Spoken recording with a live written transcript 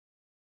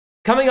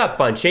Coming up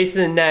on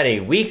Chasing the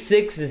Natty, Week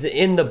 6 is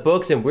in the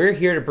books, and we're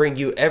here to bring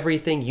you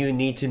everything you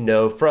need to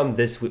know from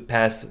this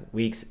past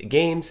week's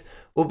games.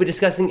 We'll be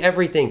discussing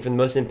everything from the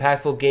most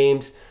impactful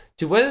games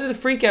to whether the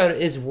freakout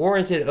is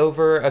warranted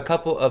over a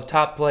couple of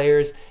top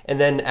players. And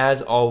then,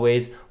 as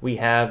always, we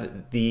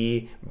have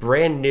the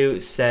brand new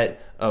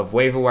set of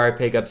waiver wire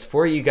pickups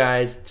for you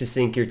guys to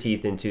sink your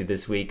teeth into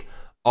this week.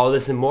 All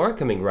this and more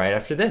coming right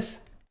after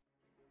this.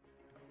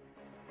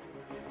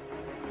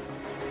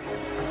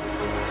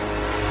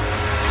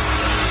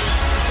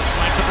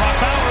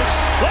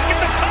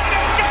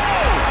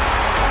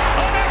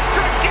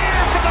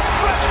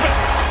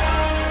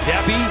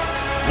 Zappy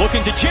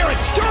looking to Jared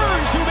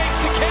Stearns, who makes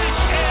the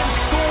catch and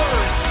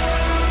scores.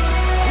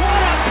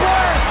 What a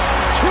burst!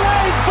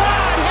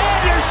 Trayvon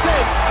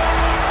Henderson,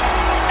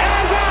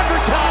 as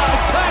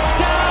advertised,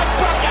 touchdown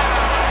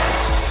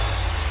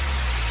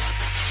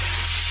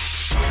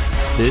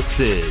Buckeyes!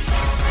 This is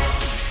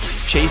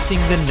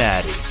Chasing the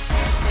Natty,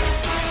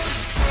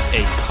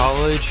 a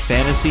college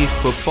fantasy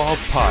football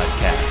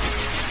podcast.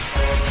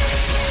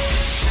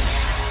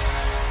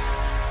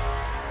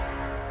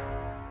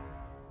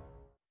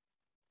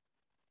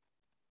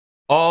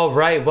 All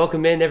right,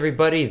 welcome in,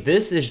 everybody.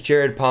 This is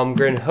Jared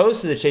Palmgren,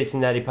 host of the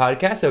Chasing Natty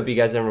podcast. I hope you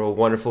guys have a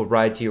wonderful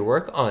ride to your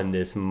work on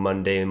this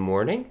Monday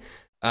morning.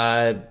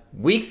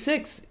 Week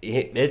 6,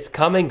 it's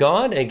come and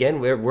gone.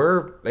 Again,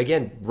 we're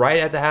again right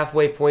at the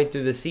halfway point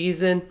through the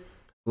season.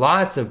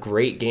 Lots of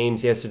great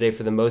games yesterday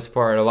for the most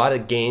part. A lot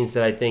of games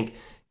that I think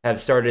have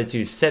started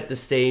to set the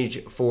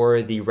stage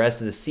for the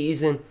rest of the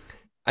season.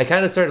 I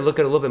kind of started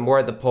looking a little bit more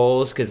at the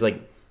polls because,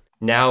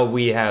 now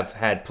we have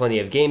had plenty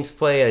of games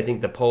played. I think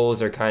the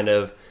polls are kind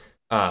of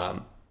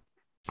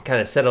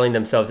settling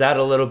themselves out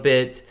a little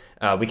bit.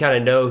 We kind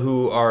of know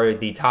who are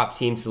the top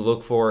teams to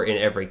look for in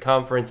every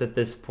conference at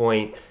this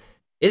point.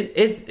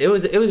 It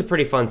was a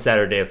pretty fun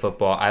Saturday of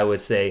football, I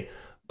would say,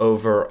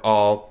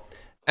 overall.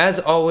 As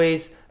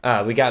always,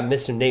 we got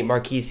Mr. Nate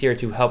Marquise here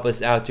to help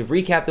us out to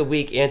recap the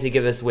week and to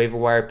give us waiver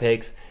wire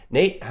picks.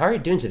 Nate, how are you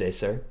doing today,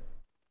 sir?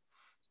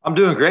 I'm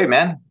doing great,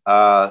 man.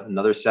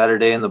 Another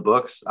Saturday in the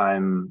books.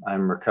 I'm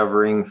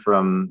recovering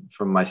from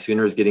my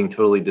Sooners getting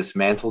totally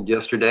dismantled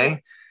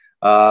yesterday.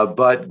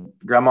 But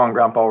Grandma and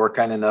Grandpa were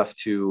kind enough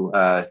to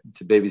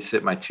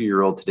babysit my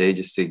 2-year-old today,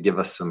 just to give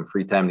us some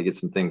free time to get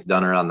some things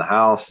done around the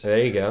house.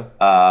 There you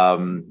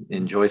go.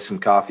 Enjoy some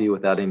coffee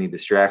without any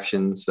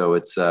distractions. So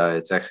it's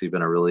actually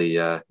been a really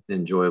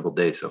enjoyable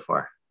day so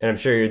far. And I'm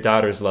sure your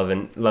daughter's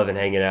loving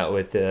hanging out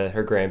with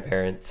her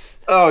grandparents.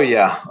 Oh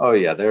yeah.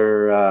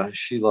 They're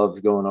she loves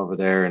going over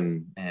there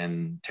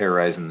and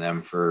terrorizing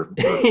them for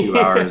a few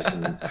hours,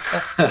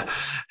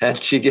 and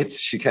she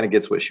kind of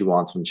gets what she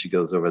wants when she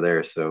goes over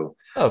there. So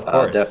of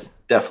course,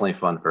 definitely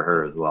fun for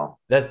her as well.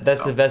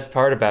 That's the best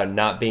part about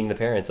not being the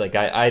parents.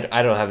 I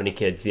don't have any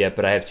kids yet,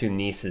 but I have 2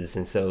 nieces,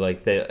 and so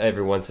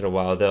every once in a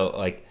while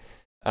they'll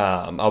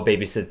I'll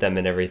babysit them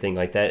and everything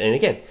like that. And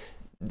again,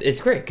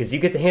 it's great because you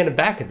get to hand them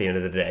back at the end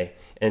of the day,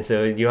 and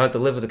so you don't have to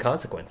live with the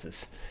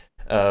consequences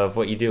of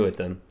what you do with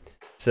them.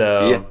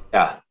 So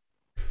yeah.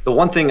 The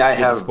one thing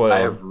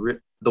the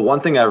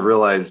one thing I've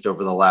realized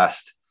over the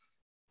last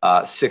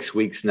 6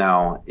 weeks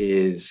now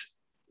is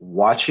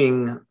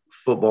watching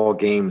football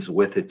games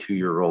with a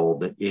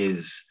 2-year-old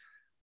is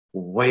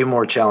way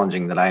more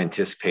challenging than I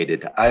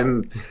anticipated.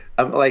 I'm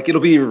like,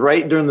 it'll be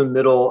right during the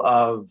middle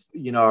of,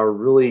 a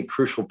really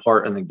crucial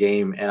part in the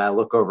game. And I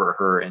look over at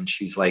her and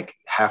she's like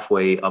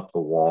halfway up the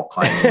wall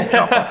climbing to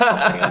jump on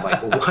something. I'm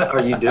like, what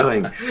are you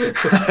doing?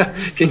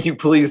 Can you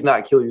please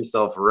not kill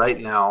yourself right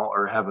now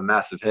or have a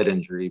massive head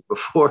injury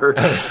before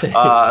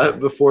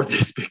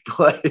this big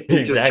play?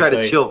 Exactly. Just try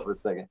to chill for a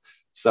second.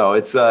 So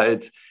it's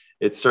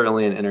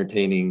certainly an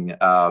entertaining,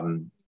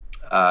 and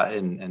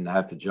I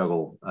have to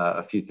juggle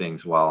a few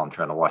things while I'm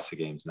trying to watch the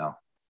games now.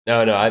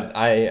 No,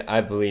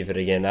 I believe it.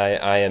 Again,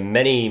 I am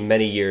many,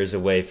 many years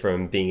away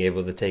from being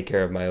able to take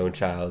care of my own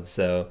child,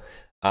 so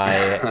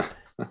I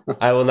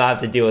will not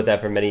have to deal with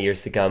that for many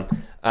years to come.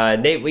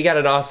 Nate, we got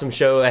an awesome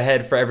show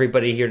ahead for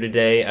everybody here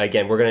today.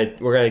 Again, we're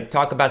gonna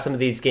talk about some of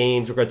these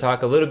games. We're gonna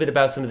talk a little bit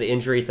about some of the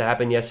injuries that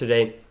happened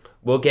yesterday.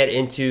 We'll get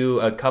into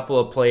a couple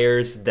of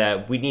players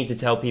that we need to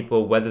tell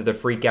people whether the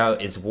freak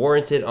out is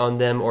warranted on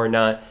them or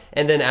not.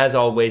 And then, as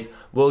always,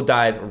 we'll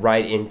dive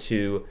right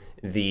into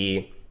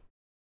the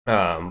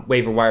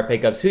waiver wire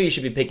pickups, who you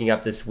should be picking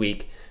up this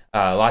week.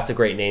 Lots of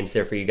great names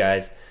there for you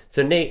guys.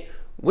 So, Nate,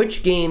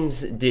 which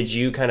games did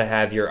you kind of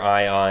have your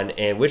eye on,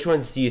 and which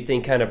ones do you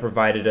think kind of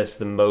provided us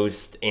the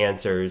most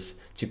answers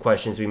to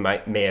questions we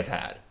may have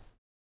had?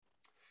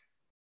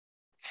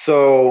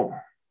 So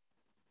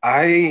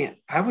I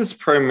was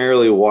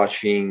primarily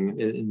watching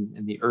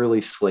in the early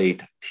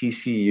slate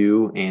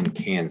TCU and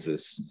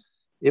Kansas.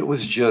 It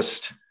was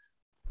just,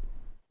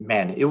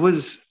 man,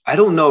 I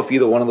don't know if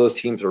either one of those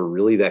teams are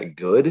really that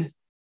good,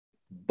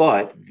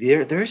 but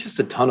there's just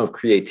a ton of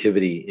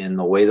creativity in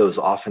the way those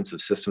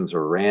offensive systems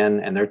are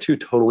ran. And they're 2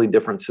 totally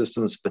different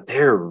systems, but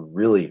they're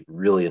really,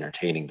 really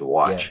entertaining to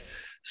watch. Yes.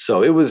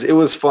 So it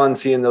was fun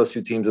seeing those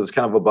two teams. It was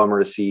kind of a bummer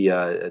to see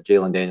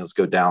Jalen Daniels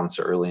go down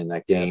so early in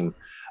that game.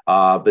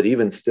 But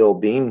even still,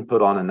 Bean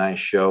put on a nice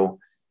show,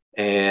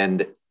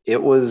 and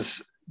it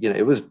was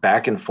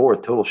back and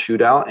forth, total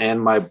shootout.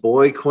 And my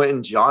boy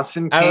Quentin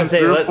Johnston came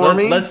through for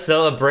me. Let's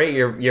celebrate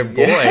your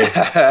boy.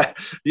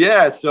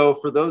 Yeah. So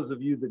for those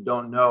of you that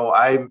don't know,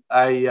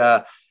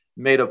 I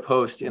made a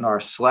post in our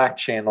Slack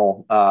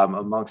channel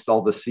amongst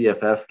all the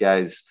CFF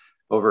guys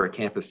over at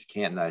Campus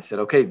Canton. I said,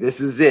 okay,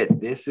 this is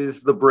it. This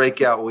is the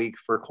breakout week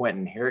for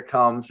Quentin. Here it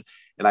comes.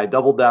 And I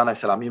doubled down. I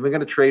said, I'm even going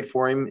to trade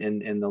for him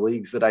in the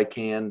leagues that I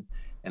can.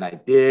 And I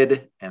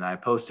did. And I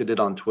posted it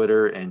on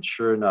Twitter. And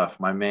sure enough,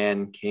 my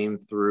man came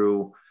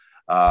through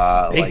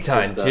big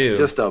time too.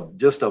 Just a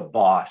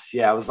boss.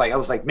 Yeah. I was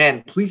like,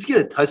 man, please get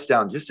a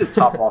touchdown just to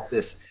top off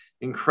this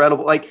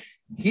incredible. Like,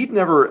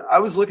 I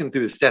was looking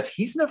through his stats.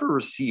 He's never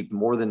received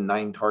more than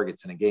 9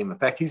 targets in a game. In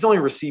fact, he's only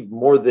received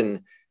more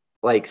than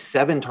like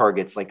 7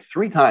 targets, like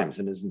 3 times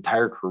in his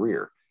entire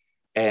career.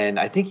 And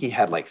I think he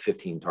had like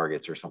 15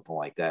 targets or something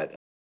like that.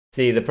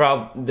 See, the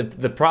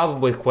problem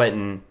with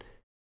Quentin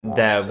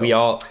that we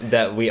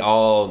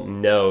all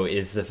know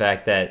is the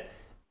fact that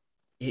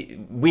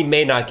we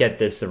may not get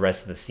this the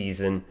rest of the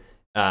season.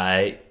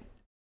 I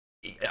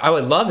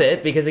would love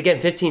it because,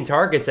 again, 15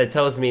 targets, that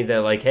tells me that,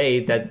 like,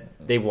 hey, that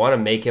they want to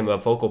make him a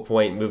focal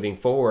point moving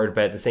forward.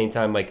 But at the same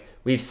time, like,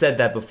 we've said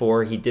that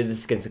before. He did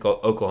this against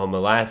Oklahoma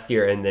last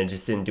year and then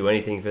just didn't do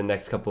anything for the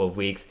next couple of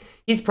weeks.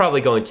 He's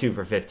probably going 2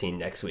 for 15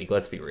 next week.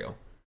 Let's be real.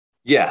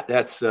 Yeah,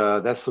 that's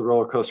the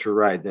roller coaster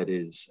ride that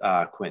is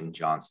Quentin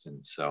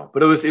Johnston. So,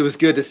 but it was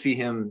good to see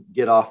him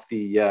get off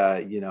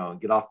the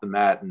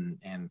mat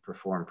and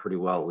perform pretty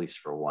well, at least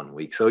for 1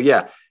 week. So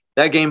yeah,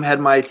 that game had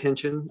my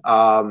attention.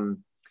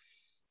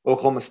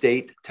 Oklahoma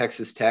State,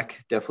 Texas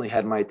Tech definitely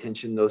had my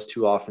attention. Those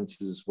two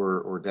offenses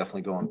were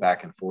definitely going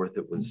back and forth.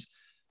 It was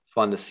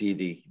fun to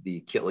see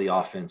the Kitley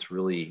offense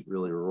really,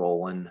 really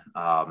rolling.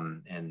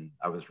 And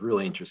I was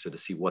really interested to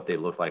see what they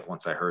looked like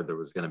once I heard there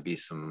was going to be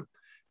some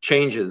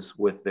changes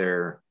with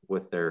their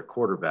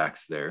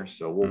quarterbacks there.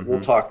 So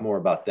we'll talk more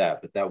about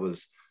that. But that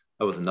was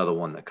another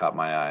one that caught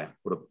my eye.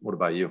 What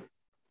about you?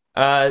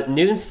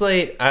 Noon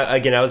slate.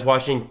 I was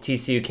watching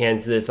TCU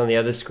Kansas. On the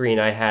other screen,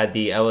 I had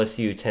the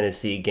LSU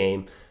Tennessee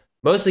game.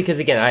 Mostly because,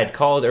 again, I had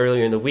called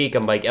earlier in the week.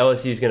 I'm like,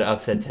 LSU is going to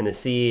upset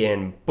Tennessee,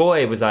 and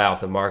boy, was I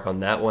off the mark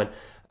on that one.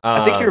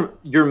 I think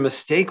your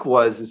mistake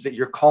is that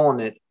you're calling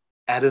it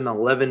at an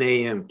 11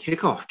 a.m.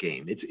 kickoff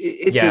game. It's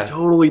a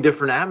totally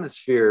different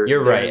atmosphere.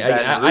 You're right.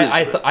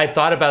 I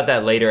thought about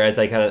that later as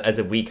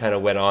the week kind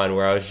of went on,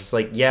 where I was just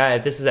like, yeah,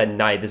 if this is at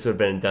night, this would have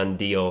been a done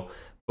deal.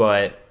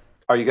 But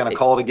are you going to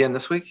call it again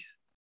this week?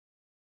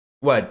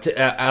 What,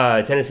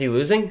 Tennessee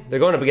losing? They're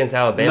going up against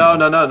Alabama.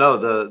 No.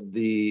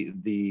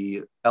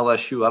 The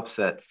LSU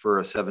upset for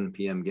a 7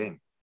 p.m.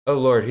 game. Oh,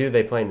 Lord. Who are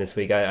they playing this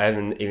week? I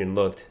haven't even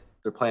looked.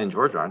 They're playing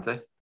Georgia, aren't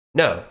they?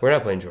 No, we're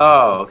not playing Georgia.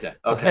 Oh, okay.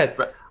 I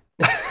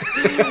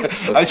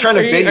was trying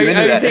to bait you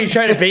into that. Are you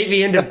trying to bait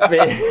me into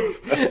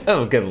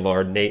Oh, good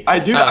Lord, Nate. I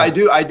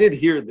did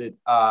hear that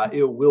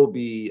it will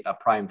be a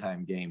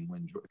primetime game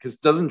because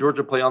doesn't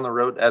Georgia play on the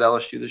road at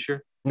LSU this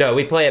year? No,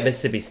 we play at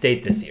Mississippi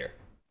State this year.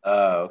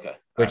 Okay.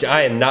 Which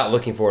I am not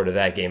looking forward to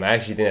that game. I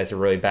actually think that's a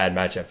really bad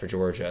matchup for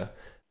Georgia.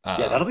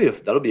 That'll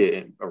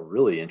be a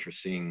really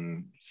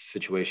interesting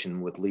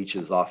situation with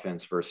Leach's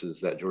offense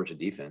versus that Georgia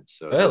defense.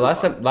 So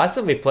last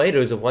time we played, it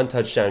was a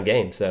 1-touchdown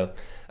game. So,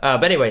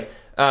 but anyway,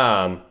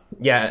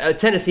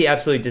 Tennessee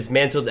absolutely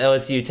dismantled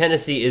LSU.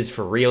 Tennessee is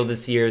for real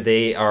this year.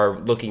 They are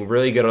looking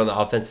really good on the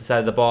offensive side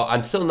of the ball.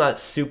 I'm still not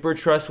super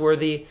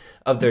trustworthy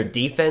of their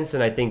defense,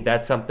 and I think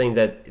that's something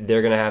that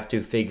they're going to have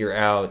to figure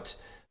out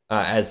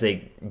as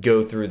they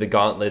go through the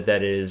gauntlet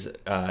that is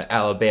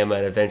Alabama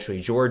and eventually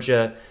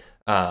Georgia.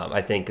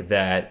 I think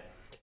that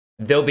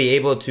they'll be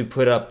able to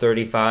put up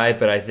 35,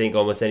 but I think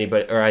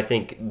I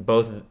think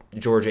both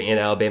Georgia and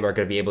Alabama are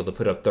going to be able to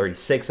put up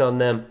 36 on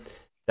them,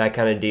 that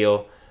kind of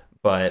deal.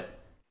 But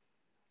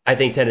I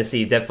think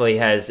Tennessee definitely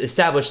has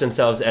established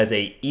themselves as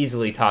a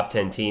easily top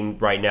 10 team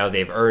right now.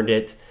 They've earned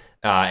it,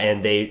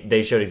 and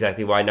they showed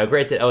exactly why. Now,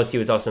 granted, LSU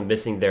is also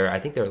missing their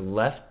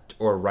left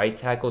or right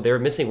tackle. They were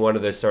missing one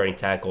of their starting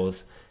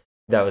tackles.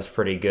 That was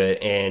pretty good,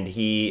 and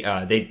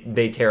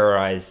they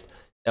terrorized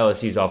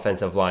LSU's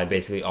offensive line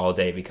basically all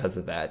day because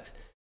of that.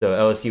 So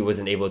LSU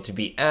wasn't able to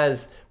be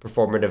as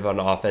performative on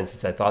offense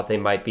as I thought they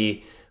might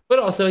be. But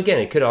also, again,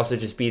 it could also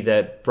just be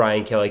that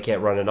Brian Kelly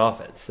can't run an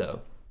offense. So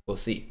we'll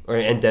see.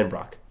 And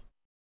Denbrock.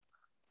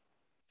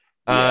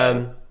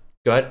 Yeah.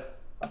 Go ahead.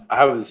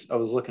 I was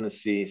looking to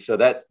see. So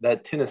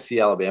that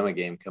Tennessee-Alabama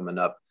game coming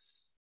up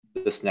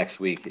this next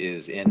week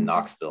is in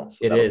Knoxville.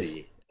 So it is.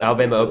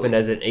 Alabama opened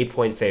as an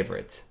 8-point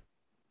favorite.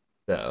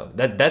 So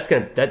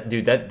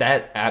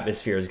that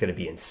atmosphere is gonna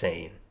be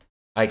insane.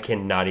 I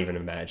cannot even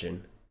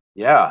imagine.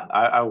 Yeah,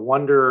 I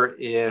wonder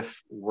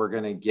if we're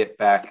gonna get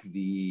back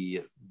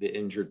the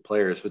injured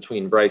players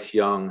between Bryce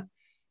Young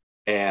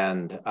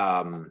and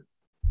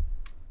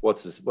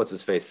what's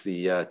his face,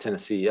 the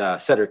Tennessee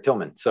Cedric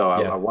Tillman. So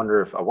I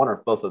wonder if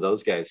both of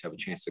those guys have a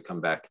chance to come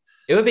back.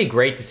 It would be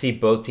great to see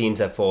both teams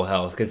at full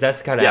health because that's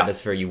the kind of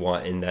atmosphere you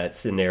want in that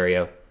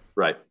scenario.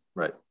 Right.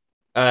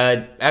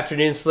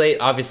 Afternoon slate,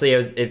 obviously,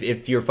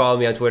 if you're following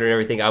me on Twitter and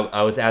everything,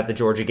 I was at the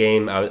Georgia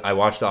game. I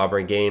watched the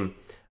Auburn game.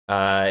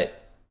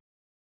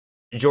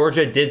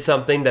 Georgia did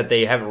something that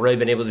they haven't really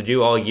been able to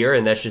do all year,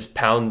 and that's just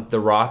pound the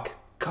rock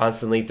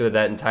constantly through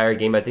that entire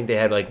game. I think they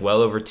had like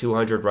well over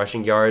 200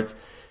 rushing yards.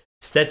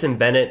 Stetson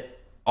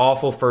Bennett,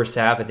 awful first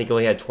half. I think he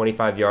only had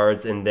 25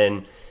 yards, and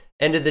then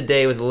ended the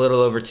day with a little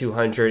over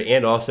 200,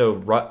 and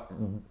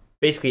also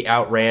basically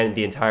outran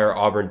the entire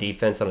Auburn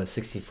defense on a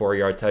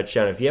 64-yard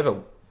touchdown. If you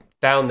haven't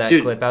found that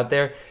clip out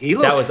there,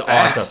 that was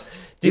fast. Awesome.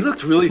 Dude, he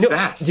looked really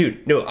fast.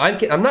 Dude, no,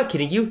 I'm not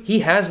kidding you. He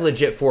has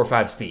legit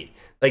 4.5 speed.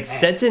 Like,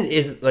 Stetson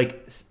is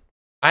like...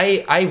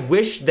 I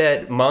wish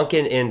that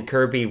Monken and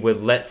Kirby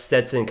would let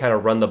Stetson kind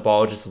of run the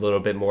ball just a little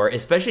bit more,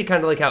 especially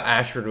kind of like how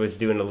Ashford was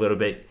doing a little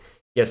bit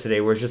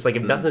yesterday, where it's just like,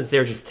 if nothing's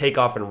there, just take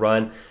off and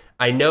run.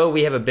 I know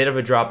we have a bit of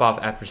a drop-off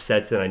after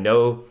Stetson. I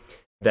know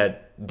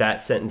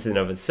that sentence in and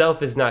of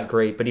itself is not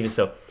great, but even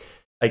so,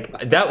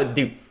 like, that would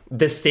do...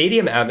 The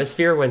stadium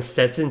atmosphere when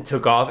Stetson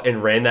took off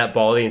and ran that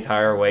ball the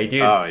entire way,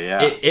 dude. Oh yeah,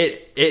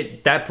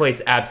 that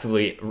place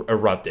absolutely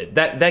erupted.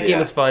 That game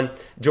was fun.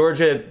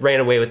 Georgia ran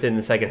away with it in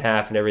the second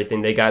half and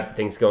everything. They got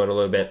things going a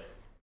little bit.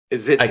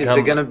 Is it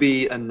going to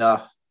be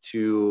enough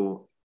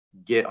to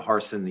get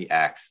Harsin the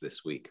axe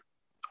this week,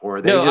 or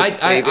are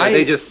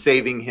they just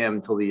saving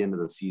him till the end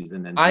of the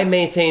season? And I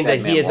maintain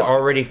that he is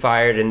already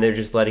fired, and they're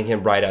just letting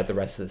him ride out the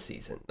rest of the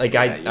season. Like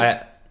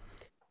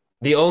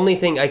the only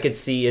thing I could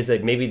see is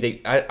that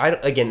maybe I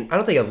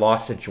don't think a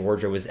loss to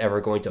Georgia was ever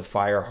going to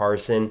fire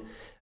Harsin.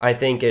 I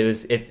think it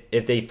was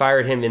if they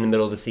fired him in the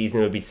middle of the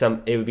season,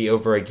 it would be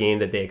over a game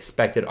that they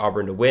expected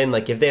Auburn to win.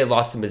 Like if they had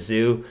lost to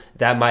Mizzou,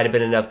 that might have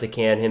been enough to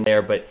can him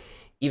there. But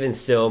even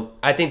still,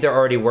 I think they're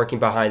already working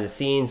behind the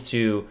scenes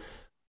to.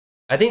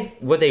 I think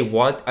what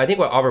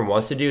Auburn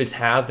wants to do is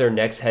have their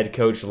next head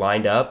coach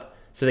lined up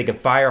so they can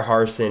fire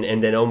Harsin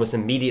and then almost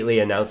immediately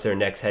announce their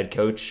next head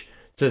coach,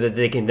 so that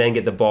they can then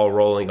get the ball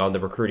rolling on the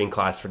recruiting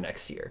class for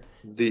next year.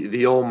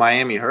 The old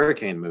Miami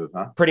Hurricane move,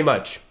 huh? Pretty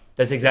much.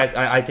 That's exact.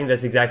 I think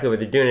that's exactly what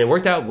they're doing. It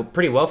worked out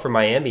pretty well for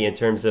Miami in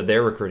terms of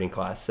their recruiting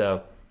class.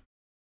 So,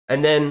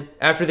 and then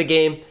after the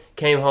game,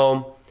 came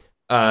home.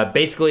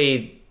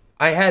 Basically,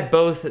 I had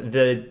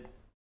the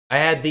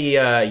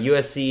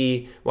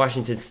USC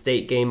Washington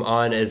State game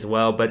on as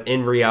well, but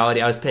in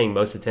reality, I was paying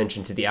most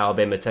attention to the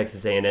Alabama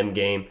Texas A&M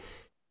game,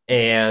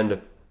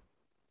 and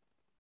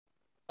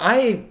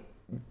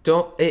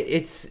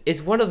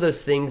it's one of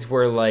those things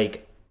where,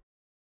 like,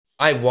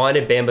 I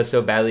wanted Bama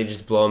so badly to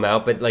just blow them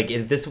out, but like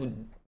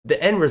the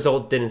end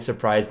result didn't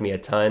surprise me a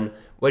ton.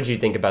 What did you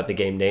think about the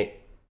game, Nate?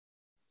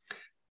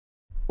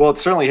 Well, it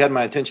certainly had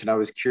my attention. I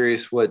was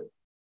curious what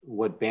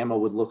Bama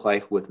would look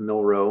like with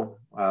Milroe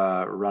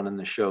running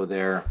the show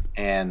there,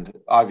 and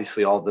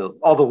obviously all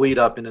the lead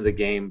up into the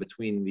game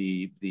between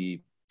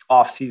the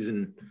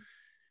off-season,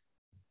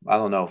 I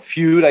don't know,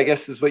 feud, I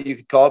guess is what you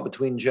could call it,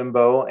 between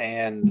Jimbo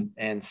and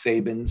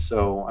Saban.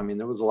 So, I mean,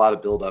 there was a lot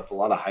of build-up, a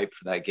lot of hype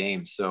for that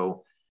game.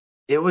 So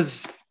it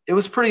was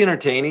pretty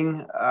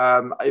entertaining.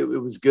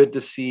 It was good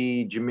to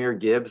see Jahmyr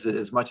Gibbs.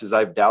 As much as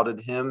I've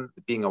doubted him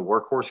being a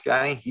workhorse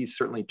guy, he's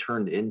certainly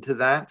turned into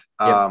that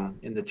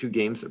in the 2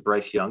 games that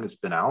Bryce Young has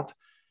been out.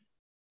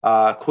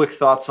 Quick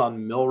thoughts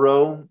on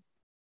Milroe.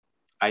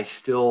 I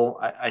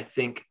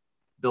think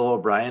Bill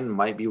O'Brien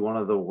might be one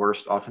of the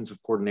worst offensive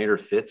coordinator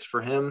fits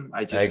for him.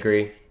 I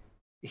agree.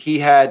 He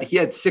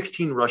had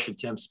 16 rush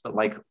attempts, but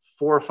like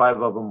 4 or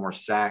 5 of them were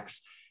sacks,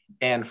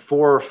 and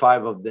 4 or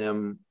 5 of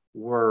them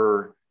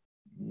were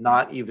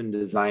not even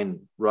designed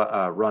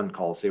run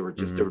calls. They were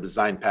just they were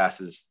designed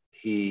passes.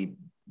 He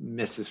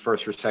missed his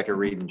first or second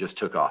read and just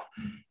took off.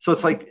 So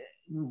it's like,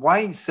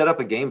 why set up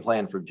a game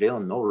plan for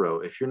Jalen Milroe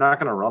if you're not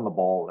going to run the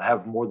ball,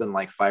 have more than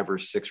like 5 or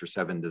 6 or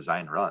 7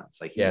 design runs?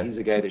 Like he's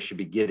a guy that should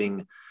be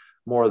getting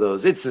more of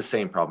those. It's the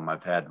same problem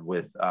I've had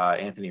with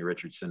Anthony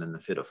Richardson in the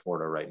fit of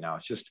Florida right now.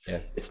 It's just,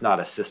 it's not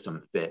a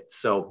system fit.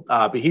 So,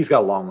 but he's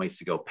got a long ways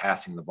to go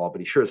passing the ball,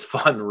 but he sure is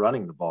fun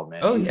running the ball,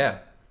 man. Oh,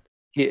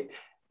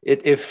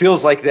 It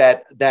feels like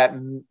that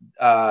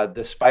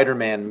the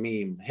Spider-Man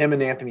meme, him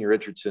and Anthony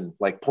Richardson,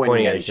 like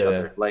pointing at each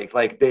other.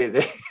 Like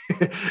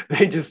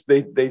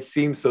they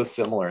seem so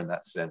similar in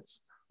that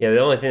sense. Yeah, the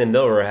only thing that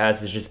Milroe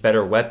has is just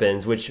better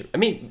weapons, which, I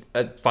mean,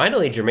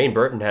 finally Jermaine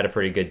Burton had a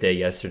pretty good day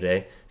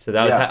yesterday. So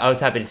that was I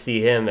was happy to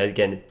see him,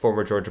 again,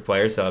 former Georgia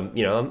player. So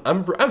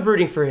I'm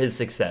rooting for his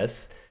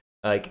success.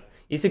 Like,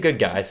 he's a good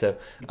guy. So,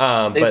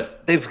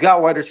 but they've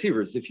got wide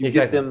receivers. If you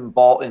get them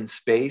ball in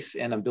space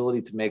and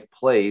ability to make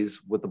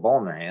plays with the ball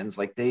in their hands,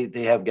 like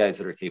they have guys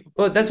that are capable.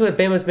 Well, that's what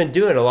Bama's been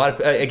doing. A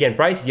lot of again,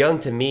 Bryce Young,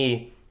 to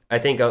me, I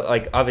think,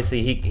 like,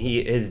 obviously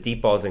his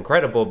deep ball is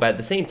incredible, but at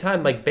the same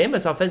time, like,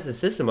 Bama's offensive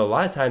system a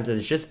lot of times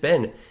has just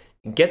been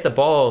get the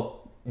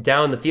ball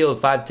down the field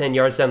 5-10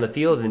 yards down the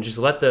field and just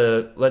let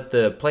the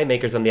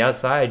playmakers on the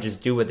outside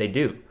just do what they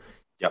do.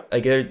 Yep.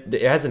 Like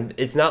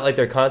it's not like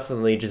they're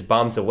constantly just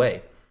bombs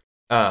away.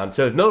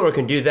 So if Milroe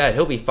can do that,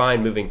 he'll be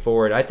fine moving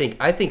forward.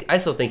 I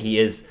still think he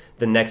is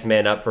the next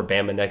man up for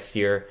Bama next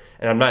year.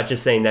 And I'm not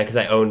just saying that because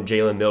I own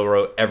Jalen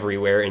Milroe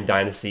everywhere in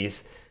dynasty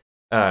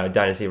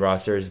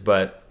rosters.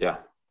 But yeah,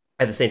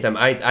 at the same time,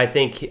 I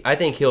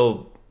think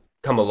he'll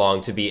come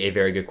along to be a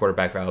very good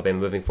quarterback for Alabama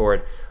moving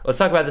forward. Let's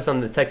talk about this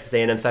on the Texas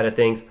A&M side of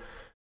things.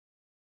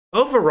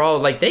 Overall,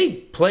 like, they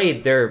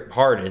played their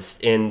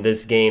hardest in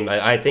this game.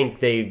 I think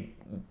they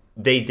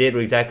did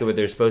exactly what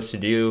they're supposed to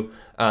do.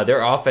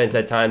 Their offense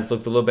at times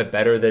looked a little bit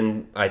better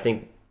than I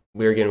think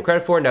we were giving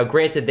credit for. Now,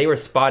 granted, they were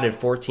spotted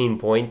 14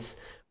 points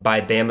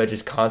by Bama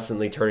just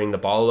constantly turning the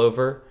ball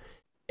over.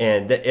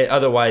 And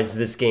otherwise,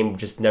 this game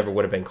just never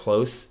would have been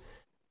close.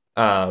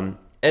 And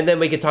then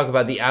we could talk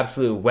about the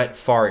absolute wet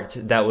fart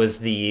that was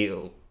the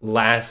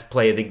last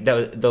play.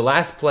 The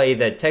last play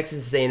that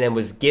Texas A&M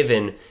was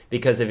given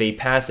because of a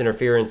pass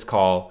interference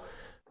call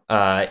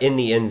in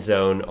the end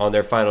zone on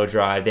their final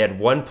drive. They had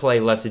one play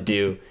left to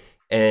do,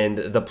 and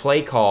the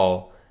play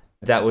call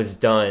that was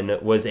done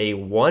was a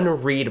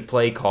one-read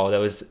play call that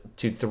was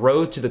to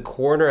throw to the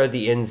corner of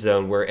the end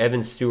zone where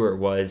Evan Stewart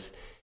was.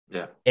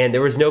 Yeah. And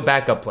there was no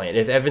backup plan.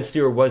 If Evan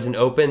Stewart wasn't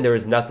open, there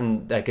was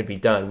nothing that could be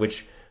done,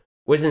 which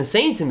was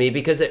insane to me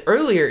because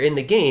earlier in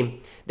the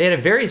game, they had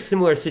a very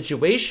similar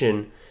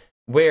situation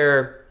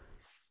where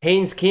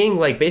Haynes King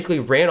basically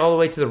ran all the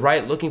way to the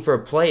right looking for a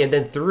play and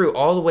then threw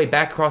all the way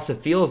back across the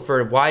field for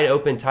a wide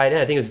open tight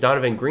end. I think it was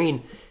Donovan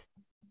Green.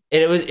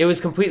 And it was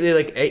completely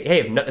like,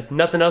 hey, if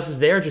nothing else is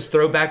there, just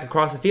throw back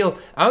across the field.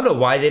 I don't know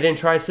why they didn't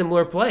try a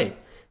similar play.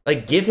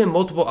 Like, give him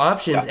multiple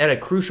options at a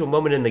crucial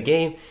moment in the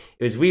game.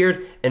 It was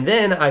weird. And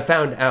then I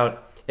found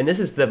out, and this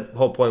is the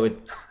whole point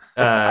with...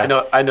 I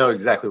know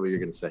exactly what you're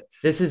going to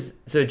say.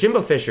 So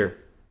Jimbo Fisher,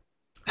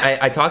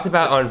 I talked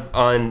about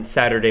on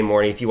Saturday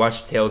morning, if you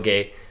watched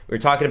Tailgate, we were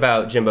talking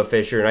about Jimbo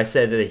Fisher, and I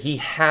said that he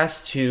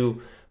has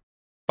to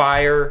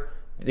fire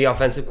the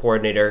offensive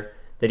coordinator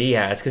that he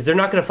has, because they're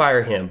not going to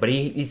fire him, but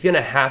he's going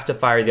to have to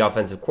fire the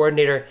offensive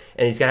coordinator,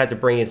 and he's going to have to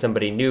bring in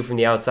somebody new from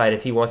the outside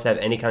if he wants to have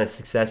any kind of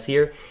success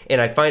here.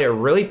 And I find it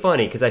really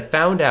funny because I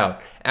found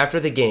out after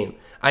the game,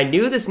 I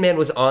knew this man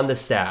was on the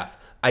staff.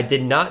 I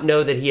did not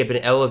know that he had been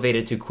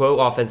elevated to quote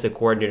offensive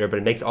coordinator, but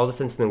it makes all the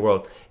sense in the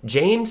world.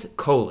 James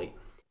Coley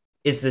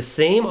is the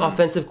same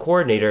offensive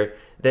coordinator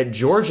that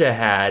Georgia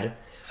had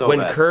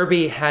when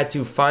Kirby had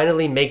to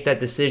finally make that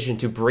decision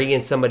to bring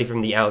in somebody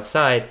from the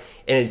outside.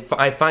 And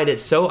I find it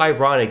so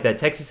ironic that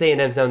Texas A&M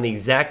is now in the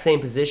exact same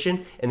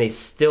position, and they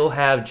still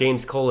have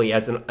James Coley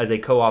as a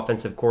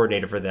co-offensive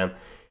coordinator for them.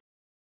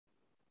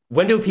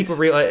 When do people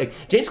realize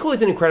James Coley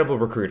is an incredible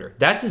recruiter?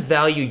 That's his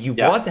value. You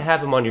want to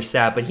have him on your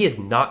staff, but he is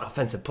not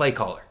offensive play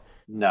caller.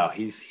 No,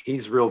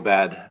 he's real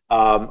bad.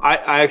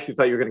 I actually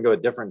thought you were going to go a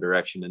different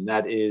direction, and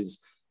that is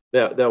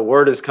the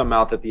word has come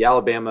out that the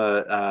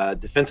Alabama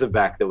defensive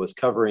back that was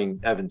covering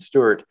Evan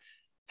Stewart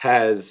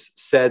has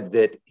said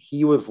that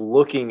he was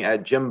looking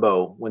at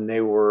Jimbo when they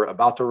were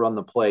about to run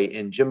the play,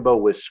 and Jimbo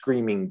was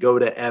screaming, "Go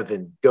to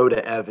Evan, go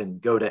to Evan,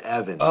 go to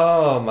Evan."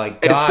 Oh my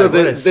God. And so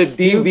the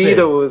DB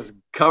that was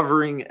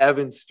covering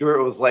Evan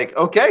Stewart was like,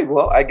 okay,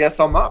 well, I guess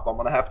I'm up. I'm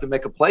going to have to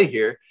make a play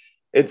here.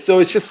 And so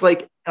it's just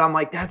like, I'm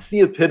like, that's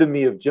the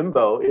epitome of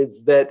Jimbo,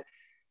 is that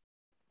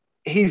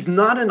he's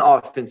not an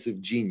offensive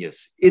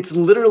genius. It's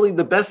literally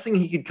the best thing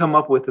he could come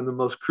up with in the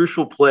most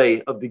crucial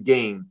play of the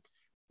game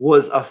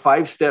was a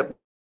 5-step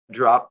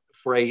drop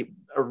for a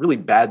really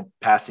bad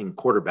passing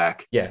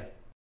quarterback. Yeah.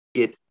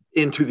 It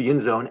into the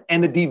end zone,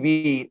 and the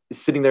DB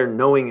is sitting there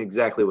knowing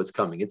exactly what's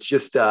coming. It's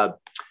just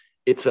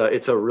it's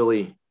a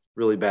really,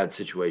 really bad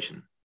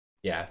situation.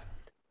 Yeah.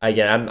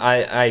 Again,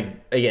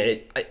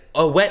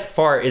 a wet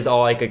fart is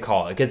all I could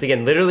call it. Because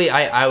again, literally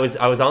I was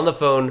on the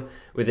phone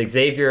with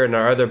Xavier and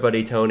our other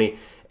buddy Tony,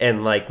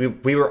 and like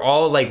we were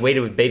all like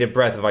waiting with bated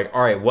breath of like,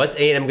 all right, what's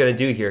A&M going to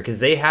do here? Because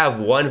they have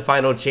one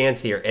final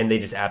chance here, and they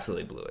just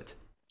absolutely blew it.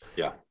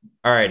 Yeah.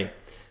 Alrighty.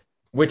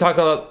 We talked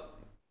about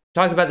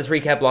this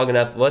recap long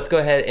enough. Let's go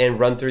ahead and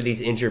run through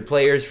these injured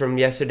players from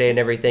yesterday and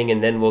everything,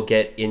 and then we'll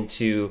get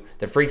into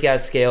the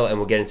freakout scale and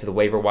we'll get into the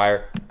waiver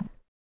wire.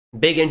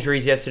 Big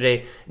injuries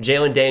yesterday.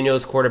 Jalen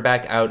Daniels,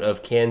 quarterback out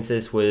of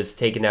Kansas, was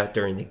taken out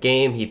during the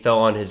game. He fell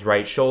on his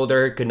right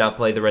shoulder, could not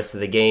play the rest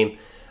of the game.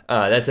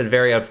 That's a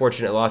very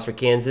unfortunate loss for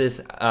Kansas.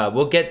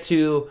 We'll get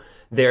to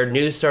their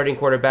new starting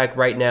quarterback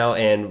right now,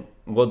 and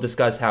we'll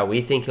discuss how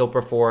we think he'll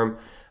perform.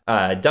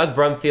 Doug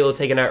Brumfield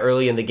taken out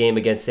early in the game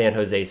against San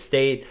Jose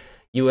State.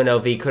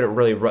 UNLV couldn't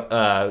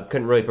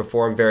really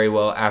perform very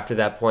well after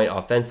that point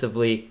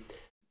offensively.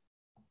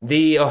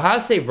 The Ohio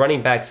State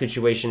running back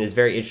situation is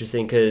very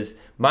interesting because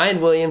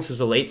Mayan Williams was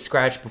a late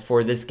scratch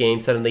before this game.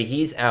 Suddenly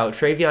he's out.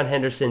 Travion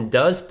Henderson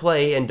does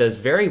play and does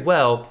very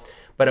well,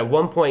 but at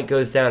one point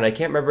goes down. I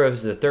can't remember if it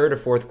was the third or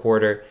fourth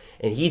quarter,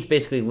 and he's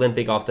basically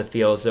limping off the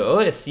field. So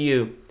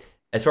OSU,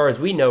 as far as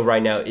we know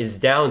right now, is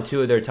down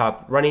two of their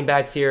top running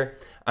backs here.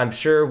 I'm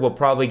sure we'll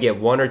probably get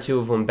one or two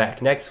of them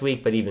back next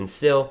week, but even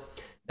still,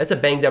 that's a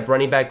banged up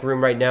running back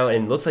room right now,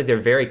 and it looks like they're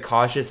very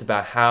cautious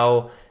about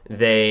how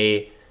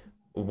they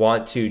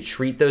want to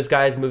treat those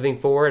guys moving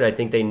forward. I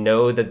think they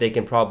know that they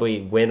can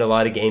probably win a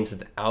lot of games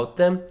without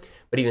them,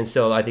 but even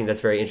still, I think that's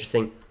very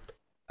interesting.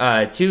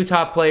 Two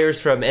top players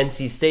from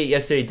NC State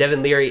yesterday,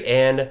 Devin Leary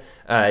and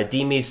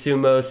Dimi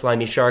Sumo,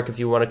 Slimy Shark, if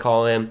you want to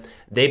call him.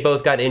 They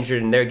both got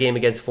injured in their game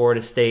against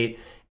Florida State,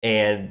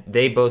 and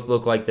they both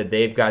look like that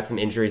they've got some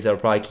injuries that'll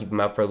probably keep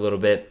them out for a little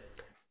bit.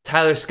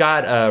 Tyler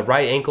Scott,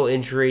 right ankle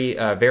injury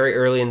very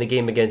early in the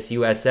game against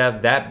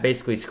USF. That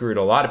basically screwed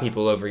a lot of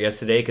people over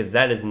yesterday because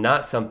that is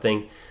not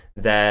something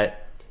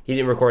that he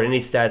didn't record any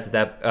stats at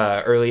that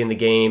early in the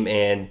game,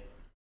 and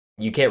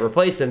you can't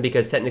replace him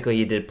because technically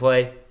he did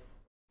play.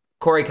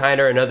 Corey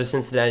Kiner, another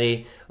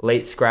Cincinnati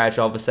late scratch.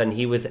 All of a sudden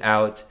he was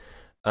out.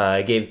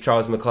 Gave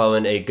Charles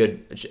McClellan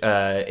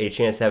a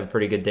chance to have a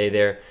pretty good day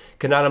there.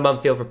 Kanata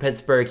Mumfield for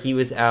Pittsburgh, he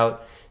was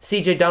out.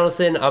 CJ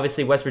Donaldson,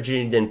 obviously West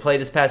Virginia didn't play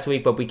this past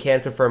week, but we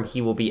can confirm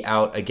he will be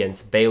out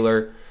against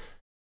Baylor.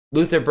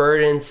 Luther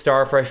Burden,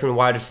 star freshman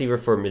wide receiver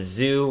for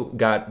Mizzou,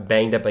 got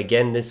banged up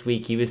again this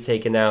week. He was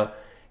taken out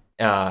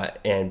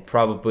and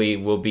probably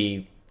will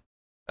be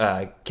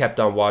kept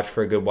on watch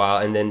for a good while.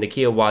 And then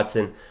Nakia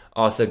Watson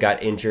also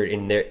got injured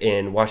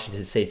in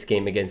Washington State's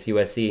game against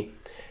USC.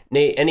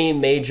 Nate, any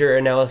major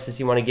analysis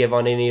you want to give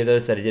on any of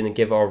those that I didn't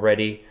give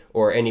already,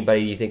 or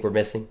anybody you think we're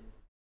missing?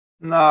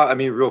 No, I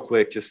mean, real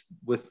quick, just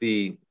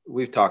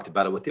we've talked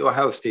about it with the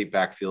Ohio State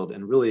backfield,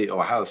 and really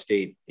Ohio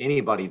State,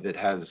 anybody that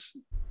has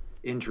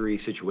injury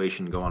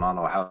situation going on,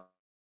 Ohio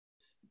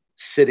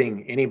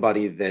sitting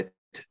anybody that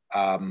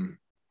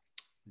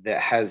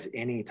has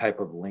any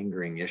type of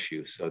lingering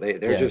issue. So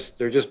they're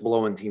just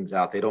blowing teams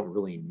out. They don't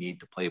really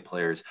need to play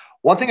players.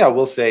 One thing I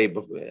will say,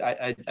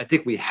 I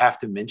think we have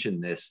to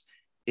mention this,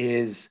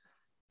 is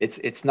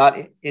it's not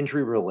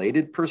injury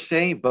related per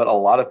se, but a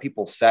lot of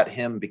people sat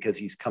him because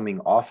he's coming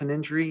off an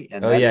injury.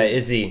 And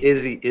Izzy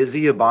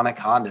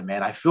Abanikanda,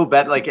 man. I feel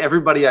bad. Like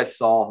everybody I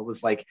saw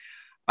was like,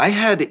 I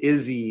had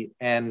Izzy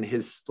and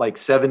his like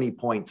 70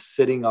 points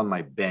sitting on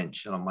my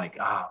bench, and I'm like,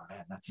 oh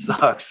man, that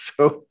sucks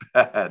so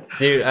bad.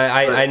 Dude,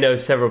 I know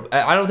several.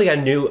 I don't think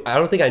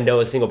I know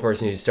a single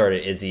person who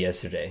started Izzy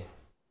yesterday.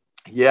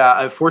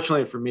 Yeah,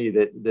 unfortunately for me,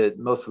 that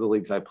most of the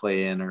leagues I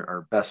play in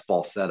are best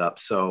ball setup.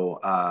 So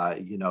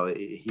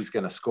he's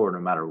going to score no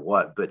matter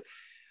what.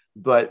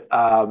 But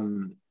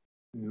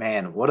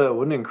man, what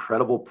an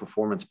incredible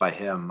performance by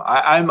him.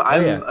 I'm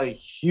a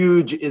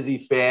huge Izzy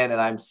fan,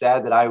 and I'm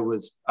sad that I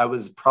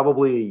was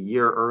probably a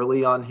year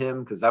early on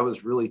him because I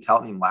was really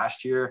touting him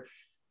last year.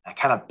 I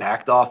kind of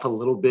backed off a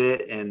little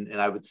bit, and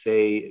I would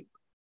say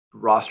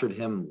rostered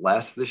him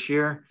less this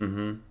year.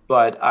 Mm-hmm.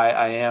 But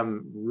I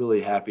am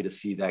really happy to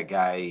see that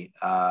guy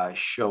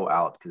show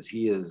out because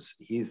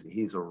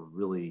he's a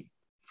really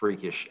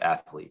freakish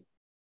athlete.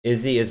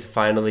 Izzy is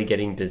finally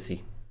getting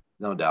busy.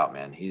 No doubt,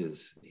 man. He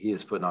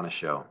is putting on a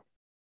show.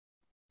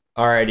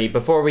 Alrighty,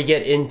 before we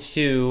get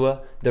into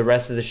the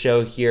rest of the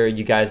show here,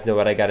 you guys know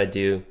what I gotta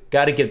do.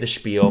 Gotta give the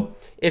spiel.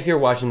 If you're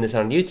watching this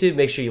on YouTube,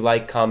 make sure you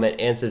like, comment,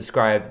 and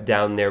subscribe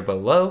down there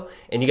below.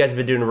 And you guys have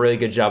been doing a really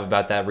good job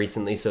about that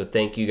recently, so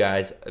thank you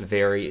guys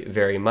very,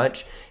 very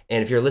much.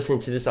 And if you're listening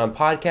to this on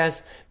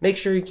podcast, make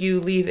sure you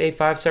leave a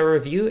 5-star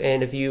review.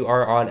 And if you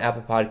are on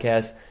Apple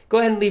Podcasts, go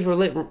ahead and leave a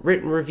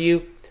written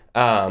review.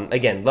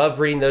 Again, love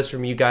reading those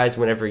from you guys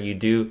whenever you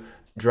do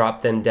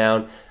drop them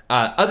down.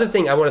 Other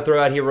thing I want to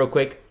throw out here real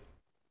quick.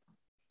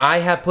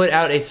 I have put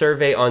out a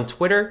survey on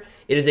Twitter.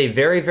 It is a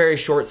very, very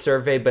short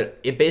survey, but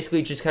it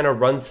basically just kind of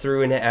runs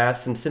through and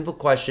asks some simple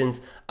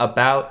questions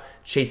about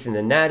chasing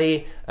the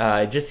natty.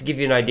 Just to give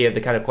you an idea of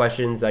the kind of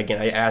questions,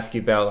 again, I ask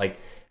you about like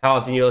how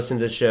often you listen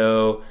to the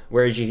show,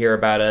 where did you hear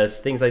about us,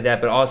 things like that,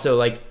 but also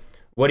like,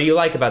 what do you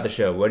like about the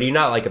show? What do you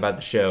not like about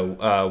the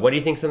show? What do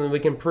you think something we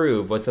can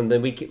improve? What's something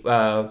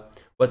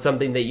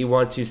that you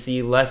want to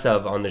see less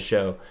of on the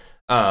show?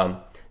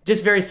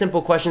 Just very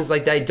simple questions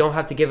like that. You don't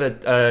have to give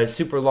a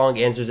super long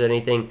answers to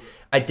anything.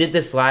 I did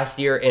this last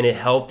year, and it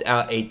helped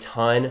out a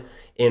ton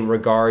in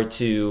regard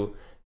to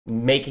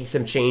making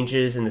some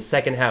changes in the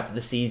second half of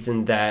the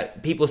season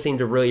that people seem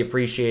to really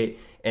appreciate.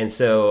 And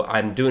so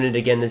I'm doing it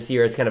again this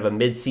year as kind of a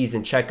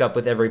mid-season checkup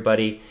with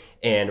everybody,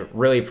 and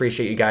really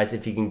appreciate you guys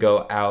if you can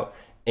go out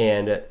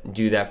and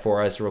do that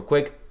for us real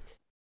quick.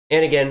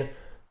 And again,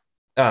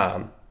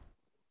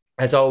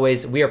 as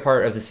always, we are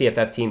part of the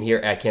CFF team here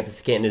at Campus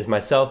Canton. It is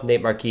myself,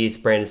 Nate Marquise,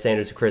 Brandon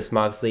Sanders, and Chris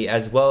Moxley,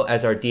 as well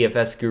as our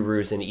DFS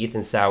gurus and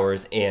Ethan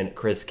Sowers and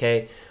Chris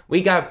K.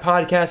 We got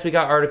podcasts, we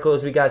got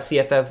articles, we got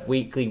CFF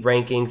weekly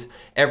rankings,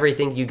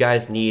 everything you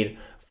guys need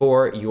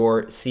for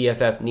your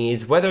CFF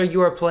needs. Whether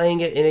you are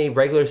playing it in a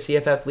regular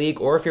CFF league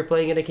or if you're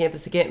playing in a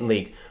Campus Canton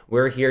league,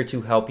 we're here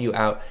to help you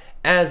out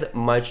as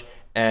much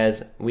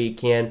as we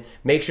can.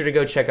 Make sure to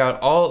go check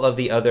out all of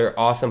the other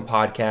awesome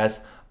podcasts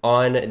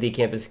on the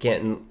Campus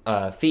Canton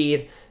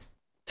feed.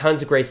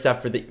 Tons of great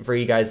stuff for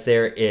you guys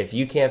there. If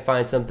you can't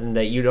find something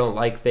that you don't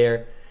like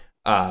there,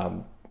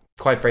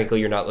 quite frankly,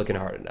 you're not looking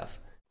hard enough.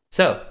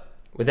 So,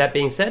 with that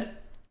being said,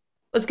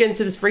 let's get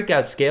into this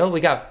freakout scale. We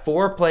got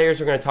 4 players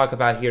we're going to talk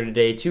about here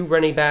today. 2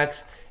 running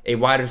backs, a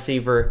wide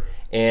receiver,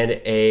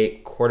 and a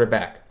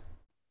quarterback.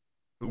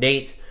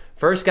 Nate,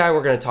 first guy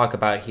we're going to talk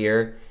about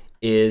here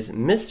is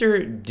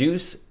Mr.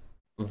 Deuce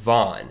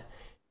Vaughn.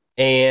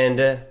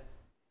 And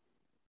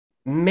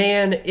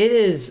man, it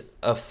is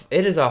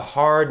a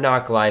hard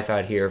knock life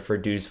out here for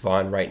Deuce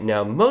Vaughn right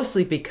now,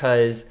 mostly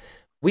because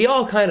we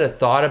all kind of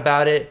thought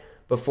about it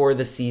before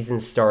the season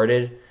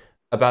started,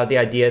 about the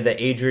idea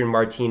that Adrian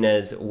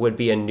Martinez would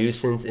be a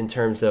nuisance in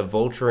terms of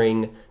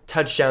vulturing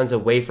touchdowns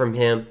away from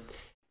him.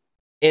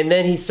 And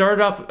then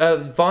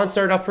Vaughn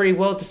started off pretty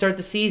well to start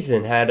the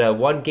season. Had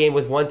one game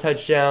with 1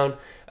 touchdown.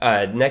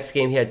 Next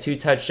game he had 2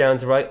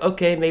 touchdowns. We're like,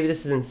 okay, maybe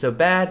this isn't so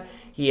bad.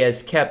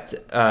 He's kept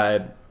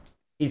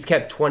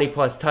 20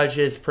 plus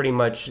touches pretty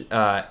much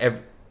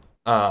the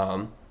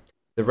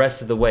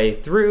rest of the way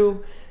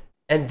through.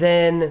 And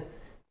then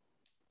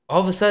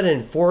all of a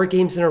sudden, 4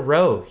 games in a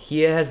row,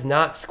 he has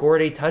not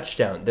scored a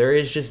touchdown. There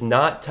is just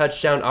not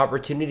touchdown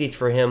opportunities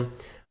for him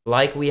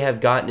like we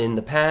have gotten in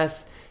the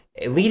past,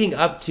 leading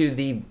up to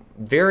the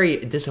very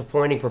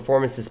disappointing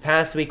performance this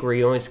past week where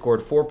he only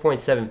scored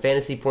 4.7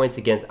 fantasy points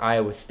against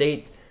Iowa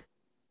State.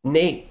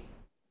 Nate,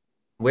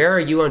 where are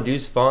you on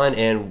Deuce Vaughn,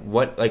 and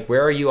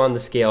where are you on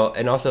the scale?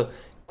 And also,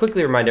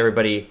 quickly remind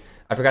everybody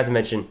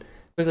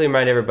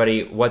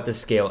what the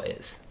scale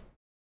is.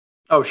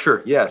 Oh,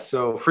 sure. Yeah.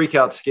 So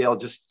freakout scale,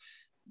 just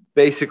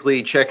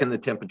basically checking the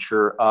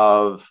temperature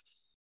of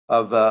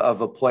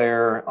a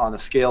player on a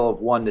scale of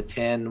 1 to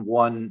 10,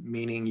 1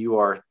 meaning you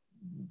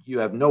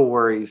have no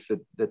worries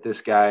that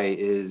this guy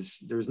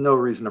there's no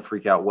reason to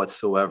freak out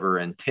whatsoever,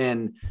 and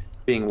 10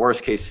 being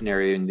worst case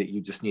scenario and that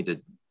you just need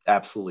to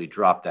absolutely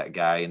drop that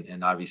guy.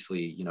 And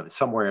obviously,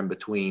 somewhere in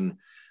between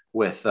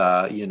with,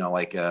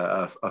 like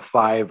a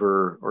 5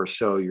 or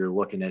so, you're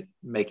looking at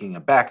making a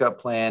backup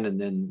plan.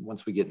 And then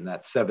once we get in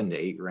that 7 to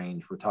 8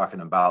 range, we're talking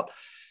about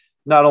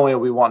not only are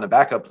we wanting a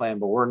backup plan,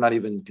 but we're not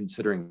even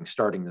considering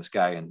starting this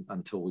guy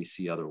until we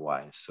see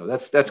otherwise. So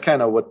that's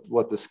kind of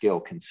what the scale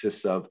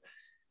consists of.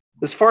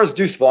 As far as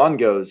Deuce Vaughn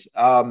goes,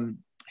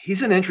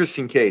 he's an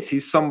interesting case.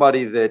 He's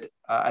somebody that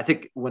I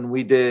think when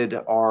we did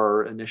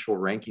our initial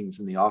rankings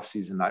in the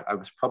offseason, I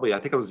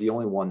was the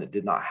only one that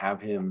did not have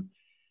him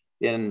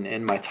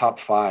in my top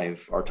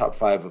 5, our top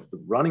 5 of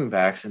the running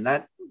backs. And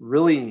that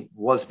really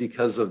was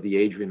because of the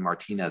Adrian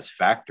Martinez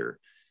factor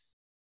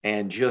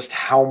and just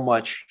how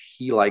much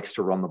he likes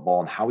to run the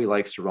ball and how he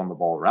likes to run the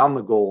ball around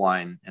the goal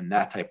line and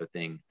that type of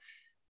thing.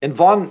 And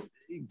Vaughn,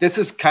 this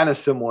is kind of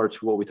similar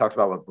to what we talked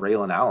about with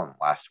Braylon Allen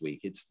last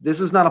week.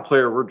 This is not a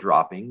player we're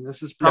dropping.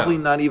 This is probably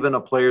not even a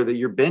player that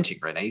you're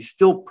benching right now. He's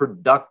still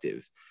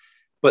productive,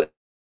 but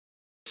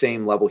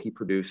same level he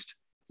produced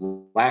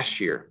last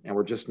year. And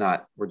we're just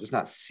not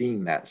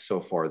seeing that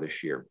so far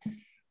this year.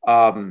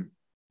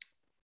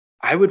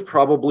 I would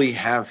probably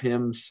have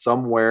him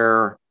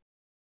somewhere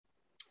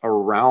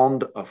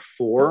around a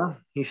 4.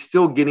 He's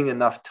still getting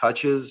enough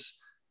touches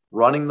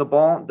running the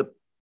ball.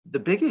 The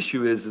big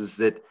issue is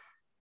that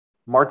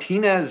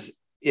Martinez,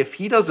 if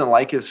he doesn't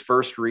like his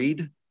first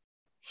read,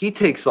 he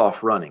takes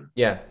off running.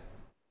 Yeah.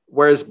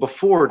 Whereas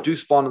before,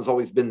 Deuce Vaughn has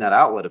always been that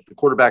outlet. If the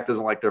quarterback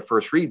doesn't like their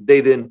first read,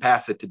 they then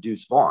pass it to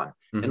Deuce Vaughn.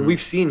 Mm-hmm. And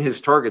we've seen his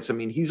targets. I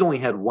mean, he's only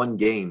had 1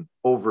 game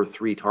over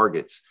 3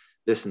 targets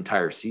this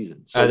entire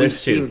season. So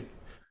there's 2.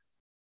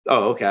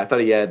 Oh, okay. I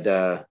thought he had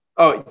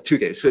 2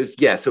 games.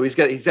 So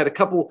he's had a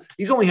couple.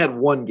 He's only had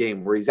 1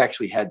 game where he's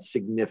actually had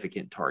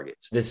significant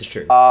targets. This is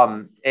true.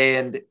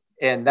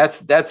 And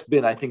that's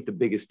been, I think, the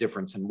biggest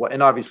difference.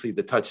 And obviously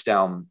the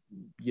touchdowns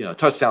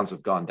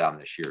have gone down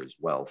this year as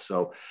well.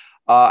 So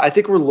I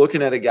think we're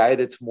looking at a guy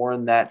that's more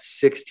in that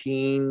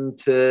 16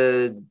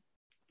 to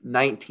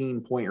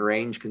 19 point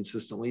range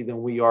consistently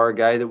than we are a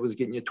guy that was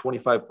getting you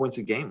 25 points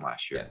a game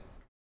last year.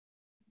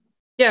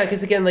 Yeah,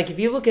 because again, if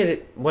you look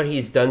at what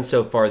he's done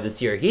so far this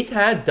year, he's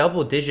had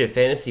double-digit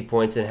fantasy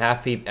points in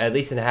at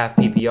least in half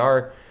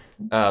PPR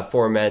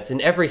formats in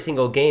every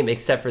single game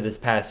except for this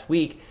past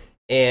week.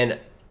 And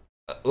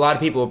a lot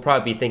of people will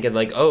probably be thinking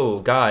oh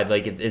God,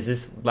 is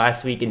this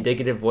last week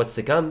indicative of what's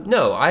to come?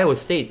 No, Iowa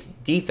State's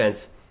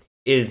defense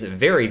is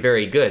very,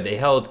 very good. They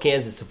held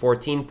Kansas to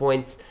 14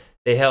 points.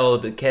 They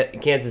held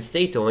Kansas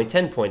State to only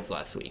 10 points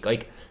last week.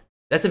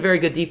 That's a very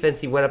good defense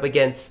he went up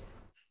against.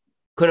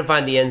 Couldn't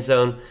find the end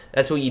zone.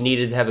 That's what you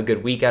needed to have a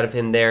good week out of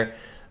him there.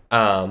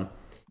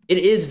 It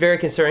is very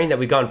concerning that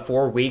we've gone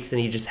 4 weeks and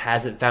he just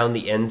hasn't found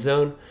the end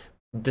zone,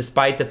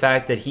 despite the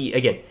fact that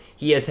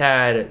he has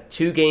had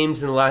 2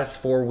 games in the last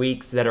 4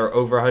 weeks that are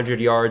over 100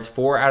 yards.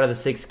 4 out of the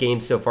 6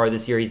 games so far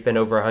this year, he's been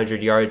over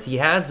 100 yards. He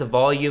has the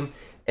volume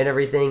and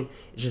everything.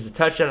 It's just the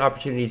touchdown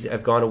opportunities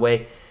have gone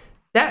away.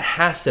 That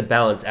has to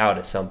balance out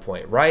at some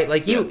point, right?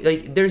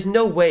 There's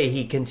no way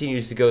he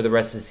continues to go the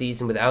rest of the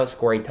season without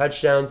scoring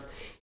touchdowns.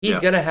 He's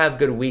going to have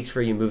good weeks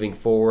for you moving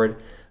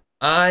forward.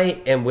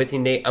 I am with you,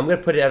 Nate. I'm going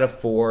to put it at a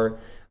 4.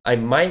 I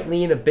might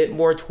lean a bit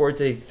more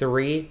towards a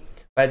 3.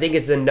 But I think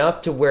it's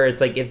enough to where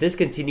it's if this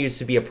continues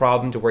to be a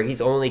problem to where he's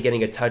only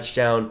getting a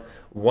touchdown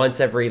once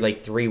every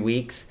 3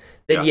 weeks,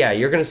 then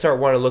you're going to start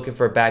looking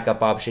for a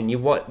backup option. You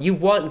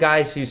want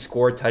guys who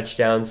score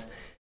touchdowns.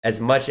 as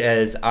much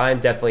as I'm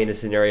definitely in a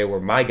scenario where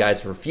my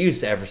guys refuse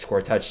to ever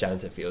score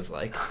touchdowns, it feels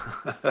like.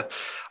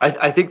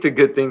 I think the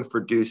good thing for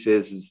Deuce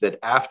is that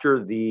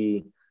after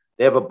they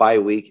have a bye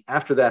week.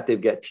 After that,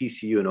 they've got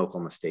TCU and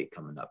Oklahoma State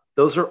coming up.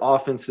 Those are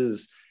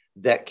offenses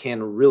that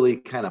can really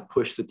kind of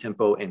push the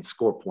tempo and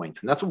score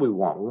points. And that's what we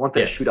want. We want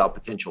that shootout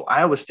potential.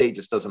 Iowa State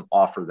just doesn't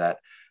offer that.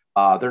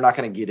 They're not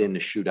going to get into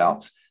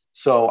shootouts.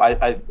 So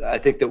I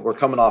think that we're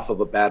coming off of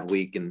a bad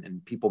week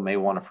and people may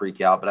want to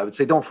freak out, but I would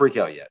say don't freak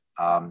out yet.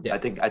 I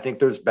think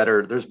there's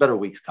better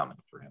weeks coming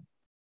for him.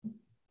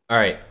 All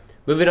right.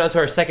 Moving on to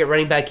our second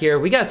running back here.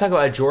 We got to talk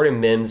about Jordan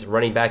Mims,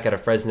 running back out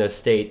of Fresno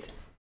State.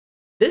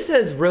 This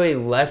has really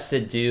less to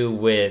do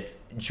with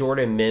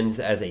Jordan Mims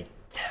as a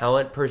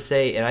talent per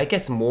se, and I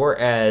guess more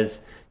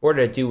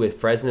to do with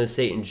Fresno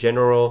State in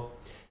general.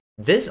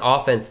 This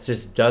offense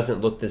just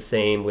doesn't look the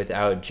same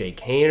without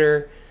Jake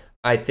Haener.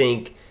 I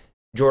think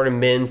Jordan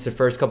Mims the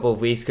first couple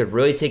of weeks could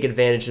really take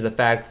advantage of the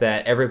fact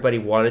that everybody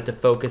wanted to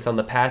focus on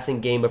the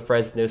passing game of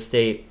Fresno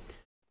State,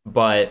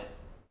 but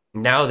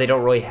now they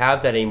don't really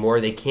have that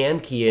anymore. They can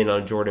key in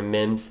on Jordan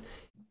Mims,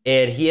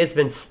 and he has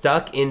been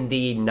stuck in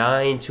the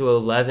 9 to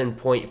 11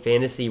 point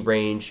fantasy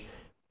range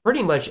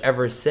pretty much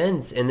ever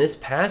since. And this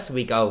past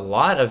week, a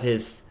lot of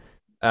his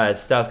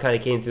stuff kind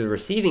of came through the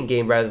receiving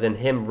game rather than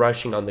him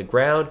rushing on the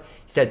ground.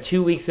 He's had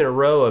 2 weeks in a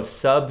row of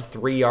sub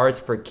 3 yards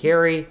per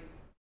carry.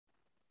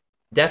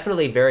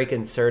 Definitely very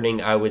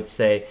concerning, I would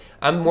say.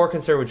 I'm more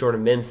concerned with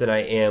Jordan Mims than I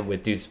am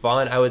with Deuce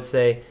Vaughn, I would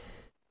say.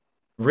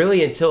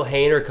 Really, until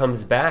Haener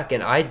comes back,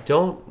 and I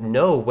don't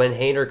know when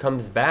Haener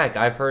comes back.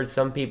 I've heard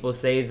some people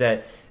say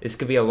that this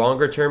could be a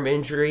longer-term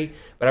injury,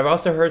 but I've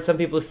also heard some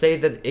people say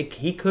that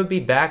he could be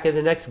back in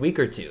the next week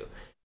or two.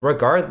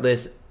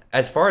 Regardless,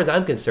 as far as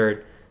I'm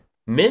concerned,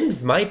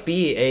 Mims might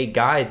be a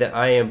guy that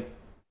I am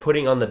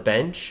putting on the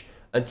bench.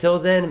 Until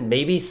then,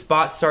 maybe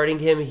spot starting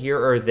him here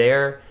or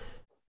there,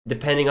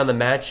 depending on the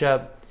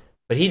matchup.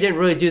 But he didn't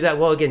really do that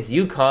well against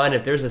UConn.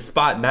 If there's a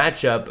spot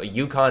matchup,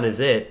 UConn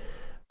is it.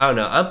 I don't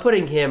know. I'm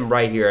putting him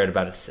right here at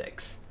about a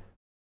 6.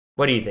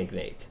 What do you think,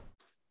 Nate?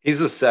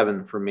 He's a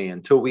 7 for me.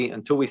 Until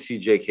we see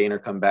Jake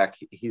Haener come back,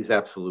 he's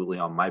absolutely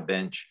on my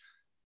bench.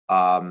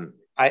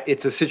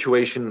 It's a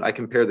situation, I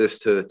compare this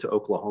to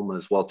Oklahoma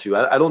as well, too.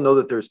 I don't know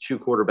that there's 2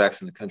 quarterbacks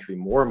in the country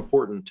more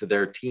important to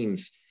their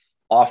team's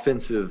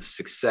offensive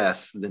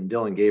success than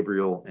Dillon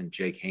Gabriel and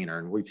Jake Haener.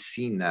 And we've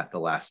seen that the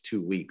last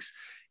 2 weeks.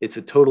 It's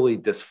a totally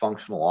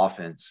dysfunctional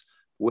offense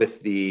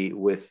with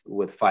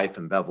Fife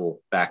and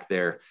Bevel back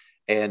there.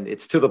 And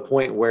it's to the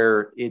point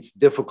where it's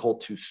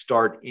difficult to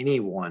start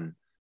anyone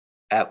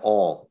at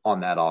all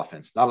on that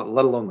offense, let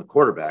alone the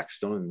quarterbacks.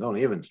 Don't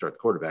even start the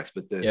quarterbacks,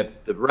 but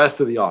the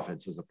rest of the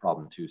offense is a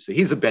problem too. So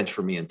he's a bench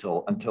for me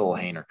until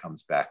Haener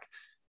comes back.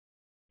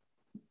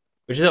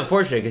 Which is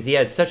unfortunate because he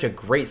had such a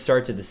great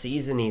start to the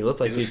season. He looked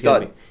like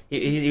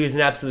he was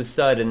an absolute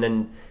stud, and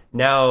then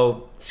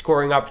now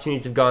scoring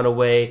opportunities have gone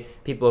away.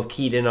 People have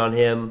keyed in on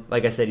him.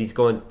 Like I said, he's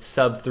going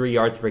sub 3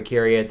 yards per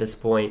carry at this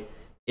point.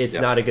 It's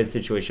not a good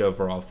situation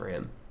overall for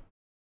him.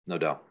 No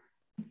doubt.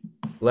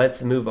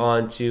 Let's move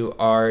on to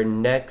our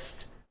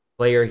next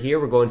player here.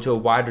 We're going to a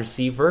wide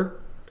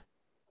receiver.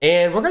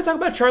 And we're going to talk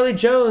about Charlie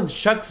Jones,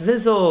 Chuck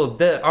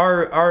Zizzle,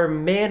 our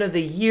man of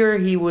the year.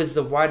 He was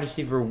the wide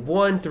receiver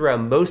 1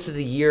 throughout most of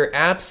the year,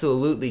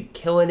 absolutely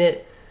killing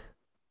it.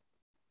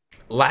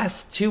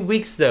 Last 2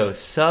 weeks, though,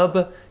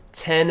 sub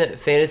 10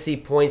 fantasy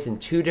points in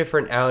 2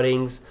 different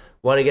outings.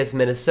 One against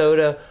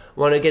Minnesota,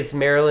 one against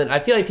Maryland. I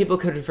feel like people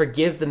could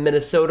forgive the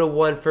Minnesota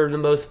one for the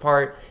most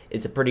part.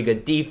 It's a pretty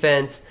good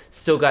defense.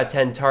 Still got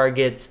 10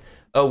 targets.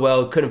 Oh,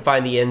 well, couldn't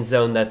find the end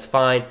zone. That's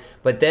fine.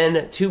 But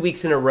then 2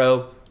 weeks in a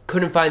row,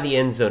 couldn't find the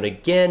end zone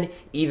again,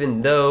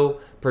 even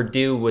though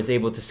Purdue was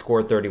able to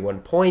score 31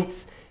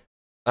 points.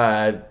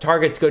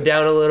 Targets go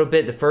down a little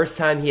bit. The first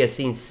time he has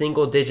seen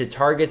single-digit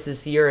targets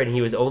this year, and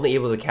he was only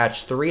able to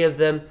catch 3 of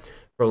them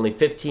for only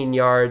 15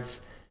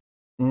 yards.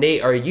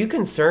 Nate, are you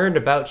concerned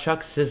about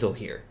Chuck Zizzle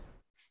here?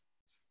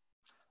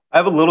 I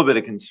have a little bit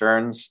of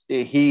concerns.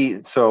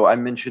 So I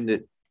mentioned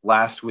it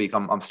last week.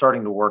 I'm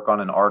starting to work on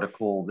an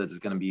article that is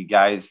going to be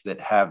guys that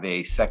have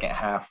a second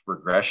half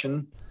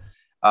regression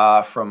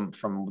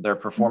from their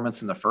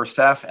performance in the first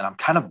half. And I'm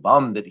kind of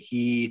bummed that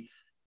he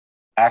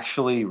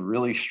actually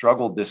really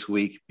struggled this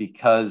week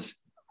because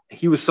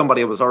he was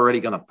somebody I was already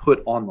going to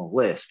put on the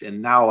list.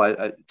 And now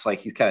it's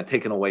like he's kind of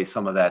taken away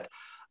some of that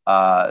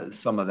fire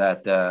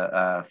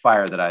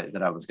that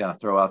I was going to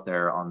throw out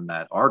there on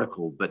that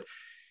article. But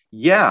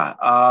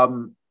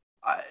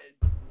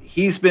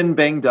he's been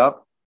banged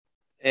up.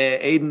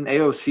 Aiden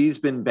AOC's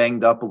been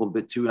banged up a little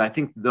bit too. And I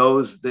think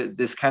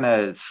this kind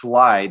of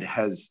slide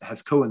has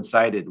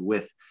coincided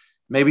with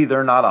maybe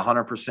they're not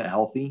 100%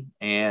 healthy.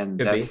 And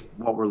that's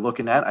what we're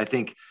looking at. I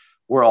think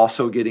we're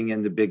also getting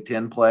into Big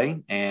Ten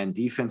play and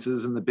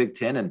defenses in the Big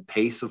Ten, and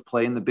pace of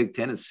play in the Big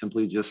Ten is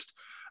simply just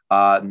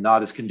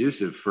not as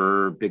conducive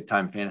for big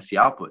time fantasy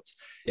outputs.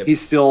 Yep.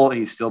 He's still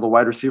the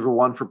wide receiver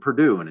 1 for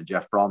Purdue in a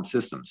Jeff Brom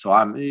system. So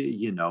I'm,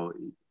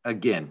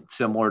 again,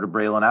 similar to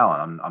Braylon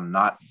Allen, I'm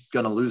not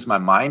going to lose my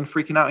mind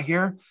freaking out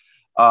here.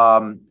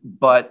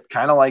 But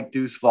kind of like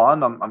Deuce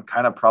Vaughn, I'm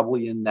kind of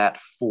probably in that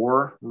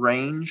 4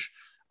 range.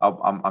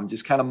 I'm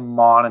just kind of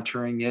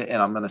monitoring it,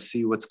 and I'm going to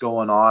see what's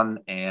going on,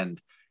 and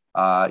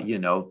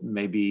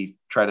maybe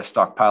try to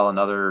stockpile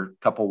another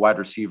couple wide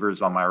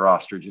receivers on my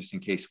roster just in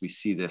case we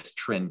see this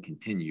trend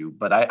continue.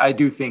 But I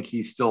do think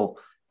he still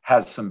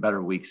has some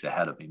better weeks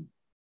ahead of him.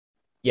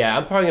 Yeah,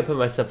 I'm probably going to put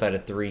myself at a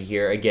 3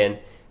 here. Again,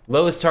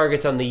 lowest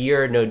targets on the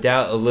year, no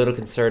doubt a little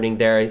concerning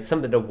there. It's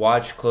something to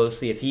watch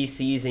closely. If he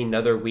sees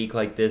another week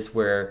like this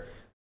where,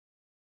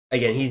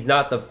 again, he's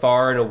not the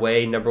far and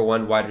away number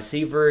 1 wide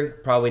receiver,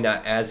 probably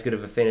not as good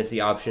of a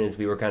fantasy option as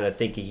we were kind of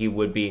thinking he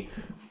would be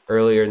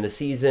earlier in the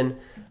season.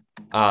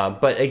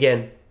 But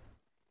again,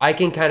 I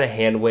can kind of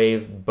hand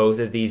wave both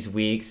of these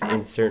weeks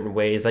in certain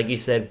ways. Like you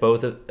said,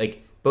 both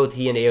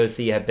he and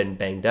AOC have been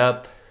banged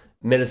up.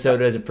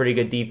 Minnesota is a pretty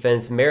good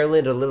defense.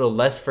 Maryland a little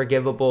less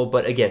forgivable,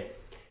 but again,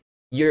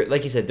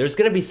 like you said, there's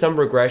going to be some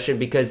regression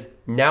because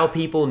now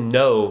people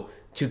know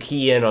to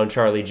key in on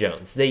Charlie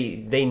Jones.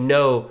 They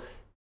know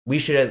we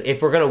should have,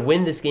 if we're going to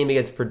win this game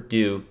against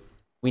Purdue,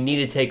 we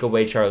need to take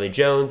away Charlie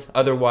Jones.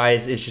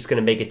 Otherwise, it's just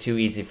going to make it too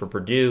easy for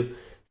Purdue.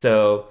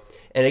 So,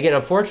 and again,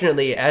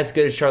 unfortunately, as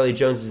good as Charlie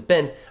Jones has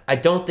been, I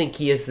don't think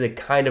he is the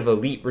kind of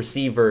elite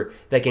receiver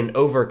that can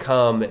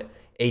overcome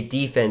a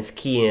defense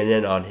keying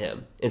in on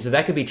him. And so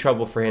that could be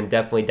trouble for him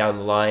definitely down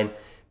the line.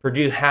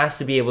 Purdue has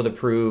to be able to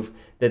prove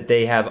that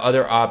they have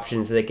other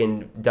options they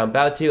can dump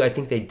out to. I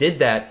think they did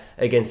that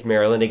against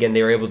Maryland. Again,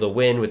 they were able to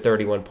win with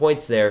 31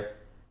 points there.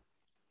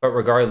 But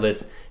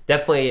regardless,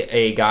 definitely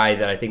a guy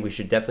that I think we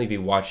should definitely be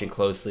watching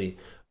closely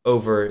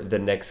over the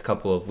next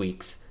couple of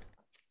weeks.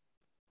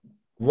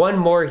 One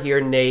more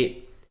here,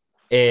 Nate,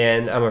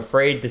 and I'm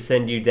afraid to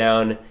send you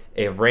down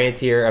a rant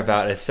here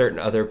about a certain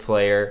other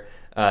player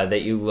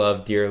that you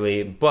love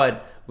dearly.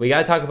 But we got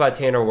to talk about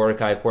Tanner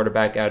Mordecai,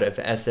 quarterback out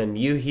of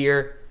SMU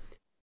here.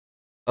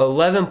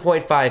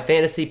 11.5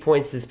 fantasy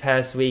points this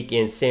past week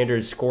in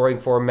standard scoring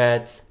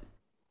formats.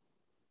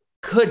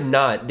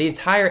 The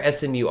entire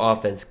SMU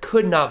offense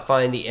could not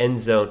find the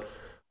end zone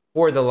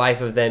for the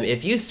life of them.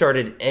 If you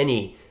started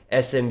any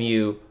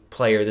SMU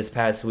player this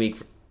past week,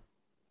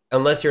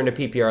 unless you're in a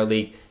PPR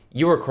league,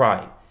 you were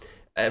crying.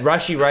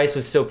 Rashee Rice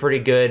was still pretty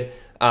good.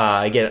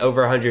 Again,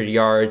 over 100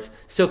 yards.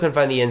 Still couldn't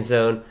find the end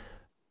zone.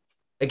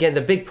 Again,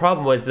 the big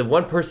problem was the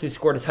one person who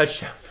scored a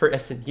touchdown for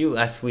SMU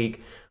last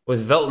week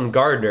was Velton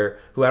Gardner,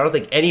 who I don't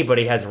think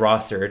anybody has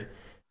rostered.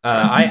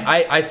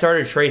 I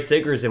started Trey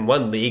Siggers in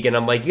one league, and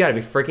I'm like, you got to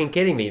be freaking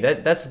kidding me.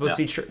 That's supposed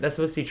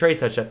to be Trey's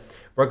touchdown.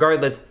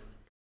 Regardless,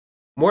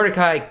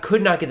 Mordecai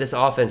could not get this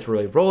offense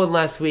really rolling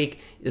last week,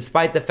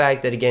 despite the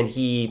fact that, again,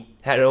 he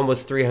had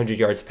almost 300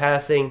 yards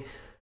passing.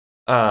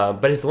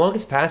 But his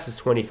longest pass was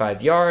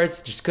 25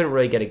 yards. Just couldn't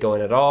really get it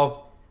going at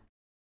all.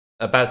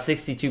 About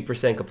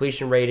 62%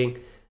 completion rating.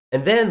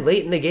 And then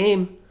late in the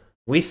game,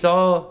 we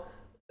saw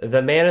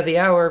the man of the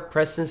hour,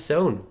 Preston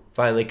Stone,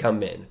 finally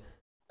come in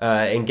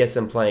and get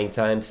some playing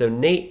time. So,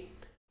 Nate,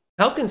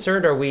 how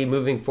concerned are we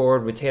moving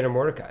forward with Tanner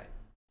Mordecai?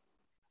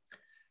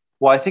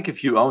 Well, I think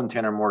if you own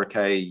Tanner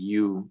Mordecai,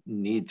 you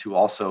need to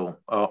also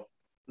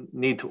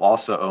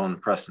own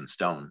Preston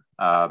Stone.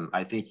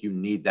 I think you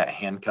need that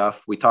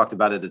handcuff. We talked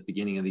about it at the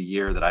beginning of the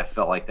year that I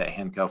felt like that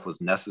handcuff was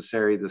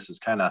necessary. This is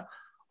kind of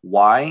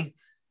why.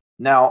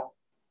 Now,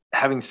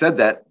 having said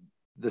that,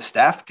 the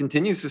staff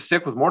continues to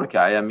stick with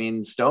Mordecai. I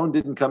mean, Stone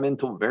didn't come in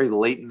until very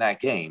late in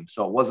that game,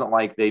 so it wasn't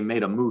like they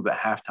made a move at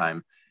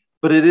halftime.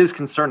 But it is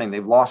concerning.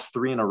 They've lost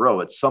 3 in a row.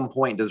 At some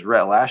point, does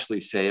Rhett Lashlee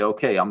say,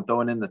 okay, I'm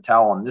throwing in the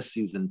towel on this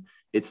season.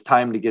 It's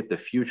time to get the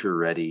future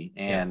ready,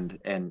 and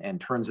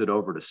turns it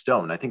over to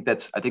Stone. I think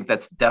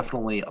that's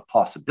definitely a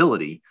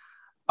possibility.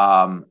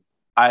 I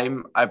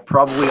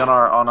probably on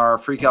our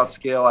freak out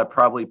scale, I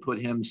probably put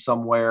him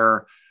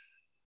somewhere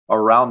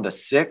around a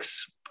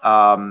 6.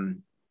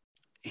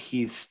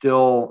 He's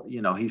still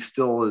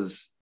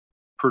is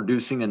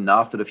producing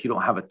enough that if you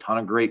don't have a ton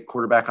of great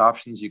quarterback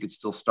options, you could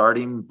still start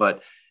him.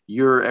 But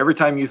every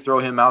time you throw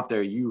him out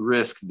there, you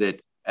risk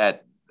that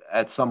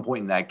at some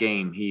point in that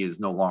game, he is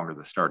no longer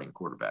the starting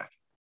quarterback.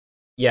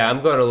 Yeah,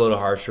 I'm going a little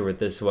harsher with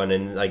this one.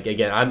 And like,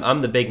 again,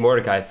 I'm the big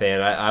Mordecai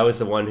fan. I was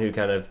the one who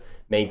kind of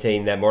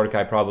maintained that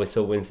Mordecai probably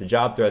still wins the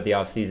job throughout the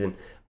offseason.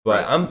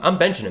 But right. I'm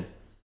benching him.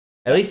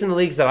 At least in the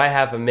leagues that I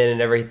have him in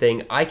and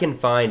everything, I can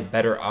find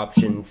better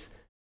options,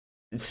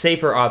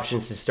 safer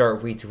options to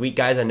start week to week.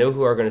 Guys, I know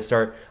who are going to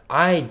start.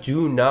 I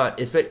do not,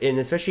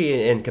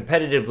 especially in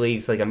competitive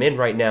leagues like I'm in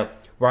right now,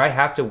 where I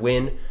have to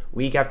win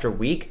week after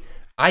week,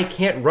 I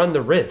can't run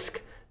the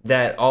risk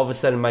that all of a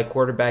sudden my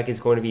quarterback is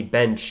going to be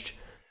benched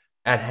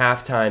at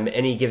halftime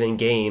any given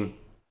game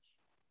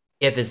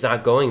if it's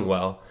not going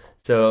well.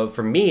 So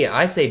for me,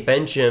 I say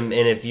bench him,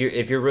 and if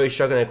you're really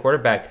struggling at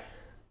quarterback,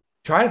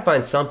 try to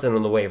find something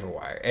on the waiver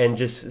wire and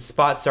just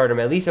spot start him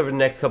at least over the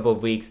next couple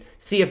of weeks.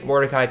 See if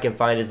Mordecai can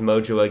find his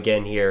mojo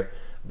again here.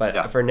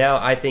 But for now,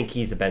 I think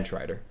he's a bench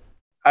rider.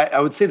 I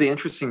would say the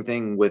interesting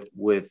thing with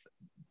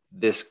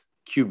this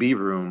QB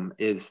room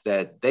is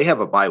that they have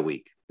a bye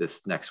week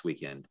this next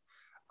weekend.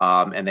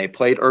 And they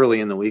played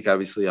early in the week,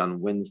 obviously on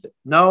Wednesday.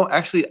 No,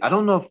 actually, I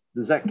don't know if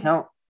does that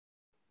count.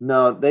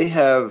 No, they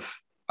have.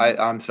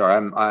 I'm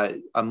sorry.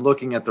 I'm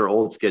looking at their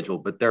old schedule,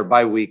 but their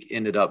bye week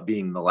ended up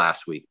being the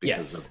last week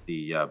because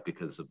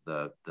of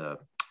the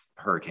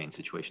hurricane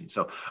situation.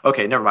 So,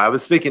 okay, never mind. I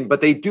was thinking, but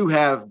they do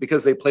have,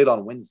 because they played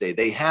on Wednesday,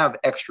 they have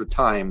extra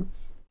time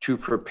to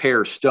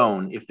prepare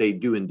Stone if they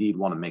do indeed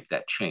want to make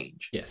that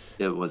change. Yes.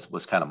 It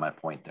was kind of my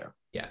point there.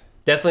 Yeah,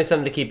 definitely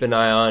something to keep an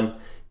eye on.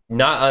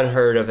 Not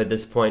unheard of at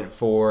this point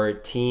for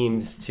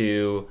teams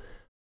to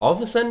all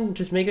of a sudden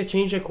just make a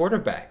change at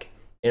quarterback.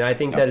 And I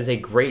think that is a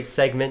great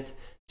segment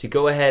to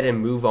go ahead and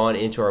move on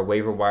into our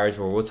waiver wires,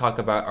 where we'll talk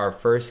about our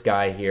first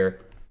guy here,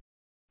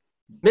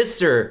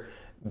 Mr.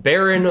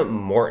 Behren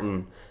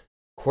Morton,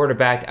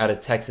 quarterback out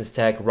of Texas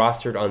Tech,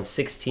 rostered on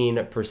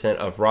 16%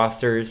 of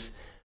rosters.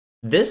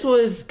 This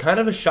was kind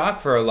of a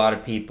shock for a lot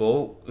of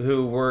people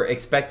who were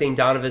expecting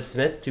Donovan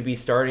Smith to be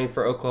starting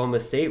for Oklahoma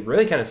State.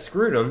 Really kind of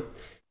screwed him,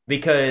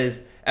 because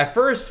at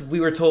first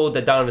we were told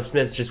that Donovan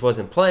Smith just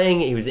wasn't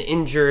playing. He was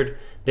injured.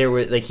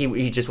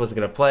 He just wasn't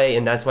going to play,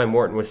 and that's why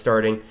Morton was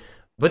starting.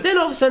 But then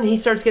all of a sudden he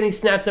starts getting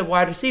snaps at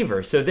wide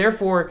receiver. So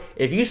therefore,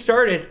 if you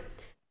started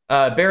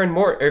Behren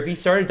Morton, or if you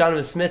started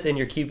Donovan Smith in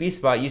your QB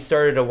spot, you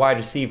started a wide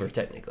receiver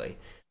technically,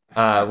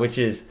 which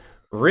is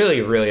really,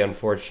 really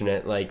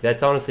unfortunate. Like,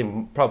 that's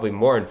honestly probably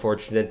more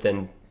unfortunate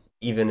than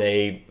even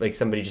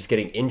somebody just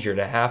getting injured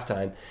at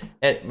halftime.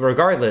 And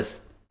regardless,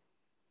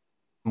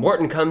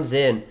 Morton comes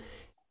in,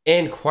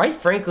 and quite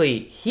frankly,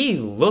 he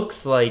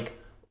looks like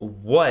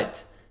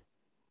what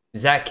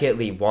Zach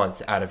Kittley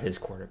wants out of his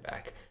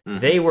quarterback. Mm-hmm.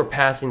 They were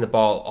passing the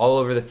ball all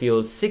over the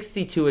field,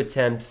 62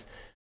 attempts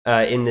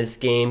in this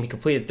game. He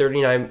completed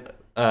 39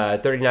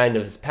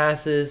 of his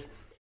passes,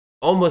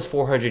 almost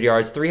 400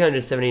 yards,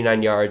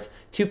 379 yards,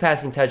 2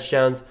 passing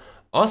touchdowns.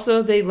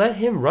 Also, they let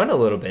him run a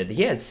little bit.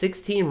 He had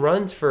 16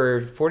 runs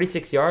for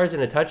 46 yards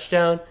and a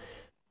touchdown.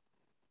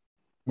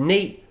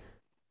 Nate,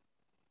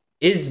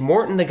 is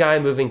Morton the guy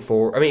moving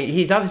forward? I mean,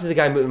 he's obviously the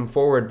guy moving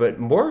forward, but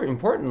more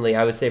importantly,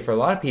 I would say for a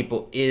lot of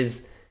people,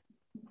 is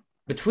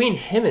between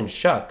him and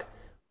Shough.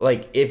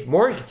 Like, if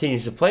Morton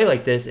continues to play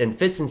like this and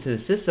fits into the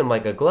system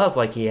like a glove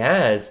like he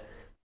has,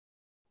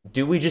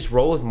 do we just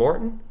roll with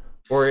Morton?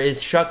 Or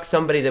is Shough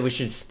somebody that we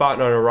should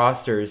spot on our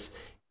rosters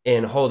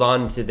and hold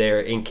on to there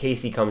in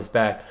case he comes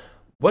back?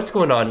 What's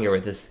going on here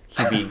with this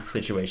QB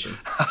situation?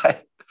 I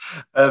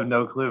have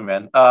no clue,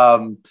 man.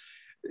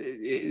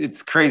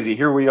 It's crazy.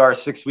 Here we are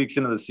 6 weeks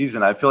into the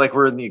season. I feel like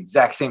we're in the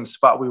exact same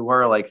spot we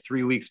were like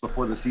 3 weeks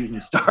before the season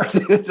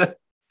started.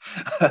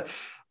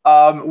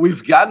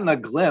 We've gotten a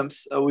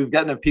glimpse. We've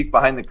gotten a peek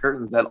behind the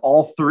curtains that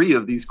all 3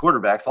 of these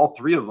quarterbacks, all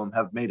 3 of them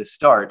have made a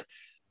start.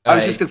 I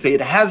was just going to say,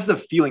 it has the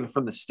feeling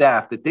from the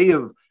staff that they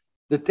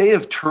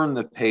have turned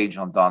the page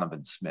on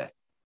Donovan Smith.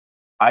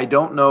 I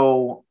don't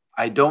know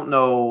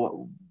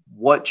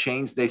what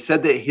changed. They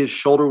said that his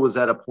shoulder was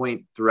at a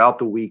point throughout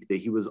the week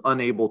that he was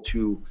unable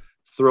to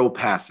throw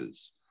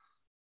passes,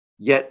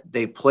 yet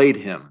they played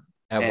him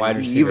at wide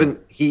receiver.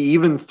 He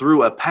even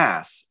threw a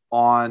pass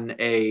on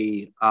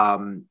a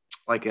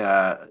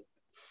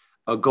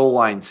goal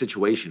line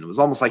situation. It was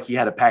almost like he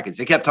had a package.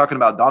 They kept talking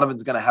about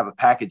Donovan's going to have a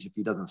package if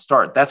he doesn't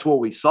start. That's what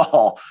we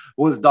saw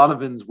was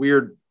Donovan's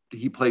weird.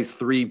 He plays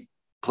 3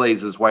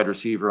 plays as wide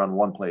receiver on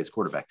 1 play as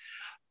quarterback.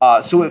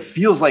 So it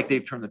feels like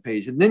they've turned the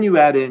page. And then you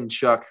add in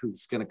Shough,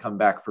 who's going to come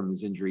back from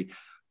his injury.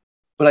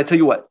 But I tell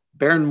you what,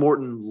 Behren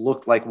Morton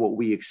looked like what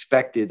we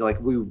expected,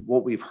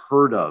 what we've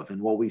heard of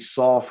and what we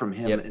saw from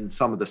him in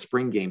some of the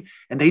spring game.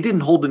 And they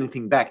didn't hold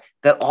anything back.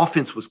 That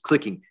offense was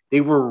clicking.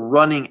 They were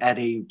running at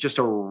a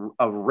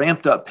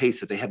ramped up pace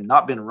that they had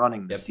not been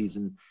running this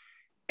season.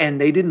 And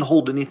they didn't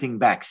hold anything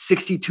back.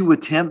 62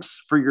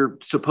 attempts for your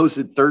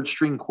supposed third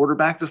string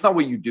quarterback. That's not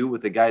what you do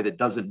with a guy that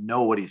doesn't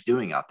know what he's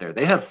doing out there.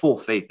 They have full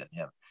faith in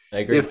him. I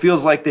agree. It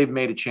feels like they've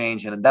made a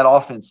change, and that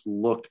offense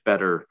looked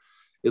better.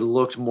 It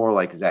looked more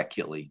like Zach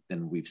Kittley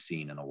than we've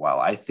seen in a while.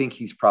 I think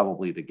he's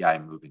probably the guy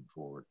moving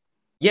forward.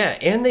 Yeah,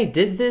 and they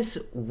did this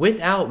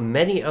without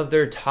many of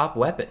their top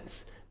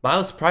weapons.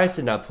 Miles Price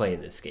did not play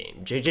in this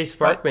game. J.J.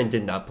 Sparkman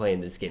did not play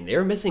in this game. They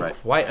were missing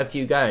quite a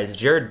few guys.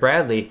 Jared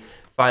Bradley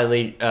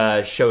finally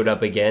showed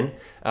up again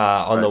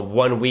on the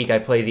 1 week I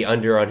played the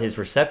under on his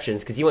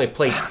receptions, because he only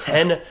played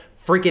 10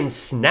 freaking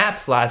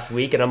snaps last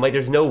week, and I'm like,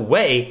 there's no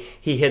way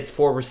he hits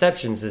 4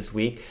 receptions this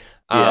week.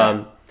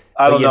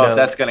 I don't know if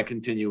that's going to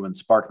continue when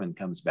Sparkman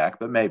comes back,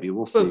 but maybe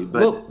we'll see.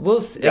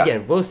 We'll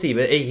see.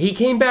 But he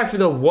came back for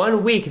the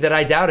 1 week that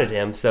I doubted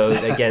him. So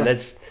again,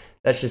 that's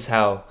just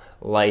how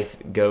life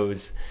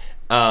goes.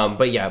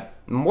 But yeah,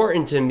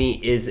 Morton to me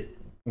is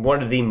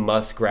one of the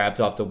must grabs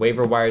off the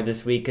waiver wire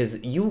this week, because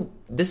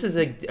this is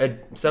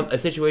a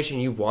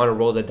situation you want to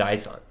roll the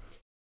dice on.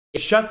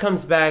 If Shough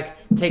comes back,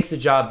 takes the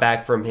job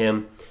back from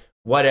him,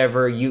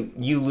 whatever,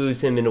 you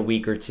lose him in a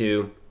week or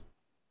two.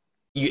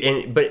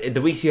 But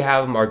the weeks you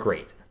have him are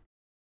great.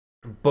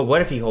 But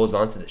what if he holds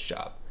on to this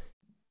job?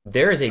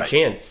 There is a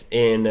chance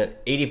in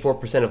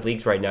 84% of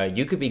leagues right now,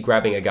 you could be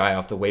grabbing a guy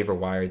off the waiver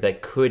wire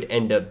that could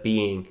end up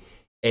being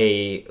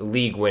a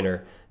league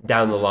winner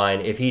down the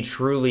line, if he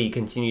truly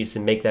continues to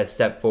make that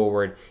step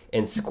forward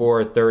and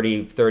score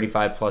 30,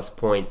 35 plus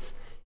points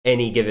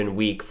any given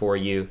week for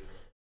you,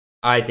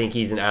 I think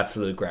he's an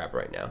absolute grab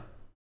right now.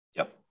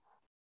 Yep.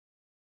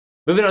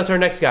 Moving on to our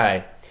next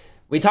guy.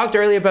 We talked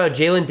earlier about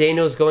Jalen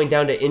Daniels going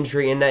down to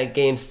injury in that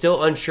game.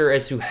 Still unsure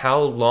as to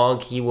how long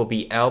he will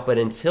be out. But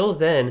until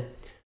then,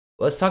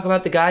 let's talk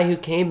about the guy who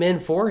came in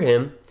for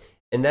him.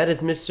 And that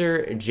is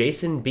Mr.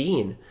 Jason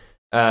Bean.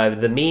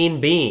 The Mean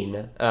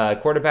Bean.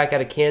 Quarterback out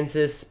of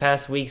Kansas.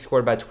 Past week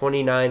scored about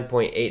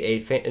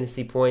 29.88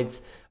 fantasy points.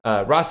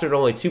 Rostered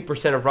only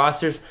 2% of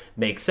rosters.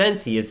 Makes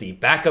sense. He is the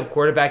backup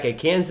quarterback at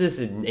Kansas.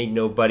 And ain't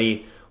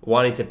nobody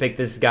wanting to pick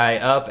this guy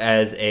up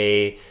as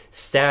a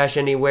stash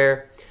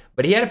anywhere.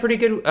 But he had a pretty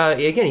good,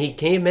 again, he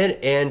came in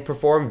and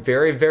performed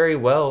very, very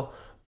well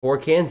for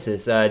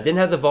Kansas. Didn't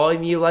have the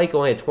volume you like,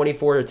 only had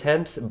 24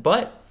 attempts,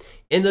 but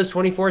in those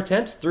 24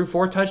 attempts, threw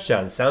 4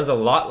 touchdowns. Sounds a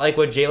lot like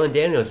what Jalen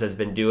Daniels has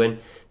been doing.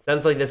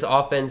 Sounds like this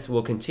offense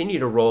will continue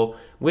to roll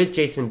with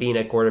Jason Bean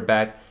at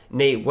quarterback.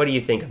 Nate, what do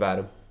you think about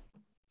him?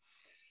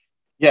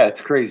 Yeah,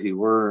 it's crazy.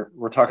 We're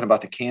talking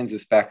about the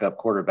Kansas backup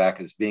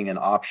quarterback as being an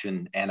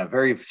option and a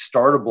very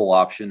startable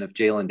option if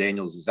Jalen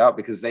Daniels is out,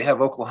 because they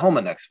have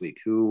Oklahoma next week,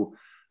 who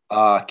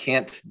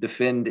can't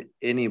defend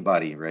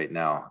anybody right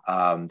now.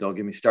 Don't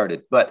get me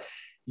started. But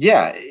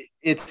yeah,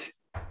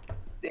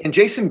 and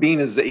Jason Bean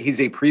he's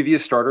a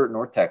previous starter at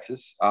North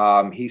Texas.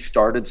 He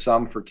started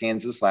some for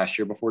Kansas last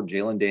year before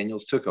Jalen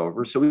Daniels took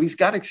over. So he's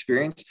got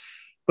experience,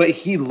 but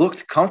he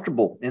looked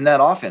comfortable in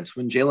that offense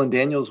when Jalen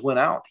Daniels went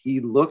out.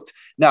 He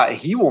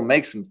will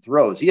make some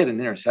throws. He had an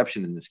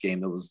interception in this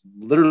game that was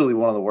literally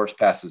one of the worst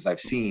passes I've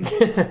seen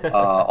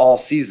all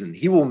season.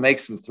 He will make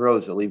some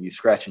throws that leave you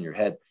scratching your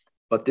head.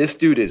 But this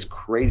dude is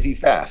crazy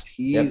fast.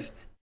 He's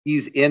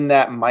in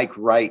that Mike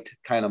Wright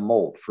kind of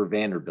mold for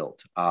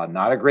Vanderbilt.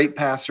 Not a great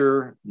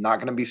passer, not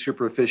going to be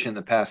super efficient in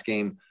the pass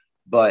game,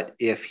 but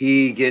if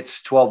he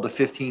gets 12 to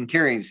 15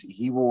 carries,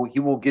 he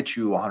will get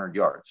you 100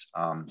 yards.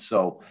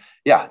 So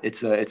yeah,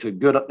 it's a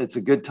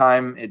good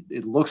time.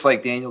 It looks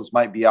like Daniels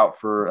might be out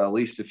for at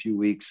least a few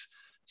weeks.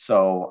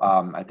 So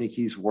I think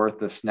he's worth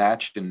a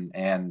snatch,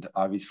 and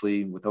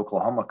obviously with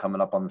Oklahoma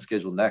coming up on the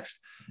schedule next,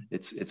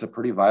 it's a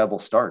pretty viable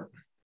start.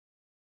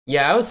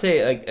 Yeah, I would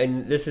say,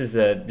 and this is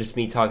just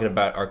me talking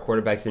about our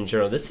quarterbacks in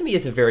general. This to me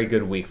is a very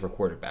good week for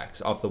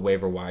quarterbacks off the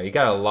waiver wire. You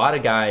got a lot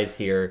of guys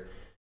here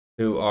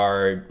who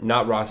are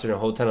not rostered in a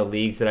whole ton of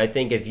leagues, and I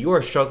think if you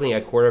are struggling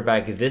at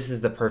quarterback, this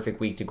is the perfect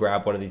week to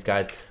grab one of these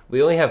guys.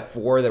 We only have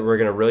 4 that we're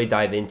going to really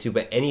dive into,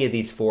 but any of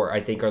these 4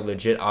 I think are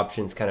legit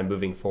options kind of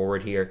moving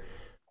forward here.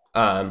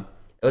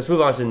 Let's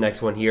move on to the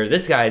next one here.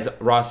 This guy is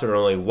rostered in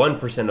only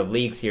 1% of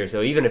leagues here,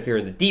 so even if you're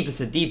in the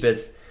deepest of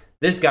deepest,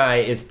 this guy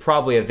is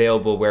probably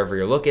available wherever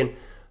you're looking.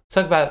 Let's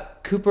talk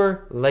about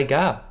Cooper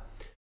Legas,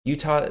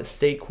 Utah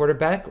State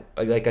quarterback.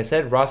 Like I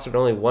said, rostered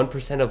only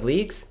 1% of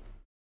leagues.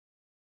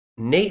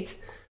 Nate,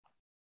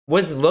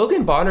 was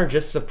Logan Bonner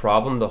just a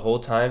problem the whole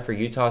time for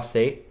Utah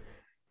State?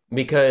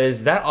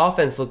 Because that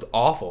offense looked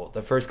awful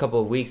the first couple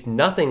of weeks.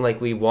 Nothing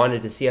like we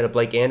wanted to see out of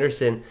Blake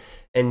Anderson.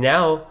 And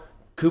now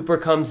Cooper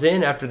comes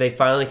in after they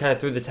finally kind of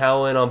threw the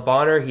towel in on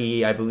Bonner.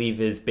 He, I believe,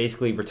 is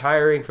basically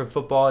retiring from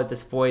football at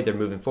this point. They're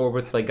moving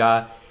forward with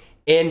Legas.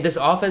 And this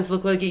offense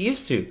looked like it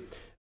used to.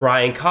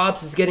 Brian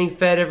Cobbs is getting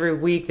fed every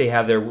week. They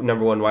have their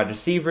number 1 wide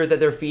receiver that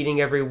they're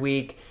feeding every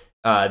week.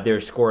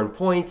 They're scoring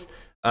points.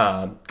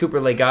 Cooper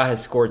Legas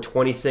has scored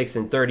 26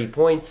 and 30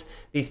 points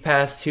these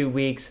past 2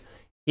 weeks.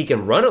 He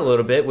can run a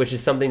little bit, which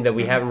is something that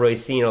we haven't really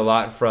seen a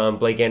lot from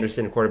Blake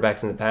Anderson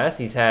quarterbacks in the past.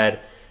 He's had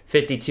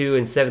 52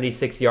 and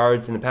 76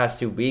 yards in the past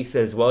 2 weeks,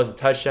 as well as a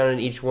touchdown in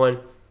each one.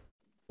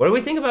 What do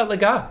we think about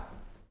Legas?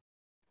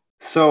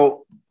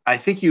 So I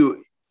think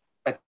you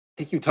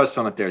touched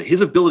on it there.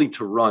 His ability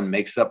to run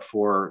makes up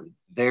for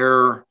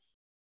their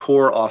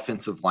poor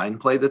offensive line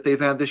play that they've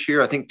had this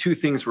year. I think 2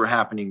 things were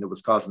happening that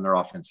was causing their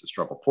offense to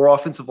struggle. Poor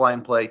offensive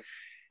line play,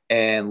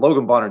 and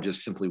Logan Bonner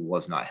just simply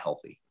was not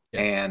healthy.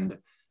 Yeah. And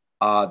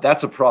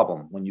that's a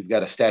problem when you've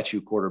got a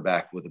statue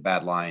quarterback with a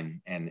bad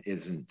line and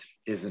isn't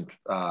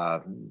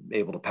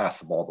able to pass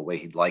the ball the way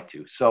he'd like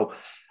to. So,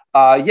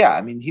 yeah,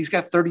 I mean, he's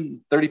got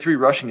 33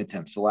 rushing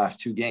attempts the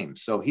last 2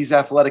 games. So he's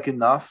athletic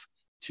enough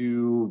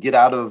to get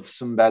out of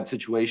some bad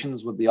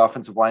situations with the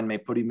offensive line may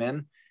put him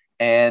in.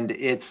 And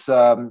it's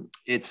an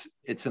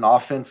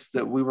offense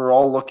that we were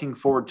all looking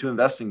forward to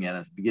investing in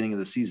at the beginning of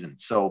the season.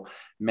 So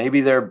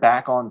maybe they're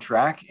back on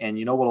track. And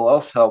you know what will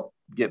else help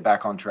get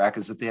back on track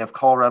is that they have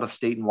Colorado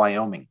State and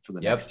Wyoming for the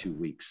next 2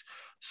 weeks.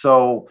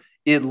 So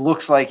it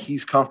looks like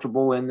he's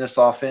comfortable in this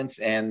offense,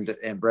 and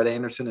Brett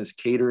Anderson is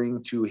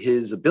catering to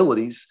his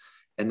abilities,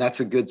 and that's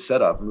a good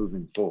setup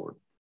moving forward.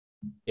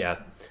 Yeah.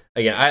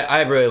 Again,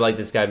 I really like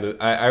this guy.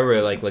 I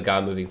really like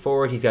Legas moving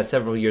forward. He's got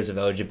several years of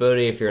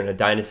eligibility if you're in a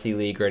dynasty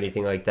league or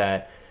anything like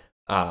that.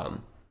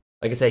 Like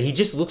I said, he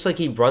just looks like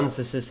he runs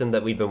the system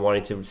that we've been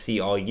wanting to see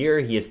all year.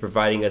 He is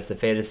providing us the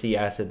fantasy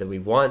asset that we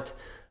want.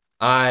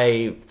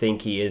 I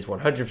think he is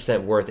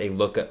 100% worth a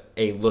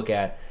look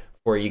at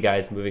for you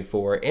guys moving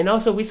forward. And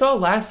also, we saw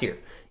last year,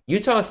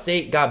 Utah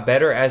State got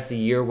better as the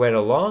year went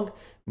along.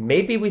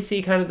 Maybe we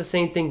see kind of the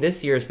same thing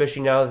this year,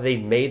 especially now that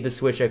they've made the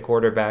switch at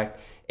quarterback.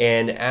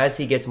 And as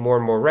he gets more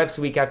and more reps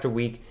week after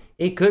week,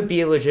 it could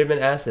be a legitimate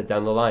asset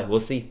down the line. We'll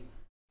see.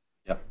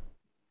 Yep.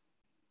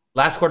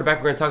 Last quarterback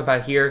we're going to talk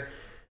about here.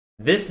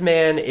 This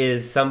man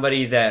is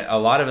somebody that a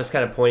lot of us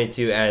kind of pointed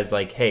to as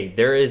like, hey,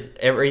 there is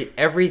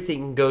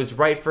everything goes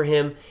right for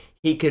him.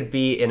 He could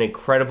be an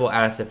incredible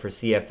asset for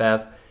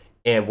CFF.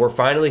 And we're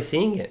finally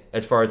seeing it,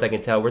 as far as I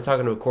can tell. We're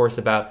talking, of course,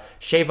 about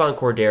Chevan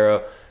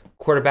Cordeiro,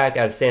 quarterback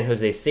out of San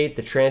Jose State,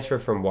 the transfer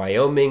from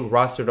Wyoming,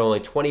 rostered only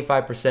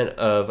 25%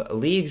 of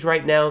leagues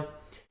right now.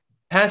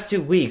 Past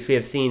 2 weeks, we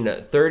have seen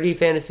 30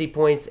 fantasy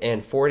points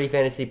and 40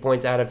 fantasy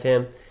points out of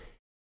him.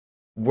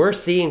 We're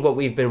seeing what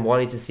we've been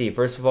wanting to see.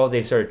 First of all,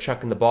 they've started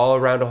chucking the ball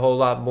around a whole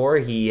lot more.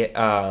 He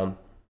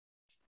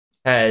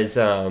has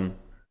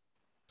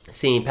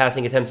seen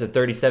passing attempts of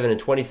 37 and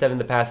 27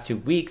 the past 2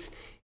 weeks.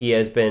 He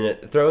has been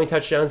throwing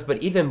touchdowns,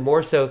 but even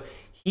more so,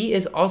 he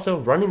is also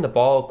running the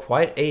ball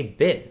quite a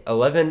bit.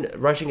 11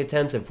 rushing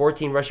attempts and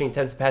 14 rushing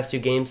attempts the past 2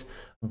 games,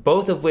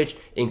 both of which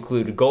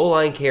include goal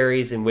line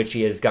carries in which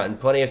he has gotten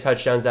plenty of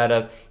touchdowns out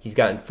of. He's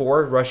gotten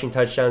 4 rushing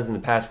touchdowns in the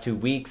past 2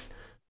 weeks.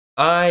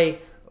 I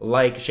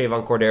like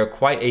Chevan Cordeiro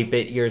quite a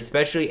bit here,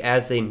 especially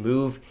as they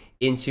move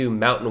into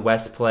Mountain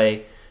West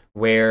play,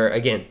 where,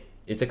 again,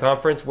 it's a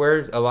conference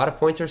where a lot of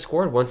points are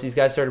scored once these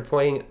guys start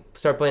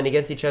playing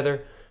against each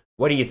other.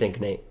 What do you think,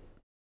 Nate?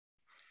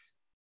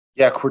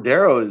 Yeah,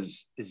 Cordeiro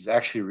is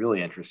actually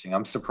really interesting.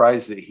 I'm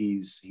surprised that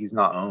he's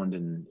not owned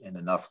in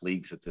enough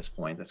leagues at this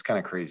point. That's kind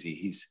of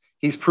crazy.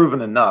 He's proven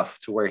enough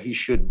to where he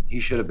should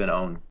have been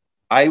owned.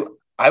 I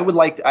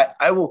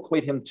will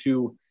equate him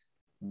to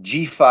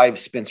G5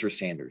 Spencer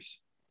Sanders.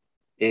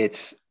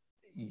 He's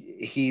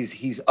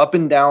up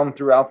and down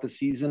throughout the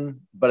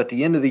season, but at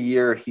the end of the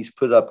year, he's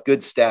put up good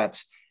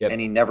stats,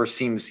 and he never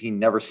seems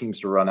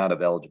to run out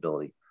of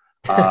eligibility.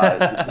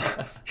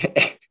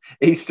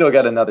 He's still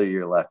got another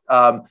year left.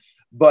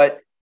 But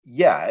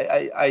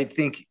yeah, I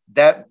think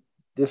that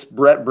this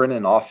Brett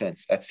Brennan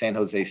offense at San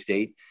Jose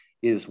State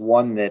is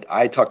one that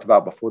I talked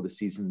about before the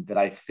season that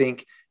I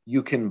think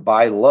you can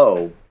buy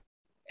low,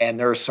 and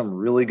there are some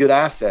really good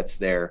assets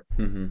there,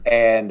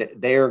 and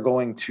they are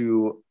going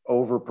to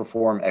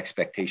overperform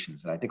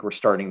expectations. And I think we're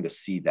starting to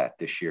see that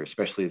this year,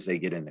 especially as they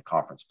get into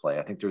conference play.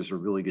 I think there's a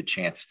really good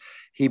chance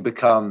he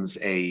becomes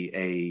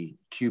a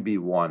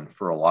QB1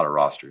 for a lot of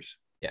rosters.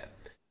 Yeah.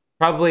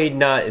 Probably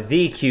not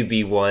the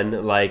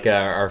QB1 like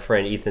our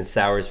friend Ethan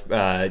Sowers,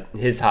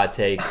 his hot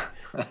take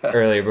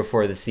earlier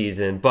before the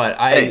season. But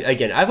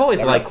I've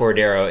always liked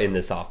Cordeiro in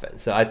this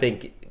offense. So I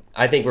think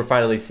we're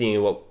finally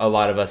seeing what a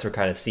lot of us were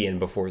kind of seeing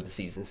before the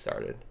season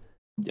started.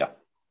 Yeah.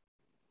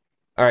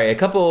 All right, a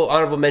couple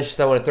honorable mentions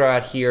I want to throw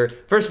out here.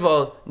 First of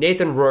all,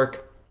 Nathan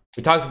Rourke.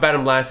 We talked about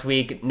him last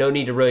week. No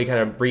need to really kind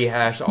of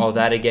rehash all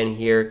that again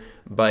here,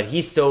 but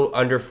he's still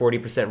under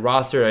 40%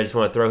 roster. I just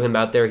want to throw him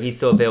out there. He's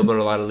still available in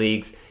a lot of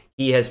leagues.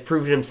 He has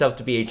proven himself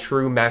to be a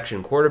true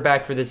MACtion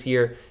quarterback for this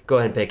year. Go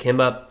ahead and pick him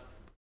up.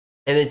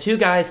 And then 2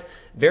 guys,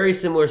 very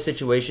similar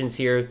situations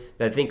here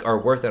that I think are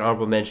worth an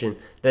honorable mention.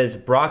 That is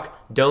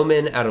Brock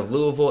Doman out of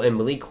Louisville and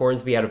Malik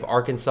Hornsby out of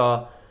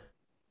Arkansas.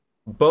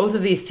 Both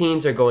of these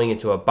teams are going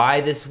into a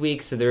bye this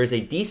week, so there is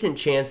a decent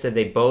chance that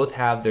they both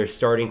have their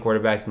starting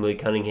quarterbacks, Malik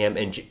Cunningham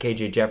and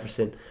KJ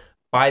Jefferson,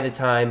 by the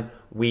time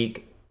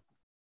week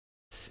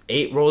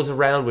 8 rolls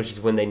around, which is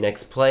when they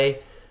next play.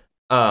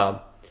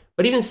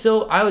 But even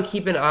still, I would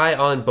keep an eye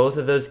on both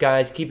of those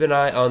guys. Keep an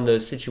eye on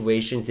those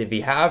situations. If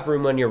you have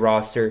room on your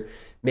roster,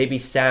 maybe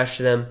stash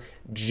them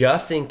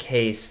just in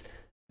case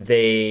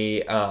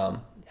they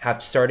have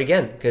to start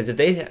again. Because if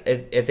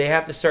they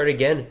have to start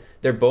again,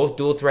 they're both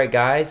dual threat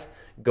guys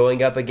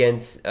going up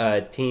against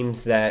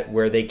teams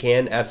where they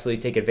can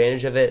absolutely take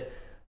advantage of it.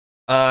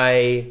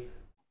 I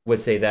would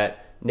say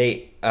that.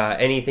 Nate,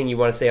 anything you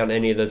want to say on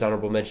any of those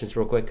honorable mentions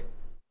real quick?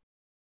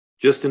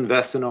 Just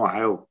invest in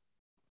Ohio.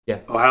 Yeah.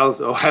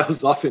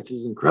 Ohio's offense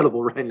is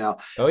incredible right now.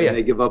 Oh, yeah. And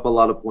they give up a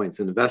lot of points.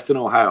 Invest in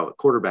Ohio,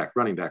 quarterback,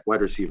 running back,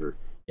 wide receiver.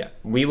 Yeah.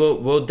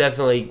 We'll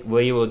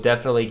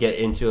definitely get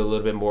into a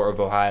little bit more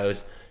of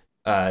Ohio's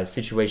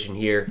situation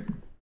here.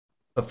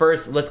 But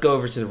first, let's go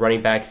over to the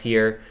running backs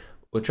here.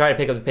 We'll try to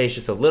pick up the pace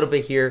just a little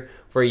bit here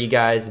for you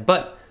guys.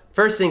 But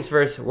first things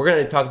first, we're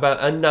going to talk about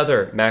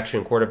another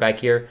MACtion quarterback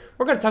here.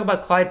 We're going to talk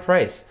about Clyde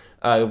Price,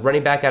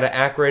 running back out of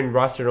Akron,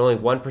 rostered only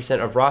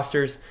 1% of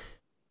rosters.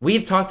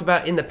 We've talked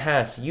about in the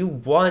past, you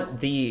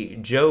want the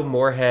Joe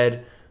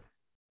Moorhead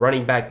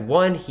running back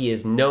 1. He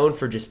is known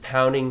for just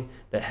pounding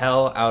the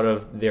hell out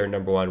of their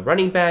number 1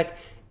 running back.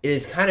 It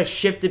has kind of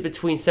shifted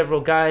between several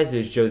guys. It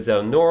was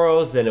Josel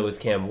Norris, then it was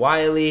Cam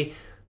Wiley.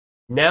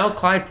 Now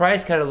Clyde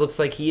Price kind of looks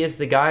like he is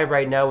the guy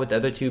right now, with the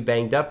other 2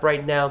 banged up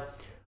right now.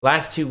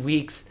 Last 2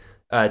 weeks,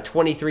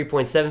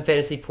 23.7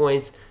 fantasy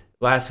points.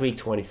 Last week,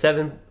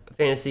 27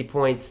 fantasy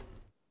points.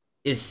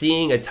 Is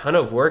seeing a ton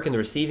of work in the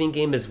receiving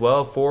game as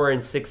well. 4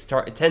 and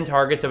 10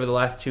 targets over the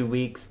last 2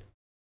 weeks.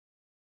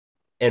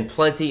 And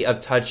plenty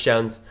of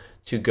touchdowns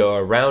to go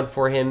around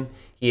for him.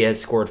 He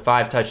has scored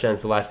 5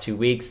 touchdowns the last 2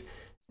 weeks.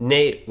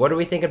 Nate, what do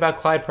we think about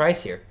Clyde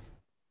Price here?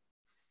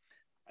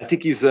 I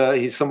think he's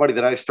somebody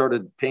that I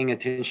started paying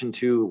attention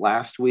to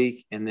last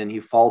week, and then he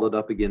followed it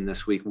up again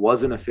this week.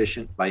 Wasn't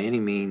efficient by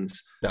any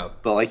means, no.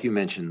 But like you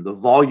mentioned, the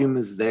volume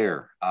is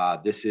there.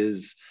 This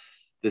is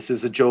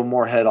a Joe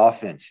Moorhead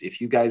offense.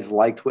 If you guys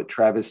liked what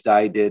Travis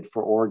Dye did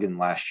for Oregon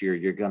last year,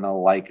 you're gonna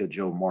like a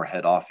Joe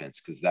Moorhead offense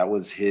because that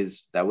was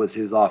his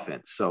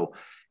offense. So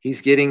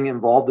he's getting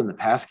involved in the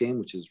pass game,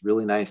 which is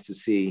really nice to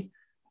see.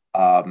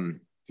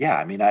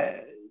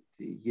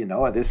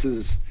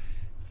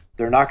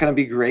 They're not going to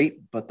be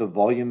great, but the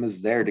volume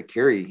is there to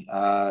carry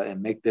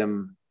and make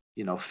them,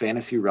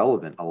 fantasy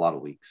relevant a lot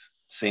of weeks.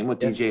 Same with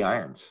DJ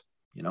Irons,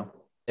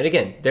 And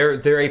again,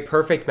 they're a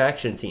perfect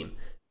MACtion team.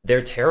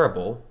 They're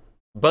terrible,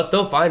 but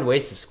they'll find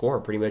ways to score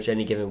pretty much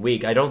any given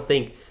week. I don't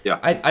think. Yeah.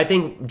 I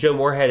think Joe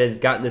Moorhead has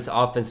gotten this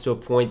offense to a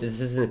point that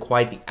this isn't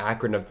quite the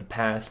Akron of the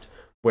past,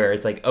 where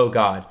it's like, oh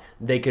God,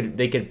 they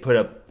could put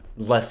up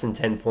less than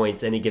 10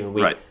 points any given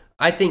week. Right.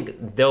 I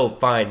think they'll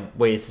find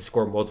ways to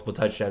score multiple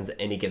touchdowns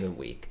any given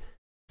week.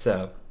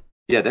 So,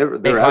 yeah, they're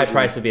Clyde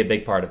Price would be a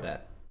big part of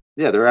that.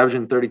 Yeah, they're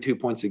averaging 32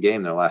 points a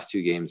game their last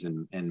 2 games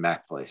in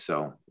MAC play.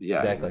 So,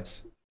 yeah, exactly.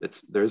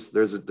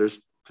 There's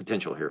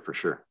potential here for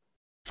sure.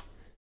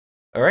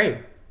 All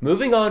right,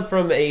 moving on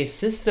from a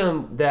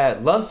system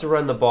that loves to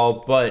run the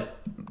ball, but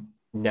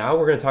now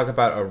we're going to talk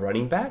about a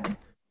running back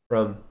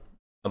from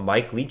a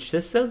Mike Leach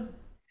system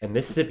at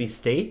Mississippi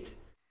State.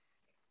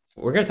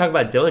 We're going to talk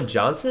about Dillon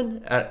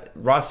Johnson,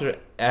 rostered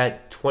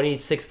at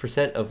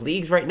 26% of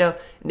leagues right now.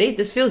 Nate,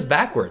 this feels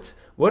backwards.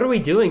 What are we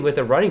doing with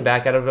a running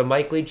back out of a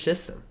Mike Leach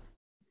system?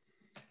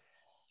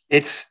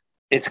 It's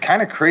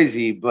kind of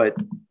crazy, but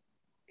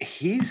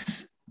he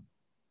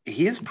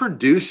has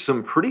produced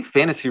some pretty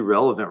fantasy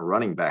relevant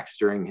running backs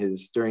during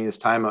his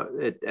time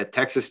at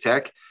Texas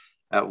Tech,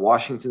 at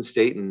Washington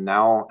State, and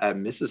now at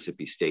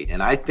Mississippi State.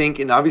 And I think,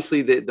 and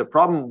obviously the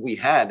problem we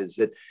had is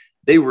that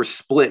they were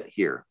split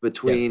here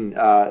between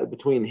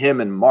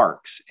him and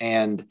Marks.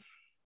 And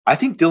I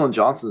think Dillon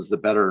Johnson is the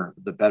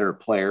better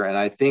player. And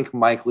I think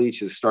Mike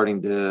Leach is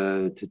starting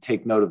to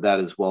take note of that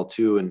as well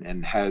too.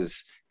 And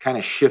has kind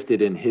of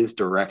shifted in his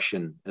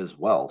direction as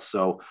well.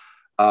 So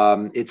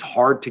it's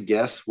hard to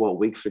guess what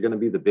weeks are going to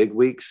be the big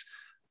weeks,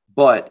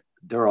 but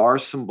there are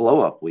some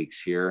blow up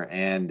weeks here.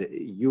 And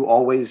you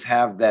always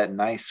have that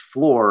nice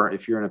floor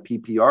if you're in a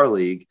PPR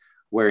league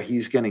where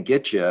he's going to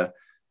get you,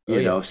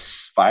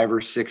 5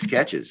 or 6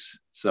 catches.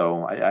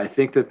 So I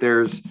think that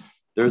there's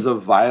a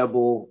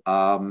viable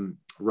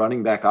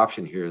running back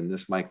option here in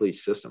this Mike Leach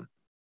system.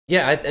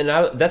 Yeah,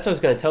 that's what I was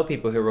going to tell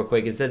people here real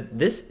quick, is that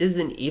this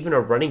isn't even a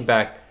running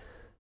back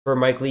for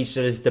Mike Leach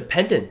that is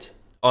dependent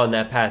on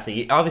that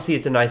passing. Obviously,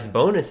 it's a nice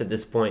bonus at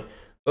this point.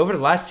 Over the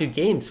last 2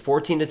 games,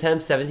 14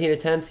 attempts, 17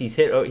 attempts, he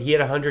hit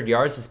 100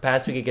 yards this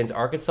past week against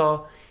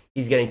Arkansas.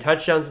 He's getting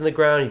touchdowns on the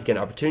ground. He's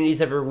getting opportunities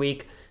every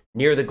week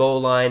near the goal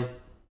line.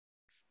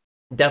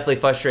 Definitely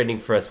frustrating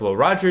for us Will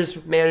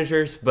Rogers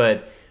managers,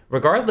 but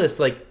regardless,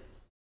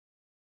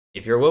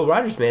 if you're a Will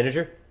Rogers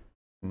manager,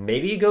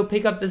 maybe you go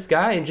pick up this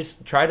guy and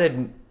just try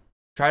to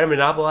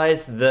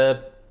monopolize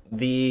the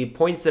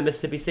points that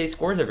Mississippi State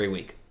scores every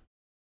week.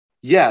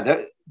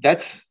 Yeah,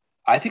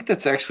 I think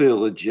that's actually a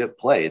legit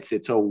play.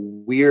 It's a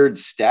weird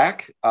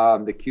stack,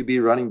 the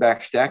QB running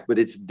back stack, but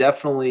it's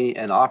definitely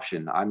an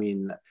option. I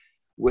mean,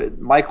 with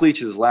Mike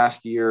Leach's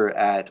last year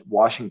at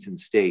Washington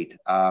State,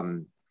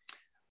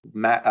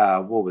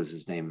 what was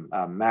his name?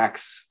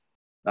 Max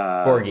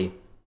Borghi.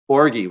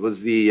 Borghi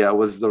was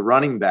the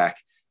running back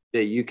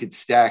that you could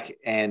stack,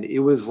 and it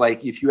was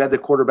like if you had the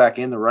quarterback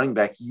and the running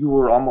back, you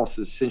were almost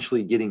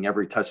essentially getting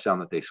every touchdown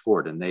that they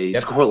scored, and they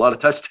score a lot of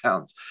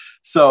touchdowns.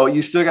 So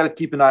you still got to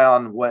keep an eye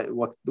on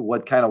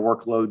what kind of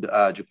workload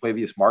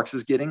Jaquavius Marks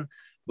is getting,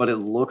 but it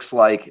looks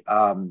like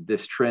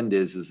this trend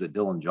is that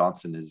Dillon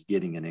Johnson is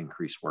getting an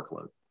increased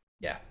workload.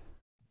 Yeah.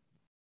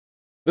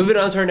 Moving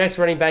on to our next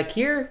running back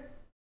here.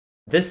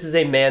 This is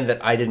a man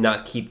that I did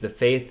not keep the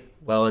faith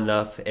well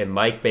enough, and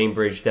Mike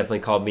Bainbridge definitely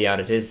called me out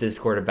at his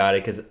Discord about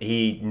it because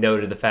he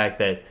noted the fact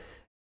that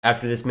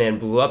after this man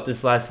blew up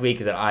this last week,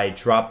 that I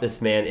dropped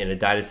this man in a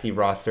dynasty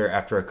roster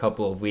after a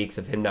couple of weeks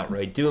of him not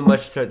really doing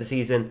much to start the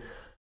season.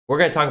 We're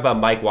going to talk about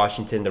Mike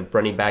Washington, the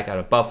running back out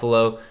of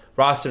Buffalo,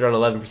 rostered on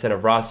 11%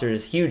 of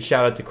rosters. Huge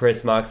shout out to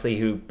Chris Moxley,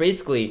 who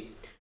basically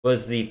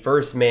was the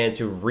first man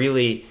to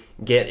really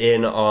get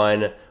in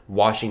on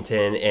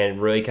Washington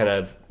and really kind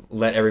of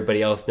let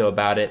everybody else know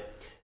about it.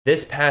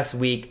 This past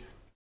week,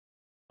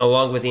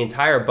 along with the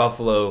entire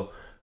Buffalo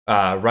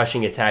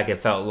rushing attack, it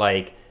felt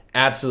like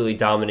absolutely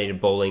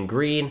dominated Bowling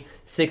Green.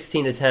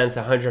 16 attempts,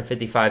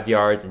 155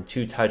 yards, and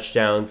 2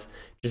 touchdowns.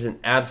 Just an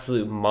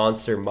absolute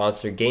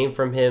monster game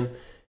from him.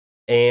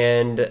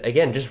 And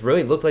again, just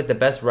really looked like the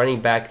best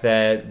running back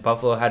that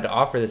Buffalo had to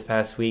offer this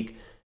past week.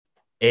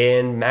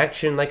 And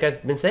MACtion, like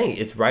I've been saying,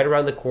 it's right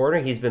around the corner.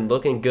 He's been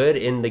looking good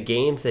in the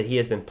games that he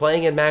has been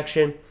playing in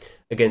MACtion.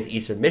 against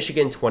Eastern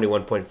Michigan,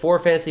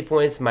 21.4 fantasy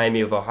points.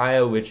 Miami of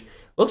Ohio, which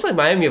looks like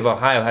Miami of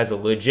Ohio has a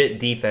legit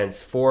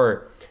defense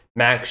for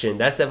Maction.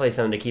 That's definitely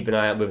something to keep an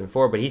eye on moving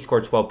forward, but he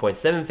scored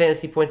 12.7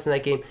 fantasy points in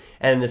that game.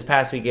 And this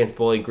past week against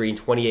Bowling Green,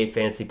 28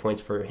 fantasy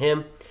points for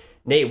him.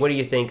 Nate, what do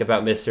you think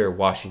about Mr.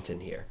 Washington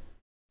here?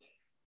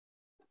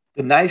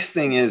 The nice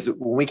thing is,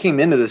 when we came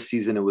into this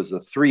season, it was a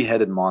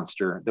three-headed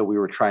monster that we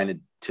were trying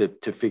to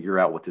figure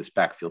out with this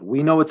backfield.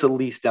 We know it's at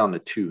least down to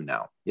two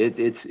now.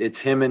 It's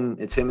him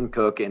and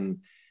Cook, and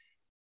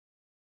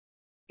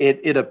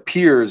it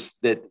appears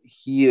that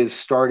he is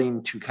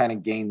starting to kind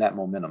of gain that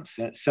momentum,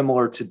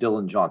 similar to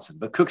Dylan Johnson.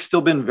 But Cook's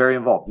still been very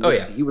involved.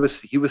 He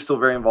was still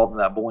very involved in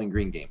that Bowling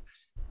Green game.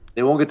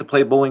 They won't get to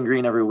play Bowling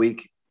Green every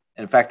week.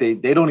 In fact, they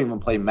don't even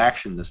play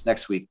Maction this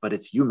next week, but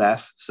it's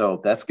UMass,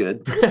 so that's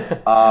good.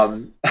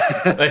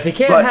 If you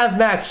can't have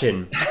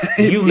Maction,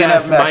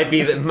 UMass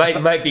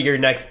might be your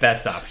next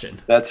best option.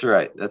 That's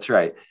right.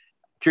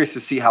 Curious to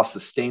see how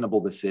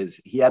sustainable this is.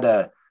 He had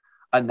a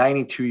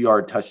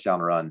 92-yard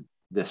touchdown run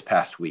this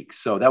past week,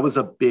 so that was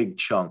a big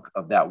chunk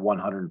of that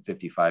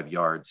 155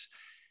 yards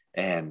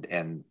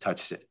and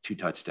two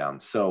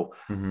touchdowns. So,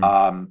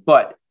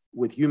 but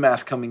with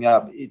UMass coming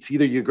up, it's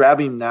either you grab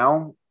him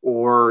now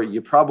or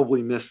you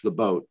probably miss the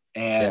boat.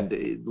 And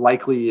the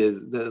likely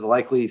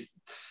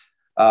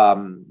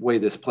way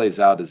this plays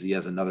out is he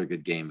has another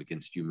good game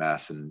against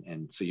UMass.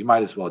 And so you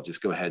might as well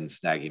just go ahead and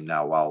snag him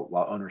now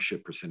while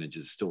ownership percentage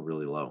is still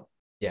really low.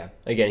 Yeah.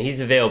 Again,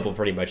 he's available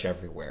pretty much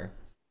everywhere.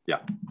 Yeah.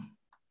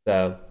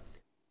 So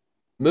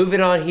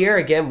moving on here,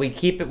 again, we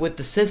keep it with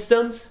the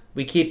systems.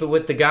 We keep it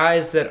with the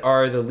guys that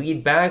are the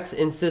lead backs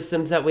in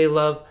systems that we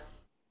love.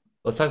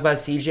 Let's talk about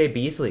CJ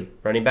Beasley,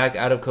 running back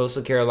out of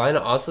Coastal Carolina.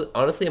 Also,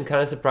 honestly, I'm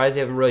kind of surprised we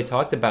haven't really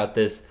talked about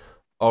this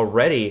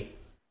already,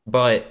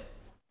 but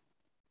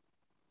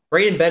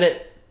Braden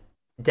Bennett,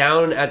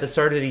 down at the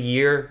start of the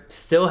year,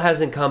 still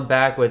hasn't come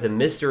back with a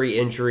mystery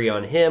injury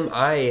on him.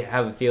 I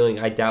have a feeling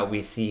I doubt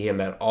we see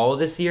him at all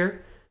this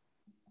year.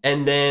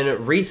 And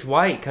then Reese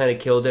White kind of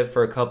killed it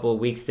for a couple of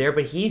weeks there,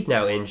 but he's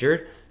now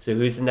injured. So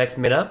who's the next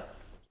man up?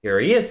 Here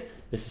he is.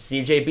 This is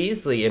CJ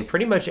Beasley, and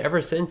pretty much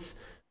ever since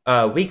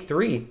week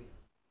 3,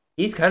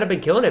 he's kind of been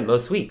killing it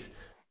most weeks.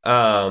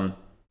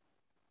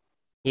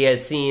 He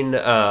has seen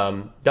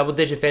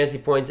double-digit fantasy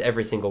points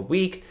every single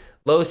week.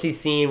 Lowest he's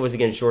seen was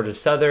against Georgia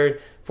Southern,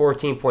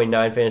 14.9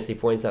 fantasy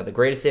points. Not the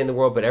greatest day in the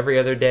world, but every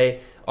other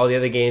day, all the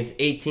other games,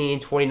 18,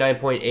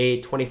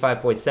 29.8,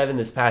 25.7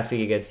 this past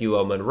week against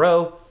UL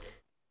Monroe.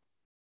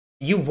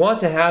 You want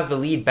to have the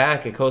lead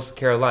back at Coastal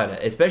Carolina,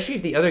 especially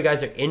if the other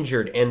guys are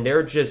injured and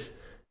they're just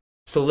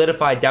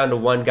solidified down to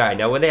one guy.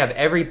 Now, when they have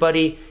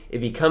everybody, it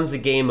becomes a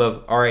game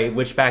of, all right,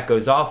 which back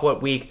goes off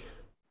what week?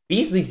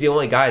 Beasley's the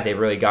only guy they've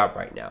really got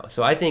right now.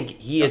 So I think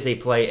he is a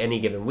play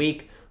any given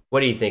week. What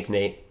do you think,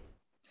 Nate?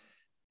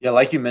 Yeah,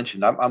 like you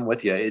mentioned, I'm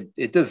with you.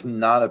 It does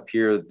not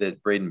appear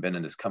that Braden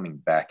Bennett is coming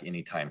back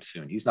anytime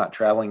soon. He's not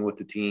traveling with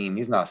the team.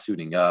 He's not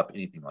suiting up,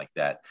 anything like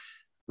that.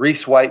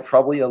 Reese White,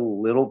 probably a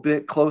little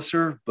bit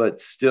closer, but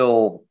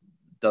still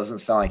doesn't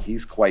sound like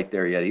he's quite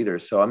there yet either.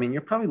 So, I mean,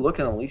 you're probably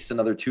looking at least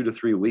another 2 to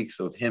 3 weeks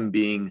of him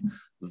being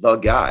the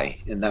guy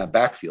in that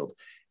backfield.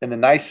 And the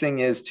nice thing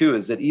is, too,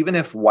 is that even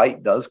if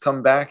White does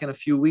come back in a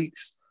few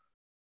weeks,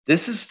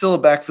 this is still a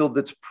backfield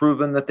that's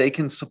proven that they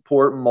can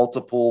support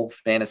multiple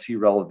fantasy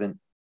relevant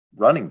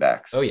running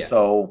backs. Oh, yeah.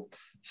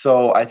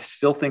 So I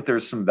still think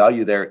there's some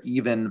value there,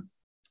 even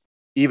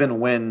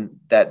when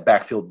that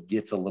backfield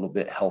gets a little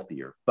bit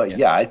healthier. But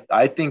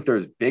I think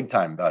there's big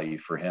time value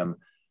for him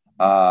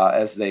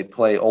as they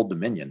play Old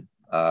Dominion,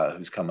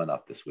 who's coming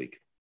up this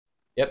week.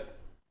 Yep.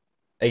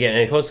 Again,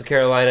 in Coastal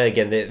Carolina,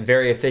 the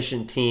very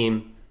efficient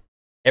team.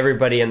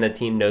 Everybody on that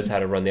team knows how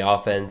to run the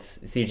offense.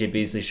 CJ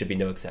Beasley should be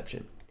no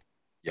exception.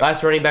 Yep.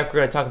 Last running back we're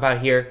going to talk about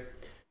here.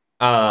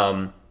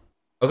 I'll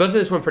go through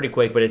this one pretty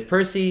quick, but it's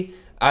Percy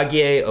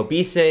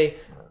Agie-Obese,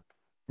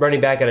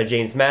 running back out of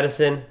James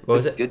Madison. What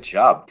was it? Good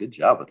job. Good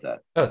job with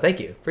that. Oh, thank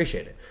you.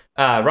 Appreciate it.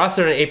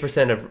 Rostered on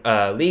 8%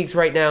 of leagues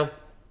right now.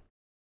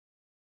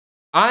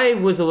 I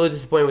was a little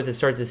disappointed with the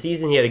start of the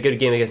season. He had a good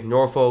game against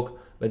Norfolk,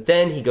 but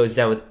then he goes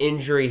down with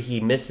injury.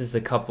 He misses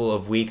a couple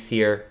of weeks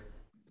here.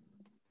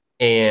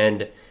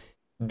 And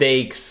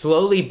they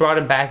slowly brought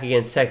him back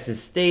against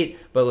Texas State,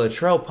 but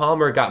Latrell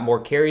Palmer got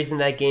more carries in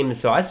that game. And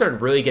so I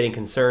started really getting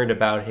concerned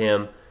about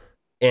him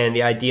and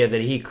the idea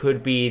that he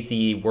could be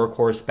the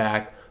workhorse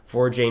back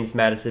for James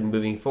Madison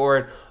moving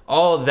forward.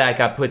 All of that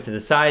got put to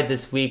the side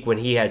this week when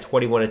he had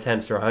 21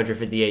 attempts for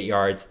 158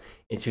 yards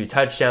and 2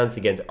 touchdowns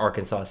against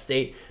Arkansas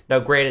State. Now,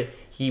 granted,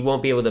 he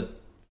won't be able to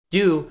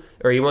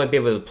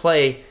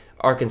play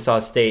Arkansas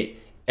State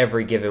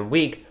every given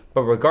week.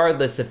 But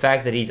regardless, the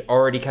fact that he's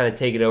already kind of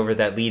taken over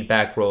that lead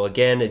back role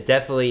again, it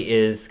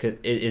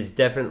is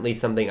definitely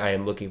something I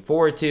am looking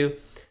forward to.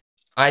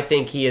 I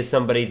think he is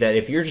somebody that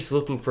if you're just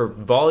looking for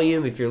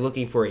volume, if you're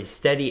looking for a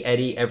steady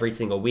Eddie every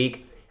single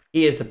week,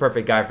 he is the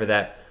perfect guy for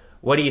that.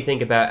 What do you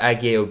think about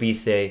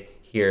Agie-Obese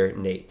here,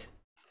 Nate?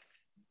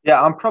 Yeah,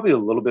 I'm probably a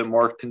little bit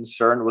more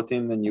concerned with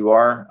him than you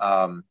are,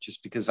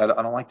 just because I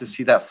don't like to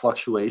see that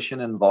fluctuation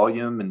in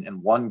volume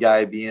and one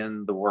guy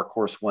being the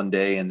workhorse one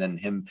day and then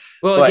him.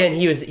 Well, but, again,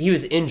 he was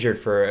injured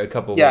for a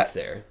couple of weeks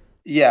there.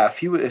 Yeah,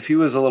 if he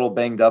was a little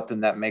banged up,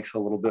 then that makes a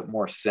little bit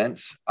more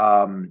sense.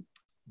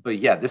 But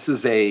yeah, this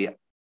is a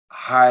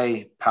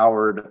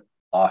high-powered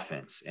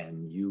offense,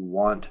 and you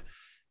want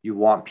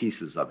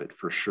pieces of it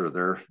for sure.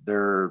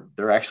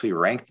 They're actually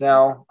ranked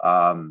now.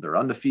 They're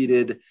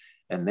undefeated.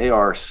 And they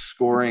are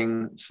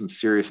scoring some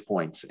serious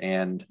points.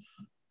 And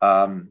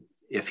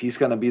if he's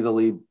going to be the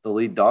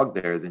lead dog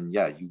there, then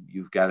yeah,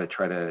 you've got to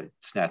try to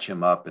snatch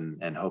him up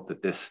and hope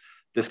that this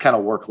kind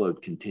of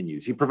workload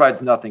continues. He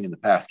provides nothing in the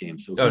pass game,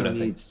 so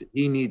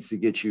he needs to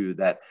get you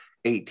that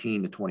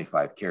 18 to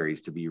 25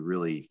 carries to be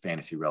really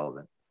fantasy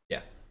relevant.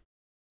 Yeah,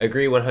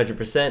 agree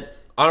 100%.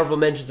 Honorable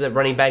mentions at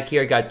running back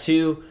here. Got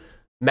two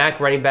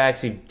MAC running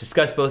backs. We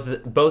discussed both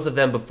of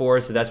them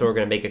before, so that's why we're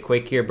going to make it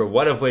quick here. But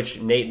one of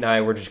which Nate and I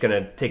were just going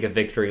to take a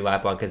victory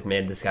lap on because,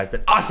 man, this guy's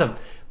been awesome.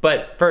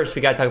 But first,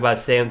 we got to talk about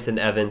Samson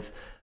Evans.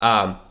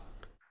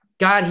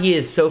 God, he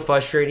is so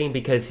frustrating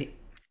because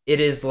it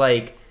is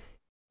like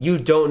you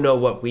don't know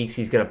what weeks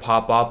he's going to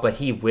pop off, but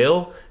he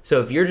will. So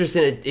if you're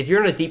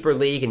in a deeper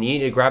league and you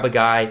need to grab a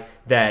guy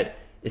that,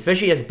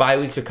 especially as bye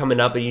weeks are coming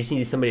up and you just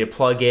need somebody to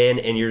plug in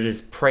and you're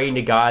just praying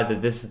to God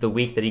that this is the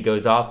week that he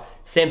goes off,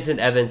 Samson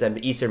Evans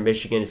at Eastern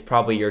Michigan is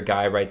probably your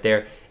guy right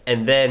there.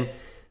 And then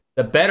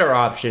the better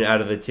option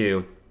out of the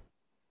two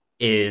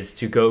is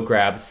to go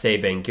grab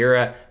Sieh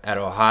Bangura at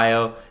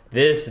Ohio.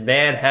 This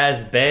man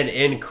has been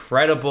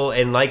incredible.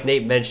 And like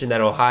Nate mentioned,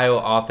 that Ohio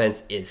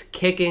offense is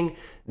kicking.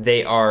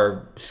 They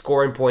are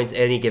scoring points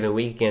any given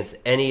week against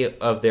any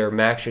of their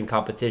MACtion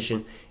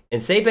competition.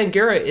 And Sieh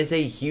Bangura is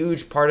a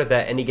huge part of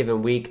that any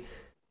given week.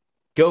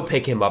 Go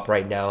pick him up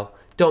right now.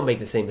 Don't make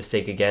the same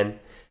mistake again.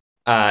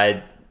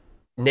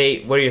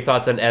 Nate, what are your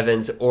thoughts on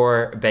Evans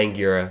or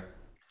Bangura?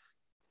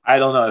 I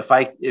don't know.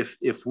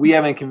 If we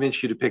haven't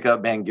convinced you to pick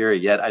up Bangura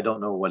yet, I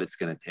don't know what it's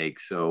going to take.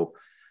 So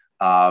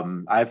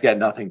I've got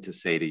nothing to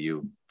say to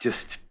you.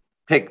 Just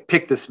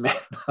pick this man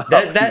up.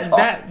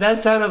 That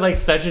sounded like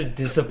such a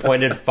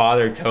disappointed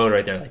father tone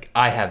right there. Like,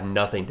 I have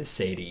nothing to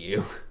say to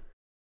you.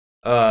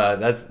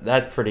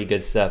 That's pretty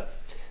good stuff.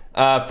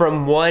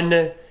 From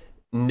one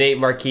Nate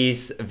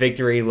Marquise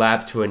victory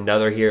lap to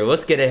another here.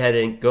 Let's go ahead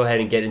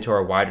and get into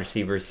our wide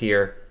receivers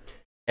here.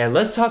 And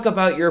let's talk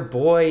about your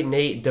boy,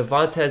 Nate,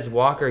 Devontae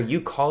Walker.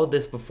 You called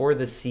this before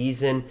the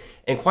season.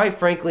 And quite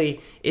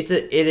frankly, it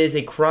is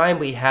a crime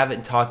we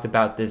haven't talked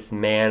about this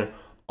man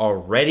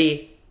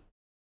already.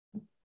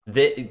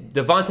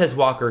 Devontae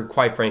Walker,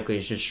 quite frankly,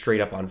 is just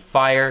straight up on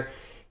fire.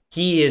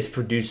 He is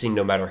producing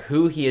no matter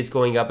who he is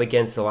going up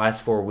against the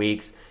last 4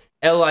 weeks.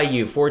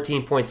 LIU,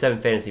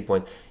 14.7 fantasy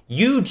points.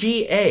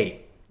 UGA,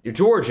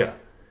 Georgia,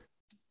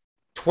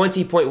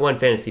 20.1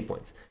 fantasy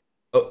points.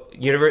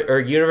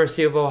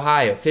 University of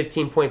Ohio,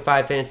 15.5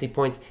 fantasy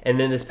points. And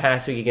then this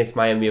past week against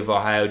Miami of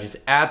Ohio, just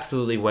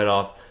absolutely went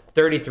off,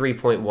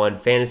 33.1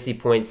 fantasy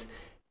points.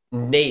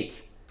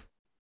 Nate,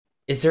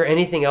 is there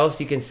anything else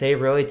you can say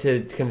really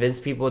to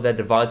convince people that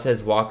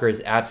Devontae Walker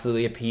is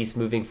absolutely a piece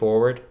moving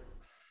forward?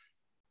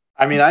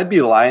 I mean, I'd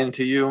be lying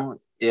to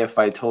you if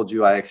I told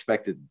you I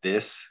expected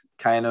this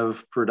kind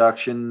of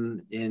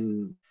production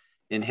in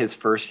his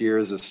first year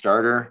as a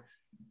starter.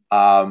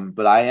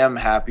 But I am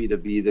happy to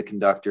be the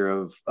conductor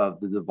of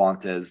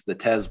the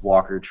Tez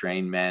Walker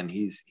train, man.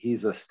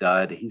 He's a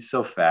stud. He's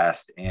so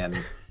fast. And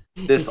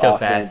this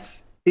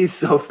offense, he's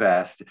so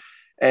fast.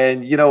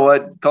 And you know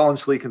what? Colin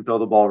Schlee can throw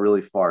the ball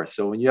really far.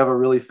 So when you have a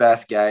really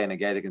fast guy and a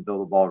guy that can throw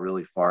the ball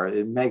really far,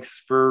 it makes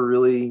for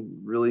really,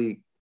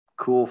 really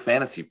cool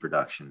fantasy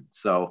production.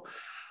 So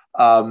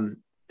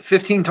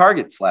 15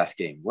 targets last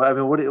game. Well, I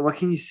mean, what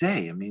can you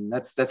say? I mean,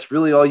 that's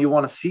really all you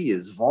want to see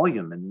is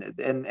volume.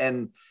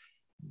 And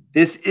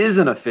this is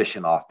an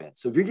efficient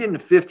offense. So if you're getting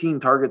 15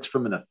 targets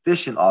from an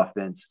efficient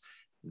offense,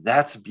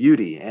 that's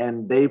beauty.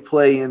 And they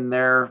play in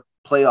their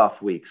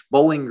playoff weeks,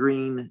 Bowling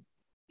Green,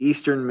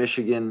 Eastern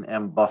Michigan,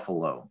 and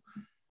Buffalo.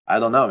 I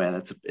don't know,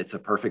 man. It's a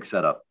perfect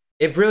setup.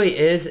 It really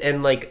is.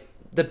 And like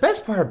the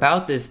best part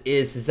about this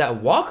is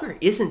that Walker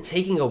isn't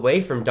taking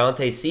away from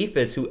Dante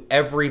Cephas, who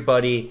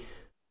everybody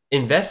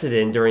invested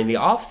in during the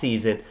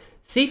offseason.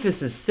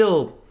 Cephas is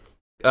still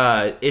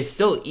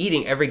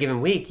eating every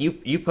given week.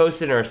 You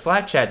posted in our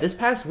Slack chat this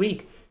past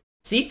week,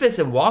 Cephas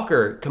and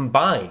Walker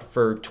combined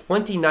for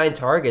 29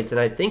 targets,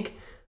 and I think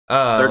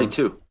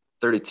 32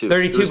 by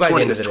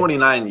the end of the day.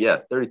 29, yeah,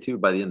 32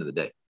 by the end of the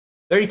day.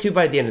 32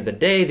 by the end of the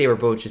day. They were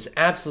both just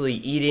absolutely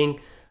eating.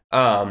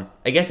 I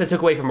guess I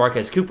took away from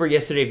Marquez Cooper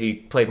yesterday. If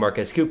you played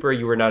Marquez Cooper,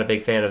 you were not a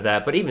big fan of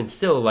that, but even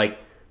still, like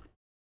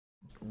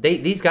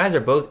these guys are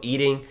both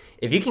eating.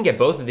 If you can get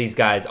both of these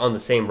guys on the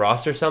same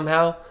roster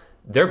somehow,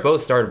 they're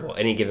both startable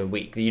any given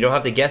week. You don't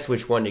have to guess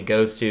which one it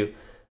goes to.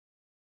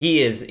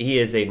 He is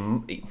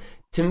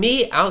to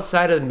me,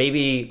 outside of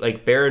maybe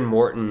like Baron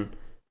Morton,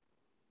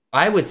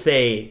 I would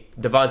say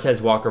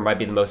Devontae Walker might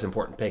be the most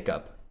important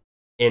pickup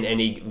in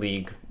any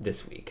league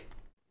this week.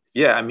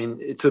 Yeah, I mean,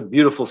 it's a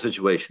beautiful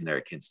situation there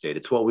at Kent State.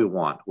 It's what we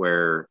want,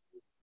 where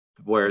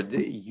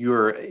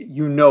you're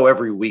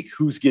every week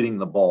who's getting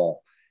the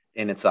ball,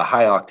 and it's a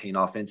high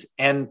octane offense,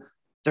 and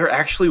they're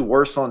actually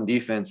worse on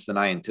defense than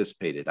I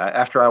anticipated.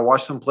 After I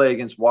watched them play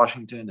against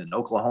Washington and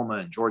Oklahoma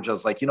and Georgia, I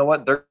was like, you know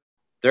what,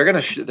 they're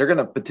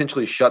gonna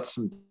potentially shut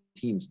some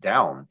teams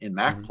down in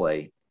MAC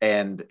play,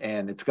 and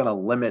it's gonna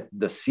limit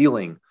the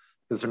ceiling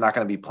because they're not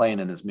going to be playing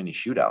in as many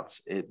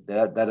shootouts.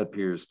 That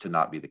appears to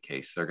not be the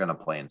case. They're going to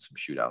play in some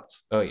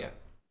shootouts. Oh yeah.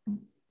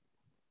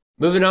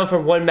 Moving on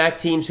from one MAC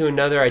team to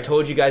another, I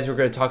told you guys we're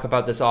going to talk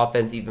about this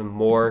offense even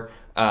more,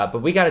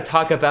 but we got to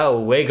talk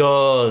about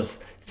Wiggles.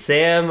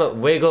 Sam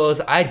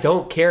Wiggles. I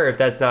don't care if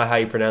that's not how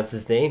you pronounce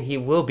his name. He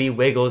will be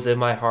Wiggles in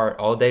my heart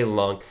all day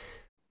long.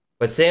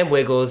 But Sam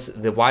Wiggles,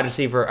 the wide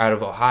receiver out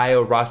of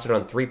Ohio, rostered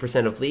on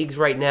 3% of leagues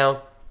right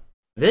now.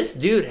 This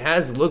dude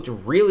has looked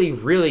really,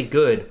 really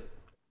good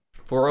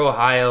for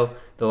Ohio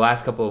the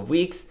last couple of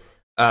weeks.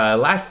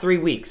 Last 3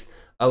 weeks.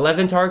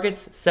 11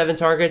 targets, 7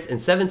 targets, and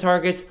 7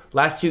 targets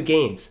last 2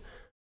 games.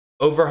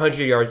 Over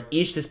 100 yards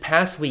each. This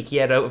past week, he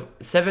had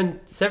 7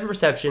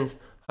 receptions,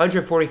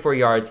 144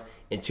 yards,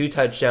 and 2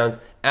 touchdowns.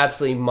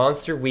 Absolutely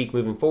monster week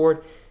moving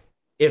forward.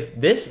 If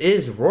this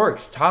is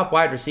Rourke's top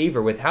wide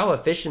receiver with how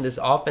efficient this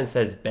offense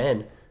has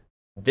been,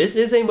 this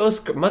is a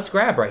must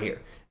grab right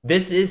here.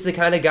 This is the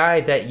kind of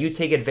guy that you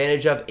take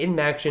advantage of in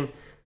action.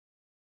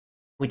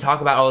 We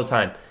talk about all the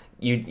time.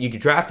 You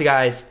draft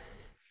guys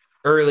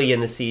early in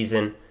the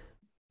season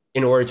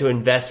in order to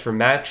invest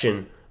for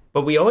action,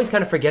 but we always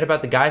kind of forget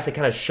about the guys that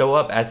kind of show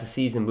up as the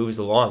season moves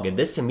along. And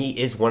this to me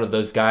is one of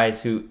those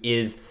guys who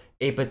is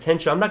a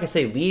potential, I'm not going to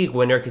say league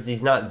winner because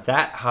he's not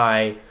that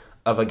high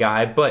of a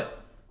guy,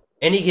 but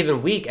any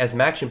given week as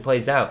action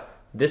plays out,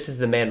 this is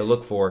the man to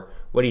look for.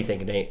 What do you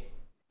think, Nate?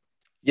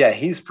 Yeah,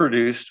 he's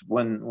produced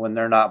when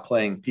they're not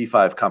playing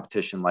P5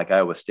 competition like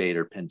Iowa State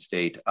or Penn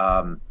State.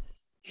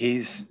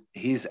 He's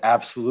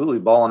absolutely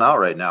balling out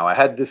right now. I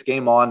had this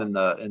game on in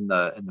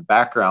the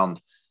background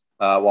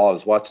while I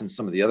was watching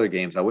some of the other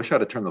games. I wish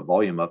I'd have turned the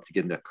volume up to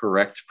get the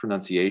correct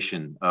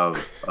pronunciation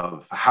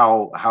of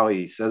how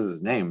he says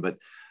his name. But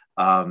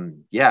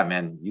yeah,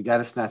 man, you got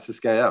to snatch this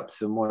guy up.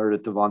 Similar to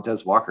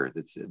Devontae Walker.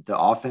 The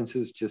offense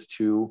is just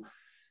too.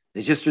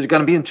 They just are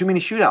going to be in too many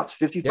shootouts.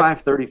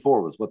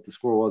 55-34 was what the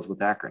score was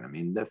with Akron. I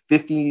mean, the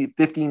 50,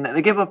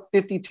 they gave up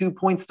 52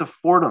 points to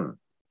Fordham.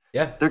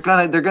 Yeah, they're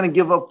gonna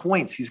give up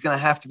points. He's gonna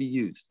have to be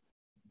used.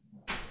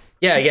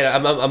 Yeah,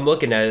 again, I'm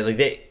looking at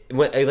it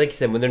like you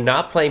said, when they're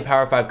not playing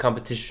Power 5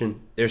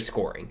 competition, they're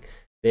scoring.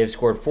 They have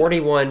scored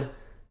 41,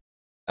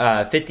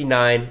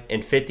 59,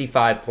 and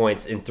 55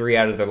 points in 3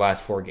 out of their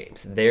last 4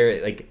 games.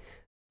 There's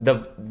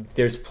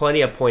plenty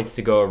of points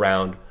to go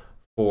around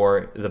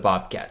for the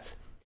Bobcats.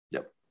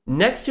 Yep.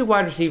 Next 2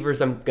 wide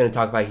receivers I'm going to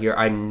talk about here,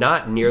 I'm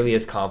not nearly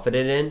as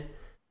confident in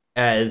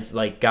as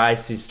like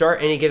guys who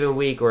start any given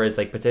week or as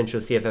like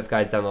potential CFF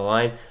guys down the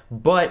line,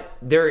 but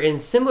they're in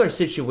similar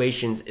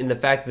situations in the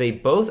fact that they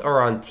both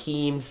are on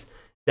teams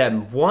that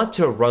want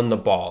to run the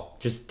ball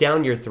just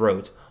down your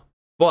throat,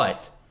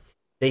 but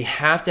they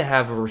have to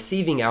have a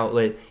receiving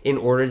outlet in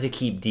order to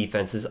keep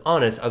defenses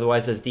honest.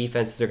 Otherwise, those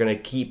defenses are going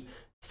to keep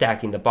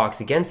stacking the box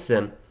against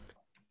them.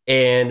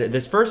 And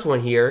this first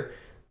one here,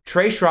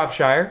 Trey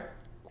Shropshire,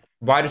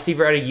 wide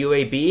receiver out of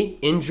UAB,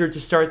 injured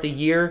to start the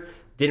year,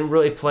 didn't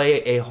really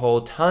play a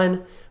whole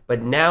ton,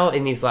 but now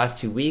in these last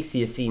 2 weeks,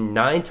 he has seen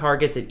 9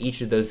 targets in each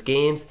of those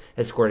games,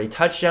 has scored a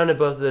touchdown in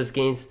both of those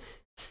games,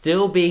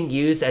 still being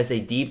used as a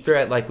deep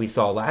threat like we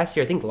saw last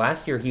year. I think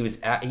last year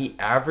he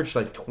averaged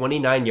like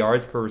 29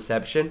 yards per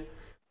reception.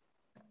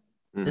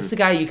 Mm-hmm. This is a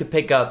guy you could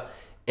pick up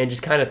and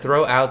just kind of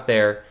throw out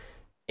there.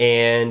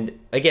 And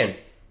again,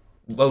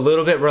 a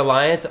little bit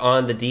reliant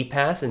on the deep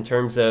pass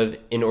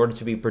in order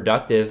to be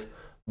productive,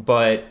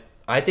 but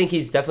I think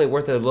he's definitely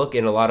worth a look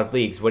in a lot of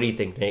leagues. What do you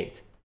think,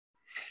 Nate?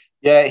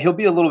 Yeah, he'll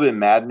be a little bit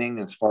maddening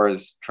as far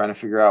as trying to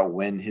figure out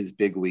when his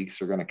big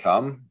weeks are going to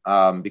come,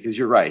 because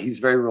you're right. He's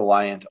very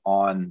reliant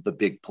on the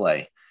big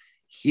play.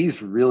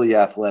 He's really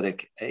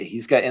athletic.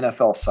 He's got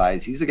NFL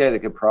size. He's a guy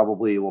that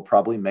will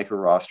probably make a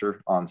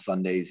roster on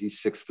Sundays.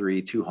 He's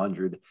 6'3",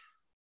 200.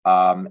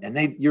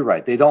 And you're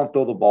right. They don't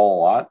throw the ball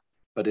a lot,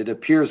 but it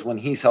appears when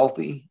he's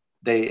healthy,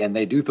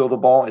 they do throw the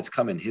ball, it's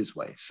coming his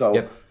way. So,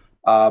 yep.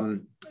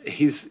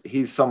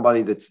 He's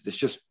somebody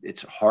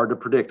it's hard to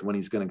predict when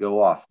he's going to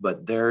go off,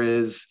 but there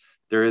is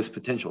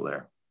potential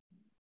there.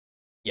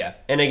 Yeah.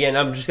 And again,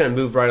 I'm just going to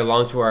move right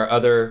along to our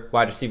other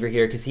wide receiver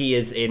here because he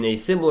is in a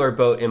similar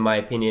boat in my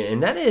opinion.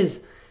 And that is,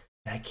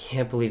 I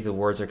can't believe the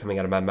words are coming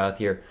out of my mouth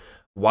here.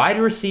 Wide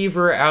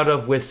receiver out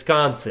of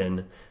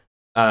Wisconsin,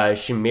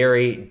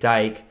 Shamari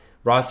Dyke,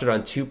 rostered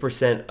on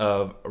 2%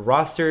 of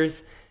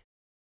rosters.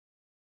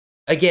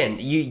 Again,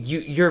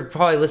 you're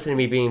probably listening to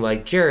me being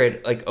like,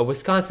 Jared, like a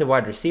Wisconsin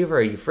wide receiver,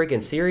 are you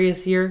freaking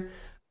serious here?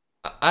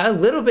 A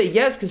little bit,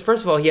 yes, because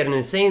first of all, he had an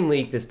insane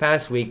week this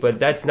past week, but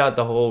that's not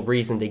the whole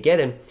reason to get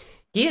him.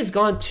 He has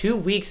gone 2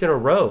 weeks in a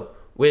row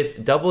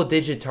with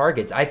double-digit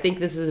targets. I think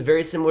this is a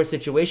very similar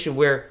situation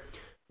where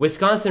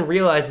Wisconsin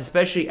realized,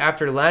 especially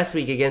after last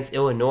week against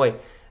Illinois,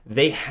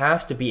 they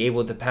have to be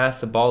able to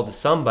pass the ball to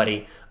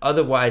somebody.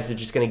 Otherwise, they're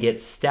just going to get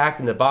stacked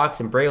in the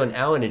box, and Braylon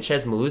Allen and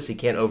Chez Mellusi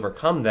can't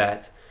overcome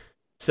that.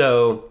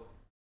 So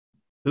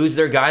who's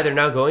their guy they're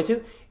now going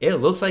to? It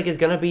looks like it's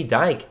going to be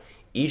Dyke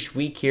each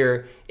week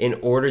here in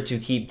order to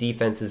keep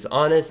defenses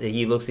honest.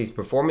 He looks like he's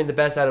performing the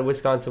best out of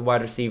Wisconsin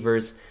wide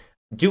receivers.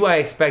 Do I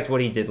expect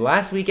what he did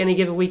last week any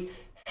given week?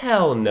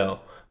 Hell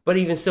no. But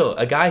even still,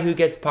 a guy who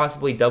gets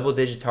possibly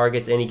double-digit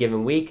targets any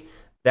given week,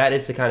 that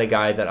is the kind of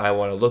guy that I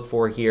want to look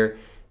for here.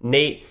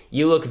 Nate,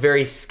 you look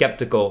very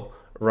skeptical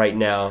right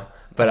now,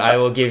 but I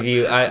will give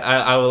you,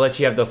 I will let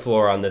you have the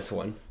floor on this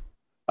one.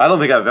 I don't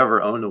think I've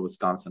ever owned a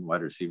Wisconsin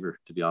wide receiver,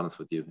 to be honest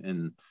with you,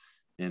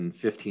 in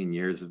 15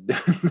 years of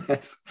doing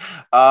this.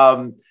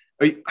 How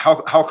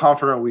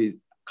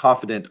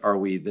confident are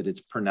we that it's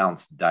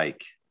pronounced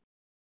Dyke?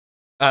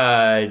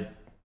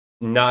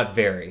 Not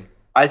very.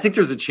 I think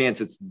there's a chance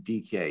it's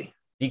DK.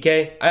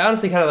 DK? I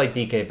honestly kind of like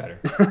DK better.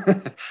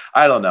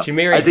 I don't know.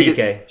 Shamiri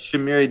DK.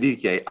 Shamiri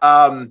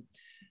DK.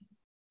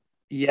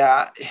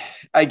 Yeah,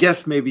 I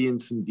guess maybe in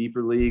some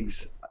deeper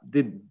leagues.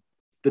 The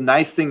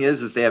nice thing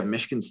is they have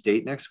Michigan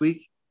State next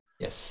week.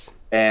 Yes.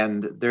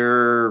 And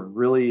there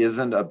really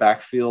isn't a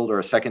backfield or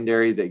a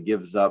secondary that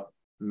gives up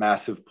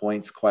massive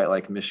points quite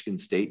like Michigan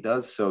State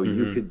does. So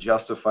you could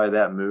justify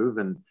that move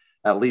and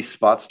at least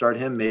spot start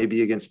him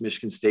maybe against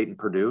Michigan State and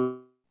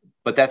Purdue.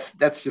 But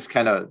that's just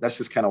kind of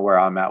where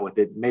I'm at with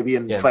it. Maybe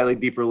in slightly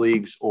deeper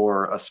leagues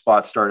or a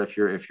spot start if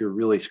you're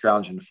really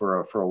scrounging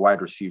for a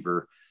wide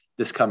receiver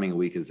this coming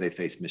week as they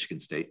face Michigan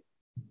State.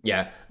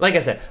 Yeah, like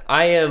I said,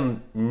 I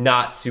am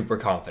not super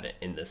confident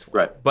in this one.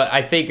 Right. But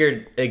I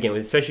figured, again,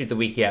 especially with the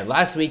week he had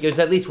last week, it was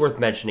at least worth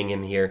mentioning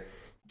him here.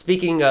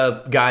 Speaking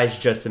of guys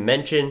just to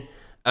mention,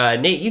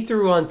 Nate, you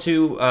threw on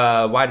two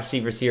wide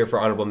receivers here for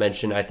honorable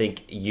mention. I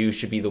think you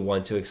should be the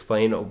one to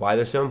explain why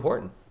they're so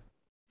important.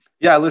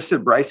 Yeah, I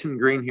listed Bryson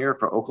Green here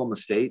for Oklahoma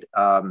State.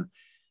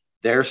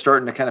 They're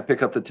starting to kind of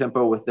pick up the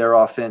tempo with their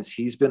offense.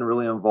 He's been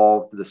really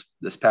involved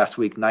this past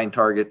week, 9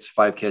 targets,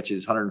 5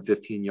 catches,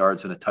 115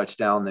 yards, and a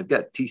touchdown. They've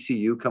got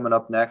TCU coming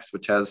up next,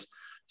 which has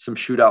some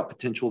shootout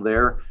potential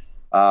there.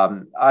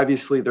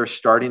 Obviously, they're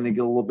starting to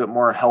get a little bit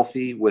more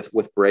healthy with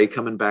Bray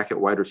coming back at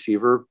wide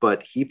receiver,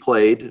 but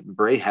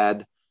Bray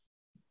had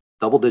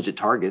double-digit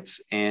targets,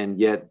 and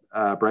yet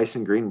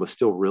Bryson Green was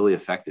still really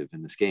effective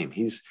in this game.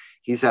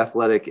 He's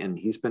athletic, and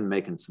he's been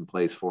making some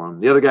plays for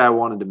him. The other guy I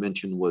wanted to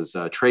mention was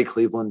Trey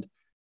Cleveland,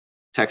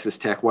 Texas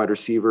Tech wide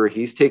receiver.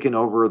 He's taken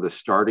over the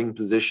starting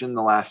position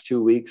the last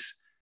 2 weeks.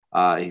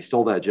 He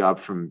stole that job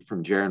from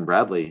Jaron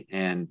Bradley,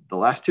 and the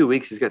last 2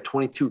 weeks he's got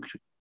 22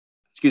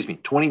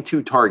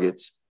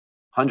 targets,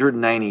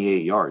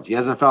 198 yards. He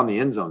hasn't found the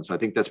end zone, so I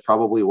think that's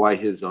probably why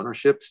his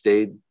ownership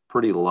stayed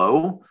pretty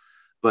low.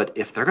 But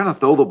if they're going to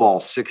throw the ball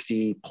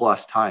 60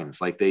 plus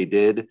times like they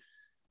did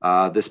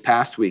this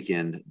past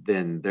weekend,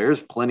 then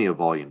there's plenty of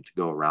volume to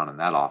go around in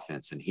that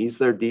offense. And he's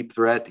their deep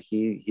threat.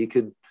 He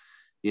could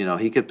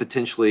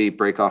potentially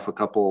break off a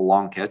couple of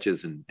long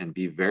catches and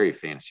be very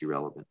fantasy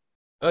relevant.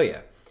 Oh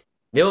yeah.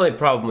 The only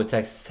problem with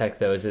Texas Tech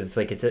though is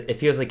it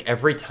feels like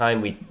every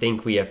time we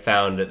think we have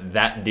found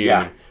that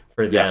dude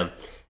for them,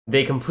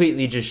 they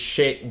completely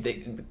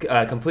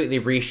completely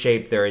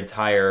reshape their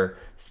entire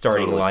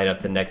starting lineup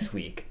the next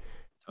week.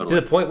 To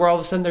the point where all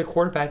of a sudden their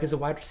quarterback is a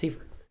wide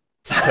receiver.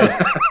 So,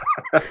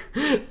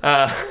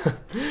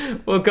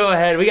 we'll go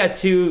ahead. We got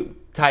 2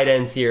 tight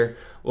ends here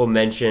we'll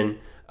mention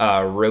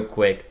real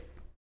quick.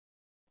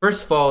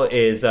 First of all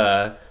is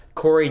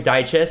Corey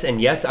Dyches, and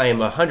yes, I am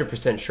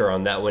 100% sure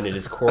on that one. It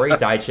is Corey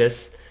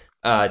Dyches,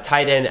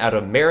 tight end out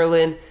of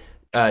Maryland,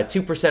 2%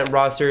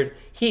 rostered.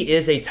 He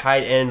is a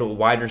tight end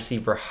wide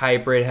receiver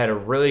hybrid, had a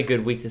really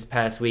good week this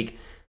past week.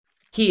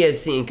 He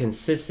has seen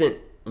consistent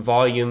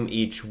volume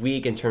each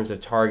week in terms of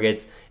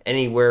targets,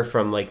 anywhere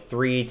from like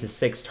 3 to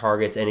 6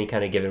 targets any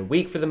kind of given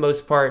week for the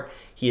most part.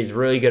 He is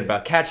really good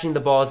about catching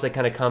the balls that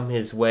kind of come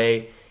his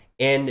way.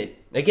 And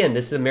again,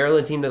 this is a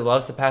Maryland team that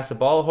loves to pass the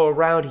ball a whole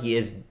round. He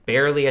is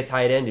barely a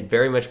tight end,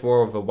 very much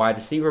more of a wide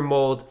receiver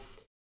mold.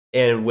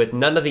 And with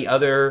none of the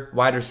other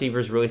wide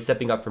receivers really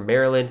stepping up for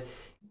Maryland,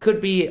 could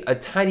be a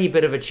tiny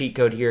bit of a cheat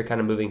code here kind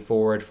of moving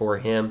forward for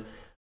him.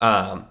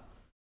 Again,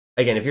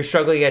 if you're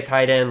struggling at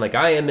tight end, like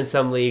I am in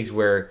some leagues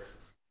where,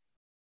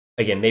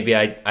 again, maybe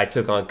I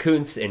took on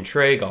Kuntz and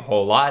Trigg a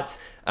whole lot.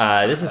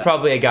 This is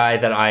probably a guy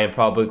that I am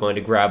probably going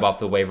to grab off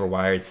the waiver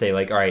wire and say,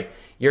 like, all right,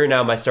 you're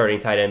now my starting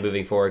tight end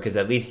moving forward because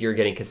at least you're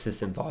getting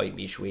consistent volume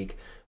each week.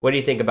 What do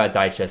you think about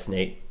Dyches,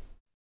 Nate?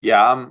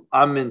 Yeah,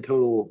 I'm in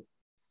total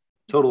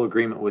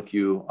agreement with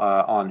you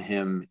on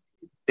him.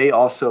 They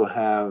also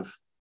have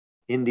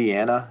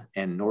Indiana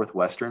and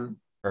Northwestern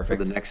for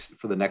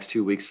the next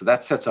 2 weeks, so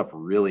that sets up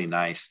really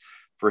nice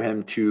for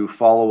him to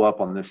follow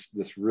up on this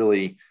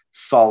really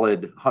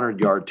solid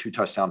 100-yard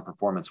 2-touchdown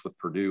performance with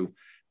Purdue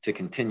to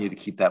continue to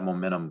keep that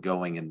momentum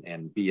going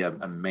and be a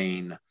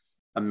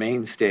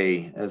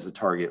mainstay as a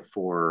target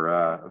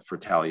for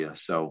Talia.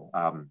 So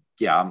I'm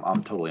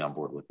totally on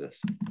board with this.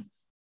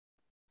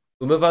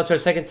 We move on to our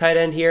second tight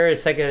end here.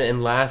 Second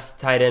and last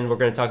tight end we're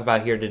going to talk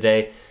about here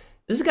today.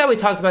 This is a guy we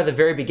talked about at the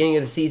very beginning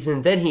of the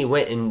season. Then he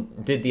went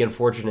and did the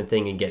unfortunate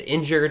thing and get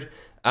injured.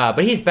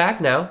 But he's back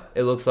now,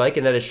 it looks like,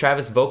 and that is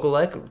Travis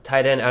Vokolek,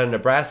 tight end out of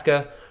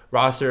Nebraska,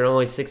 rostered at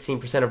only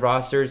 16% of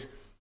rosters.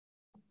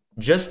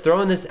 Just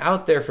throwing this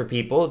out there for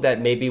people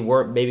that maybe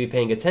weren't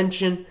paying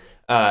attention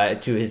to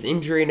his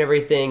injury and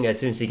everything. As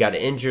soon as he got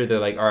injured, they're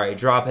like, all right,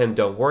 drop him,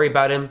 don't worry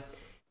about him.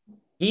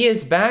 He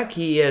is back.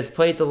 He has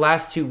played the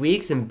last 2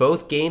 weeks. In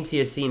both games, he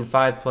has seen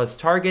 5+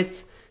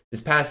 targets. This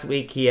past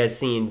week,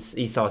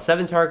 he saw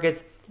 7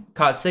 targets,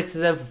 caught 6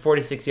 of them for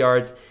 46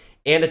 yards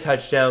and a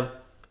touchdown.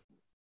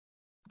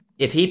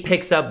 If he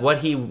picks up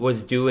what he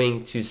was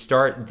doing to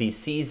start the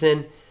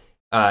season,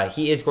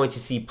 he is going to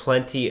see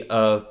plenty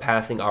of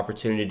passing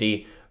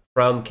opportunity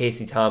from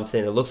Casey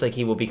Thompson. It looks like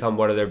he will become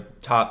one of their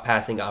top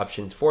passing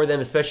options for them,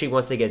 especially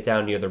once they get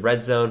down near the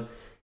red zone.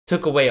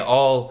 Took away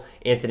all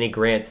Anthony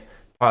Grant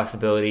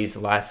possibilities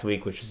last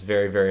week, which is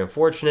very, very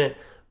unfortunate.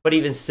 But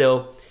even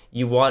still,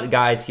 you want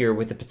guys here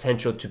with the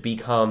potential to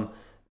become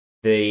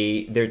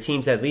their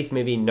team's at least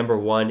maybe number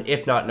 1,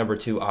 if not number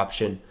 2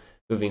 option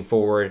moving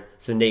forward.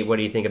 So Nate, what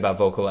do you think about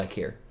Vokolek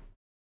here?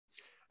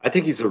 I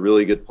think he's a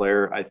really good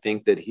player. I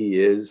think that he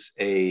is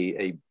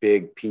a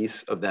big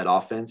piece of that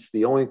offense.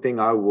 The only thing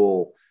I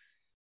will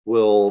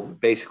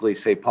basically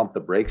say pump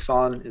the brakes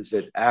on is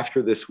that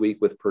after this week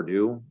with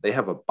Purdue, they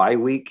have a bye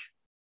week,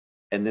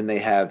 and then they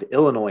have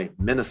Illinois,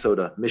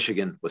 Minnesota,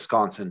 Michigan,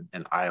 Wisconsin,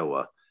 and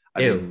Iowa. I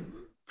mean,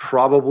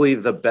 probably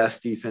the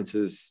best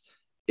defenses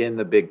in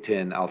the Big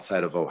Ten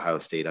outside of Ohio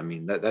State. I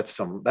mean, that's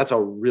a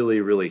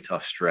really, really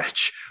tough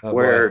stretch. I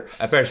better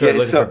start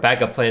looking for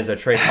backup plans at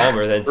Trey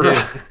Palmer then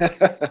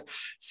too.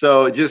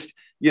 So just,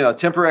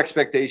 temper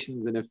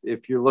expectations. And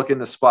if you're looking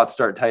to spot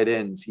start tight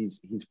ends,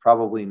 he's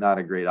probably not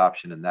a great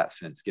option in that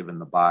sense, given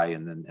the bye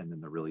and then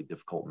the really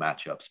difficult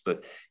matchups.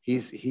 But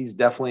he's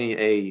definitely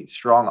a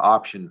strong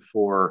option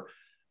for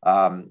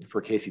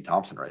Casey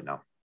Thompson right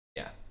now.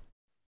 Yeah.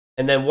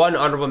 And then one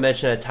honorable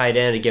mention at tight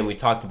end. Again, we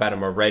talked about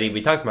him already.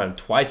 We talked about him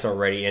twice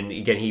already. And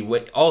again,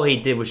 all he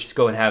did was just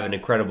go and have an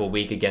incredible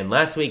week again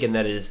last week. And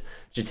that is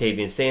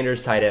Ja'Tavion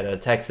Sanders, tight end out of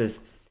Texas.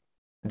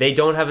 They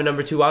don't have a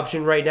number 2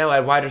 option right now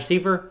at wide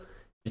receiver.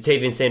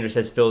 Ja'Tavion Sanders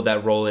has filled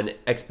that role in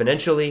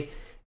exceptionally.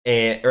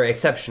 That's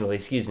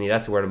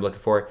the word I'm looking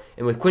for.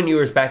 And with Quinn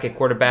Ewers back at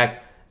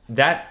quarterback,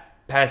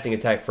 that passing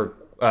attack for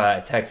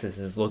Texas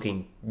is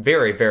looking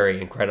very, very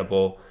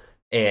incredible.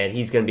 And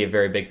he's going to be a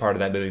very big part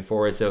of that moving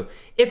forward. So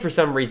if for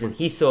some reason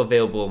he's still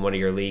available in one of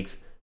your leagues,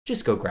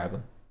 just go grab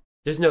him.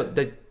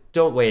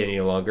 Don't wait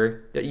any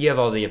longer. You have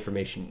all the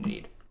information you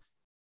need.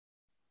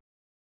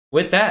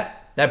 With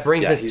that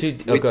brings us to...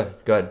 go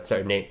ahead.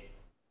 Sorry, Nate.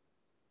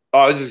 Oh,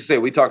 I was just going to say,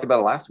 we talked about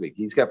it last week.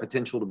 He's got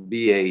potential to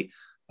be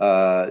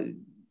a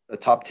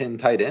top 10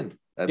 tight end.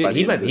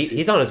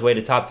 He's on his way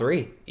to top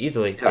 3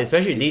 easily,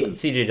 especially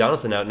CJ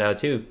Donaldson out now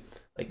too.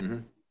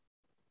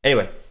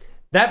 Anyway,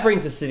 that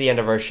brings us to the end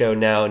of our show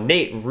now.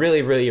 Nate,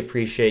 really, really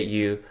appreciate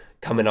you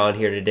coming on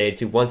here today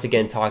to once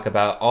again talk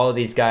about all of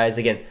these guys.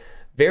 Again,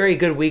 very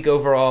good week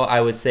overall, I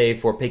would say,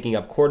 for picking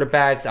up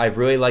quarterbacks. I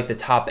really like the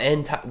top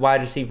end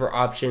wide receiver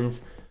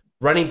options.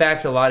 Running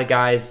backs, a lot of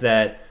guys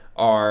that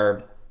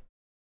are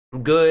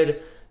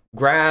good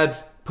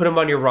grabs. Put them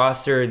on your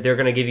roster. They're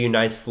going to give you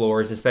nice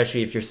floors,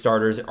 especially if your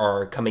starters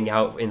are coming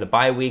out in the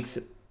bye weeks,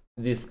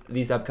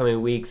 these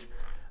upcoming weeks.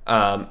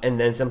 And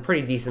then some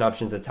pretty decent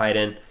options at tight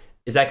end.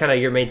 Is that kind of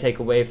your main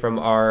takeaway from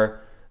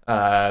our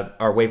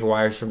waiver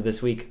wires from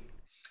this week?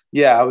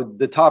 Yeah,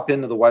 the top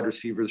end of the wide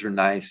receivers are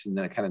nice, and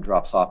then it kind of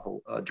drops off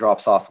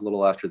a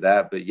little after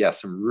that. But yeah,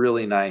 some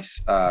really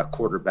nice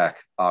quarterback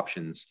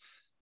options,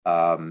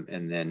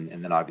 and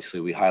then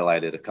obviously we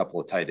highlighted a couple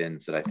of tight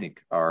ends that I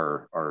think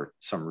are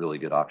some really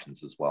good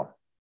options as well.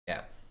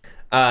 Yeah.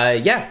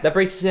 That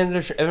brings us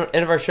to the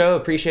end of our show.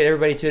 Appreciate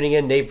everybody tuning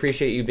in. Nate,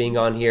 appreciate you being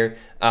on here.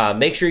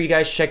 Make sure you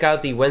guys check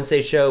out the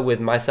Wednesday show with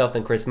myself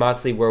and Chris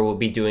Moxley, where we'll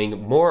be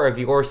doing more of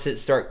your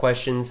sit-start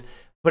questions,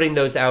 putting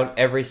those out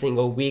every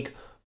single week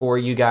for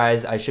you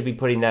guys. I should be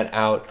putting that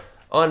out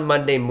on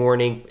Monday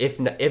morning,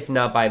 if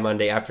not by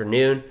Monday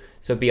afternoon.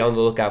 So be on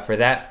the lookout for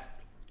that.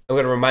 I'm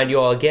going to remind you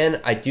all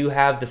again, I do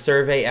have the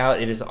survey out.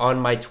 It is on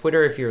my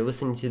Twitter if you're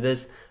listening to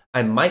this.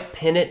 I might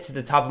pin it to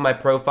the top of my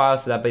profile,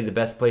 so that'll be the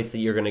best place that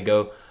you're going to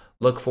go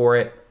look for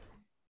it.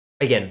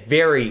 Again,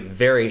 very,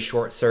 very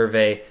short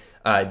survey.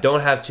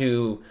 Don't have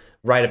to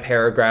write a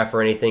paragraph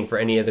or anything for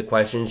any of the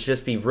questions.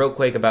 Just be real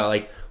quick about,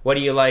 like, what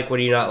do you like, what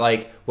do you not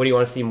like, what do you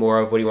want to see more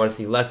of, what do you want to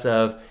see less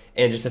of,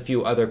 and just a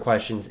few other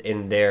questions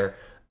in there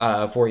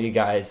for you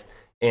guys.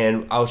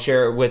 And I'll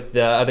share it with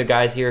the other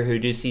guys here who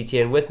do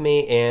CTN with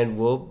me, and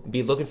we'll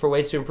be looking for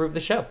ways to improve the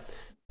show.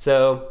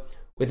 So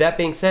with that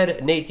being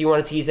said, Nate, do you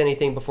want to tease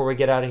anything before we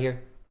get out of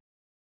here?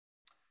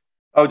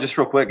 Oh, just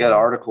real quick, got an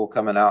article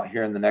coming out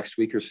here in the next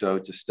week or so,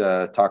 just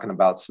talking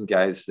about some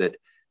guys that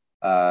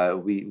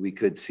we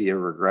could see a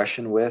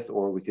regression with,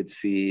 or we could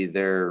see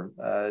their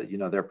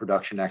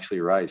production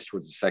actually rise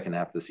towards the second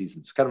half of the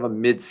season. It's kind of a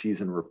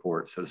mid-season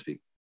report, so to speak.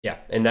 Yeah,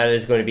 and that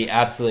is going to be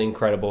absolutely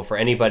incredible for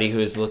anybody who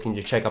is looking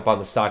to check up on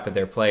the stock of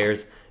their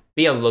players.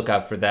 Be on the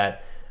lookout for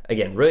that.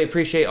 Again, really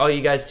appreciate all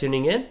you guys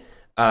tuning in.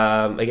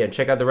 Again,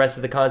 check out the rest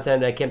of the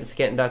content at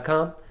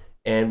campuscanton.com,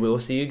 and we will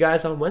see you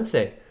guys on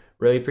Wednesday.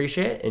 Really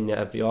appreciate it,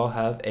 and you all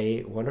have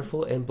a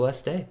wonderful and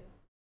blessed day.